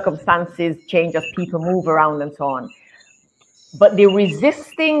circumstances change, as people move around and so on. But the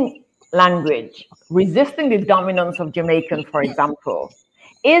resisting language, resisting the dominance of Jamaican, for example,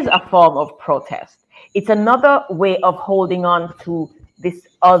 is a form of protest. It's another way of holding on to this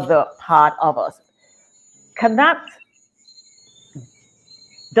other part of us. Can that,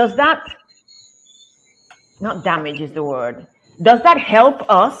 does that, not damage is the word, does that help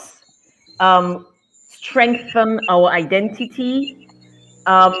us strengthen our identity,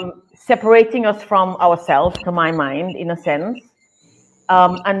 separating us from ourselves, to my mind, in a sense?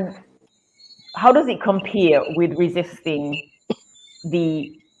 And how does it compare with resisting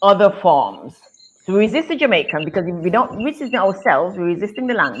the other forms? So we resist the Jamaican because if we don't resist ourselves, we're resisting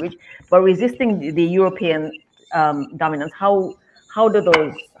the language, but resisting the European dominance. How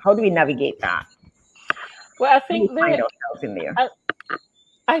do we navigate that? Well, I How do we think find there, ourselves in there? I,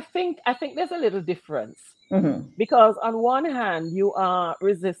 I think there's a little difference Mm-hmm. because on one hand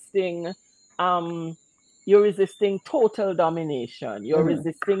um you're resisting total domination, Mm-hmm.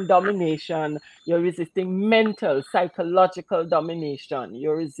 you're resisting mental psychological domination,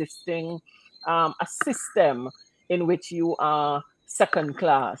 you're resisting a system in which you are second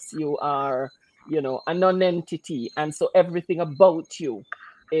class, you are a non-entity, and so everything about you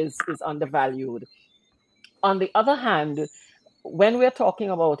is undervalued. On the other hand, when we're talking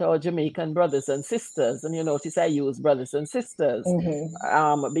about our Jamaican brothers and sisters, and you notice I use brothers and sisters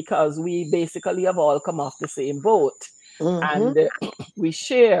Mm-hmm. because we basically have all come off the same boat, Mm-hmm. and we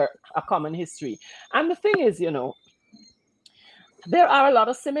share a common history. And the thing is, there are a lot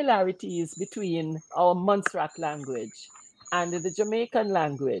of similarities between our Montserrat language and the Jamaican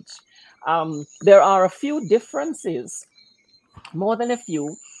language. There are a few differences, more than a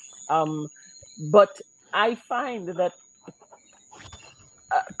few, um, but I find that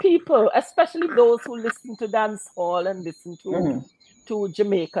people, especially those who listen to dance hall and listen Mm-hmm. to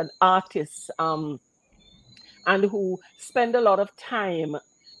Jamaican artists, and who spend a lot of time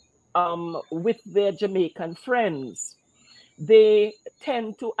with their Jamaican friends, they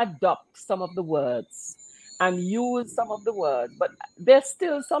tend to adopt some of the words and use some of the words. But there's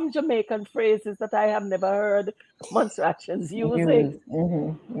still some Jamaican phrases that I have never heard Montserratians using. Use.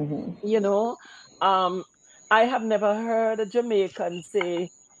 Mm-hmm. Mm-hmm. You know, um, I have never heard a Jamaican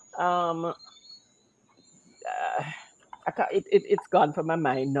say, um, it's gone from my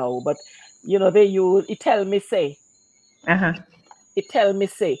mind now, but they use it tell me say, Uh-huh. it tell me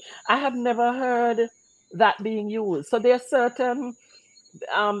say. I have never heard that being used. So there are certain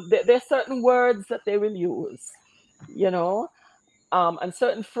there are certain words that they will use, you know, and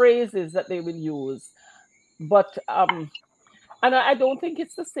certain phrases that they will use. But and I don't think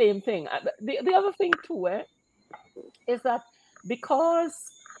it's the same thing. The other thing too, is that because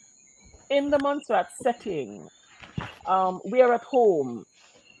in the Montserrat setting, we are at home,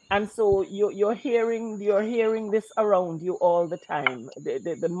 and so you're hearing this around you all the time,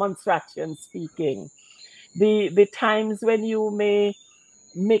 the Montserratian speaking, the times when you may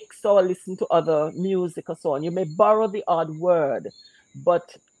mix or listen to other music or so on, you may borrow the odd word,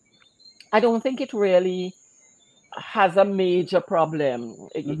 but I don't think it really has a major problem.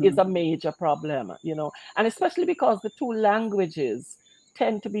 It is Mm-hmm. a major problem, and especially because the two languages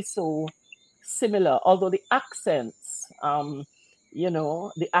tend to be so similar, although the accents,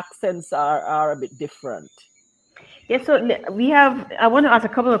 the accents are a bit different. Yeah, so we have. I want to ask a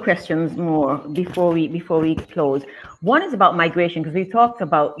couple of questions more before we close. One is about migration because we talked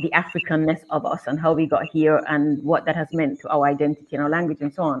about the Africanness of us and how we got here and what that has meant to our identity and our language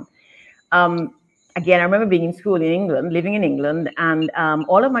and so on. Again, I remember being in school in England, living in England, and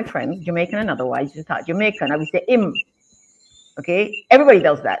all of my friends, Jamaican and otherwise, used to start Jamaican. I would say im. Okay, everybody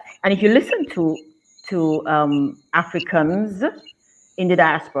does that. And if you listen to Africans in the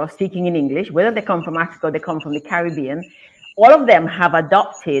diaspora speaking in English, whether they come from Africa or they come from the Caribbean, all of them have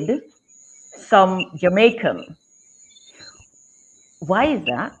adopted some Jamaican. Why is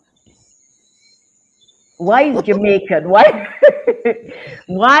that? Why is Jamaican? Why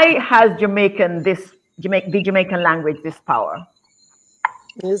why has the Jamaican language this power?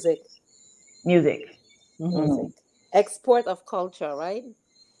 Music. Music. Music. Export of culture, right?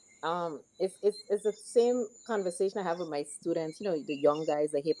 It's the same conversation I have with my students, the young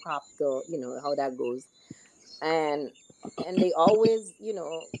guys, the hip hop, how that goes. And they always,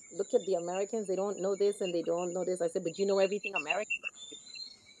 look at the Americans, they don't know this and they don't know this. I said, but you know everything American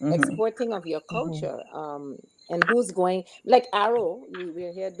exporting of your culture. And who's going, like Arrow,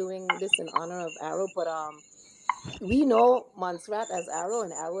 we're here doing this in honor of Arrow, but we know Montserrat as Arrow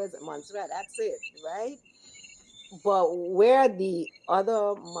and Arrow as Montserrat, that's it, right? But where the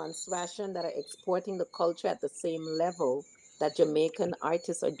other Montserratian that are exporting the culture at the same level that Jamaican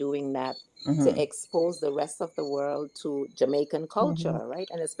artists are doing that to expose the rest of the world to Jamaican culture, right?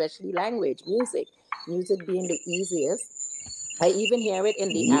 And especially language, music being the easiest. I even hear it in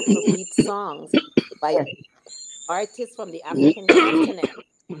the Afrobeat songs by artists from the African continent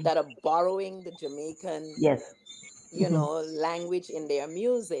that are borrowing the Jamaican, language in their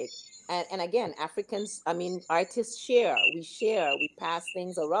music. And again, Africans, artists we pass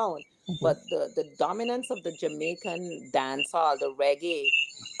things around. But the dominance of the Jamaican dancehall, the reggae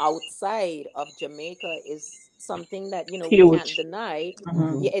outside of Jamaica is something that, we can't deny.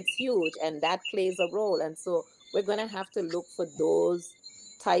 Yeah, it's huge. And that plays a role. And so we're going to have to look for those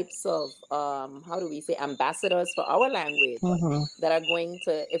types of, how do we say, ambassadors for our language that are going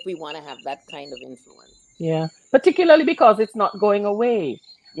to, if we want to have that kind of influence. Yeah, particularly because it's not going away.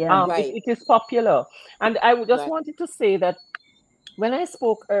 Yeah, right. It is popular. And I just wanted to say that when I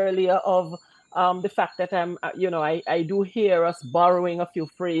spoke earlier of the fact that I do hear us borrowing a few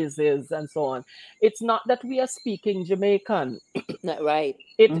phrases and so on. It's not that we are speaking Jamaican. Right.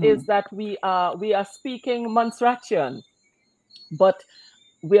 It is that we are speaking Montserratian, but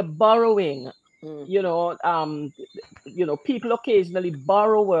we're borrowing. People occasionally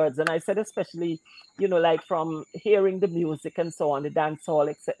borrow words, and I said especially, like from hearing the music and so on, the dance hall,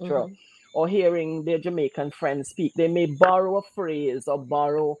 etc., or hearing their Jamaican friends speak, they may borrow a phrase or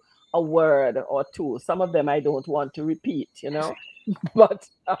borrow a word or two. Some of them I don't want to repeat, but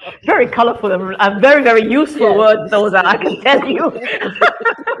very colorful and very, very useful words. Those are, I can tell you.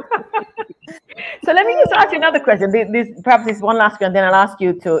 So let me just ask you another question. Perhaps this one last question, then I'll ask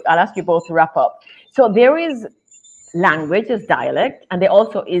you both to wrap up. So there is language, there's dialect, and there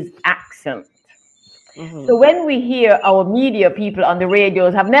also is accent. So when we hear our media people on the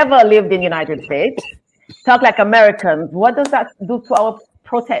radios have never lived in the United States, talk like Americans, what does that do to our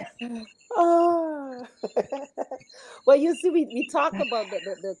protest? Oh. Well, you see, we talk about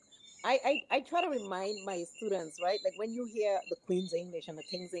the I try to remind my students, right? Like when you hear the Queen's English and the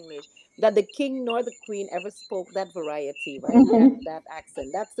King's English, that the King nor the Queen ever spoke that variety, right? That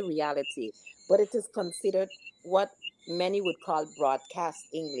accent. That's the reality. But it is considered what many would call broadcast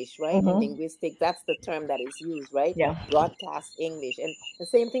English, right? In linguistics, that's the term that is used, right? Yeah. Broadcast English. And the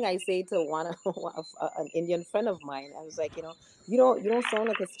same thing I say to an Indian friend of mine. I was like, you don't sound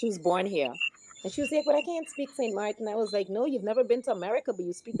like a Stew's born here. And she was like, but I can't speak St. Martin. I was like, no, you've never been to America, but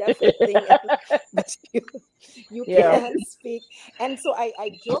you speak that same thing. But you can't speak. And so I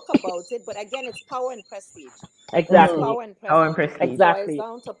joke about it. But again, it's power and prestige. Exactly. It's power and prestige. Power and prestige. Exactly. It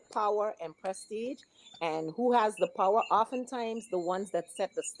boils down to power and prestige. And who has the power? Oftentimes, the ones that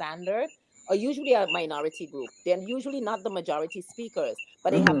set the standard are usually a minority group. They're usually not the majority speakers,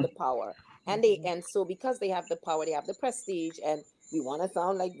 but they have the power. And so because they have the power, they have the prestige, and we want to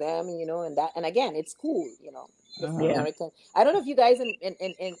sound like them, and again, it's cool, this American. I don't know if you guys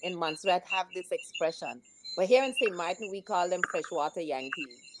in Montserrat have this expression, but here in St. Martin, we call them freshwater Yankees.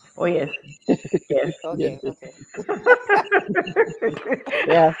 Oh, yes. Yes. Okay.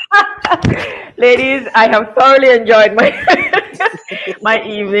 Yeah. Ladies, I have thoroughly enjoyed my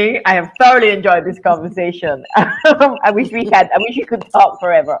evening. I have thoroughly enjoyed this conversation. I wish we could talk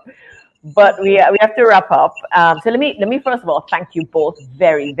forever. but we have to wrap up. So let me first of all thank you both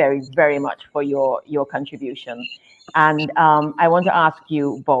very, very, very much for your contribution, and I want to ask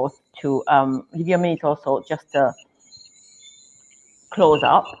you both to give you a minute or so just to close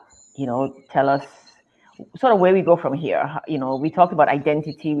up. Tell us sort of where we go from here. We talked about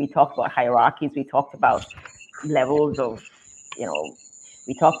identity, we talked about hierarchies, we talked about levels of,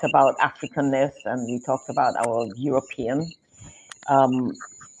 we talked about Africanness, and we talked about our European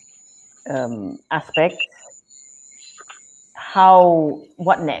aspects.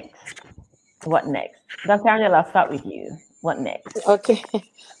 What next? What next? Dr. Angela, I'll start with you. What next? Okay.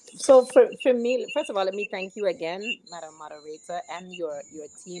 So for me, first of all, let me thank you again, Madam Moderator, and your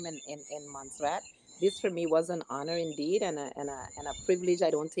team in Montserrat. This for me was an honor indeed, and a privilege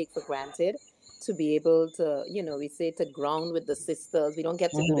I don't take for granted, to be able to, we say, to ground with the sisters. We don't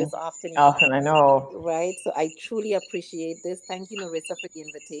get to do this often, Often, I know. right? So I truly appreciate this. Thank you, Narissa, for the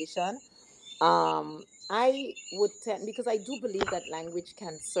invitation. I would tend, because I do believe that language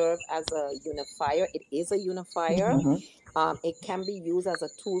can serve as a unifier. It is a unifier. It can be used as a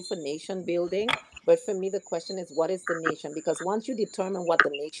tool for nation building. But for me, the question is, what is the nation? Because once you determine what the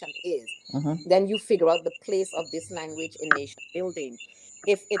nation is, then you figure out the place of this language in nation building.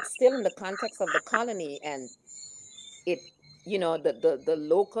 If it's still in the context of the colony, and it, the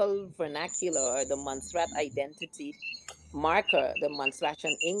local vernacular, or the Montserrat identity marker, the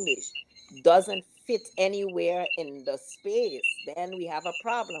Montserratian English, doesn't fit anywhere in the space, then we have a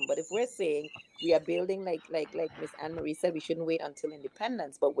problem. But if we're saying we are building, like Miss Anne Marie said, we shouldn't wait until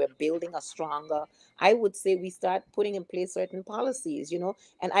independence, but we're building a stronger, I would say we start putting in place certain policies,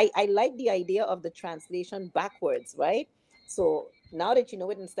 and I like the idea of the translation backwards, right? So now that you know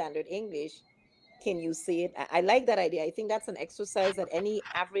it in standard English, can you say it? I like that idea. I think that's an exercise that any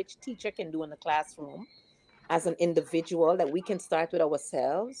average teacher can do in the classroom as an individual, that we can start with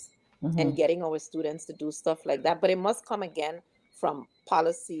ourselves and getting our students to do stuff like that. But it must come again from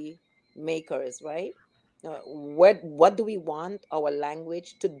policy makers, right? What do we want our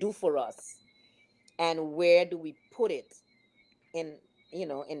language to do for us, and where do we put it in,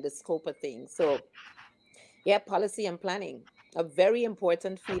 in the scope of things? So yeah, policy and planning, a very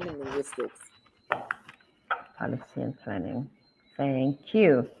important field in linguistics. Policy and planning. Thank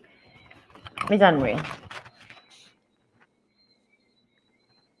you. Ms. Anne-Marie.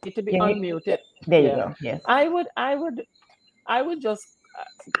 Need to be Can you, unmuted. there you Yeah. go. Yes. I would just,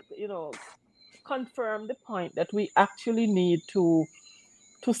 confirm the point that we actually need to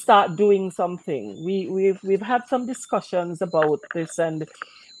start doing something. We've had some discussions about this, and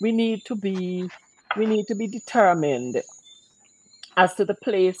we need to be determined as to the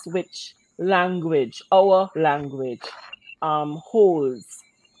place which language, our language, holds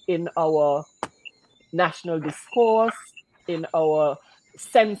in our national discourse, in our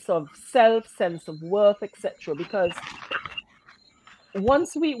sense of self, sense of worth, etc. Because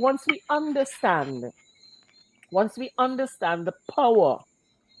once we understand the power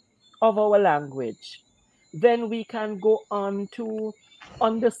of our language, then we can go on to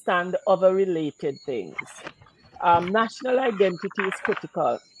understand other related things. National identity is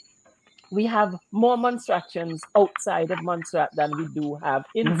critical. We have more Montserratians outside of Montserrat than we do have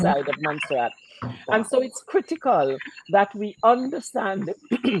inside of Montserrat. And so it's critical that we understand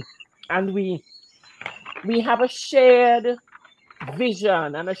and we have a shared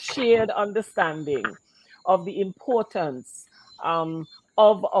vision and a shared understanding of the importance of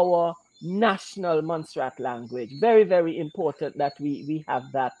our national Montserrat language. Very, very important that we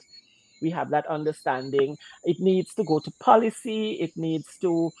have that understanding. It needs to go to policy. It needs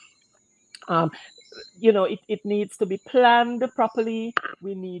to it needs to be planned properly.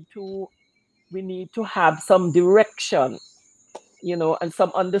 We need to have some direction, and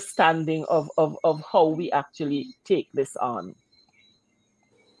some understanding of how we actually take this on.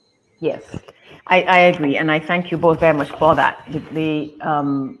 Yes, I agree, and I thank you both very much for that. I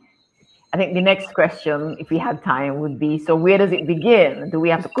think the next question, if we had time, would be: so where does it begin? Do we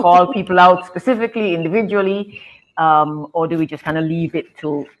have to call people out specifically, individually, or do we just kind of leave it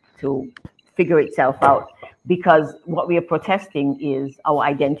to figure itself out? Because what we are protesting is our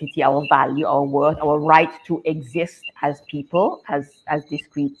identity, our value, our worth, our right to exist as people, as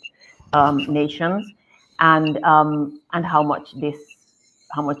discrete nations, and how much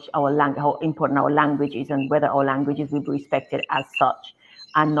how important our language is, and whether our languages will be respected as such,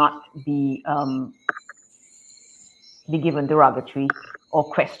 and not be given derogatory or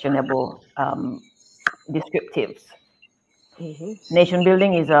questionable descriptives. Nation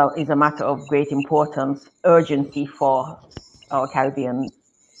building is a matter of great importance, urgency for our Caribbean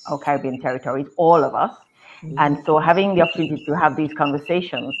territories, all of us. And so having the opportunity to have these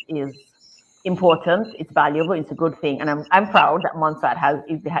conversations is important, it's valuable, it's a good thing, and I'm proud that Montserrat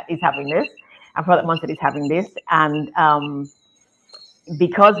is having this. I'm proud that Montserrat is having this, and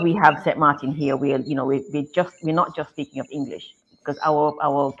because we have St. Martin here, we're not just speaking of English, because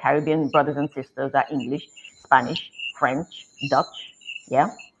our Caribbean brothers and sisters are English, Spanish, French, Dutch, yeah,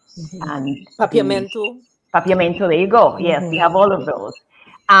 and Papiamento. Papiamento, there you go. Yes, we have all of those.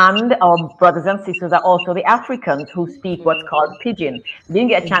 And our brothers and sisters are also the Africans who speak what's called pidgin. We didn't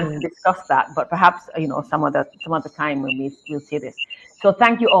get a chance to discuss that, but perhaps some other time when we'll see this. So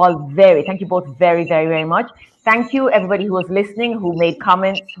thank you both very, very, very much. Thank you everybody who was listening, who made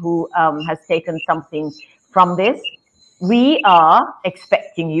comments, who has taken something from this. We are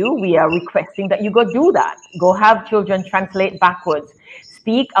expecting you. We are requesting that you go do that. Go have children translate backwards,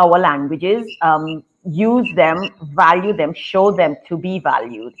 speak our languages, use them, value them, show them to be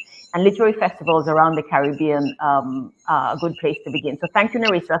valued. And literary festivals around the Caribbean are a good place to begin. So thank you,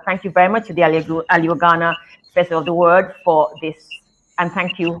 Narissa. Thank you very much to the Aliogana Festival of the Word for this. And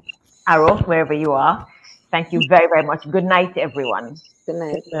thank you, Arrow, wherever you are. Thank you very, very much. Good night, everyone. Good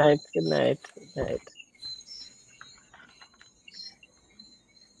night. Good night. Good night. Good night.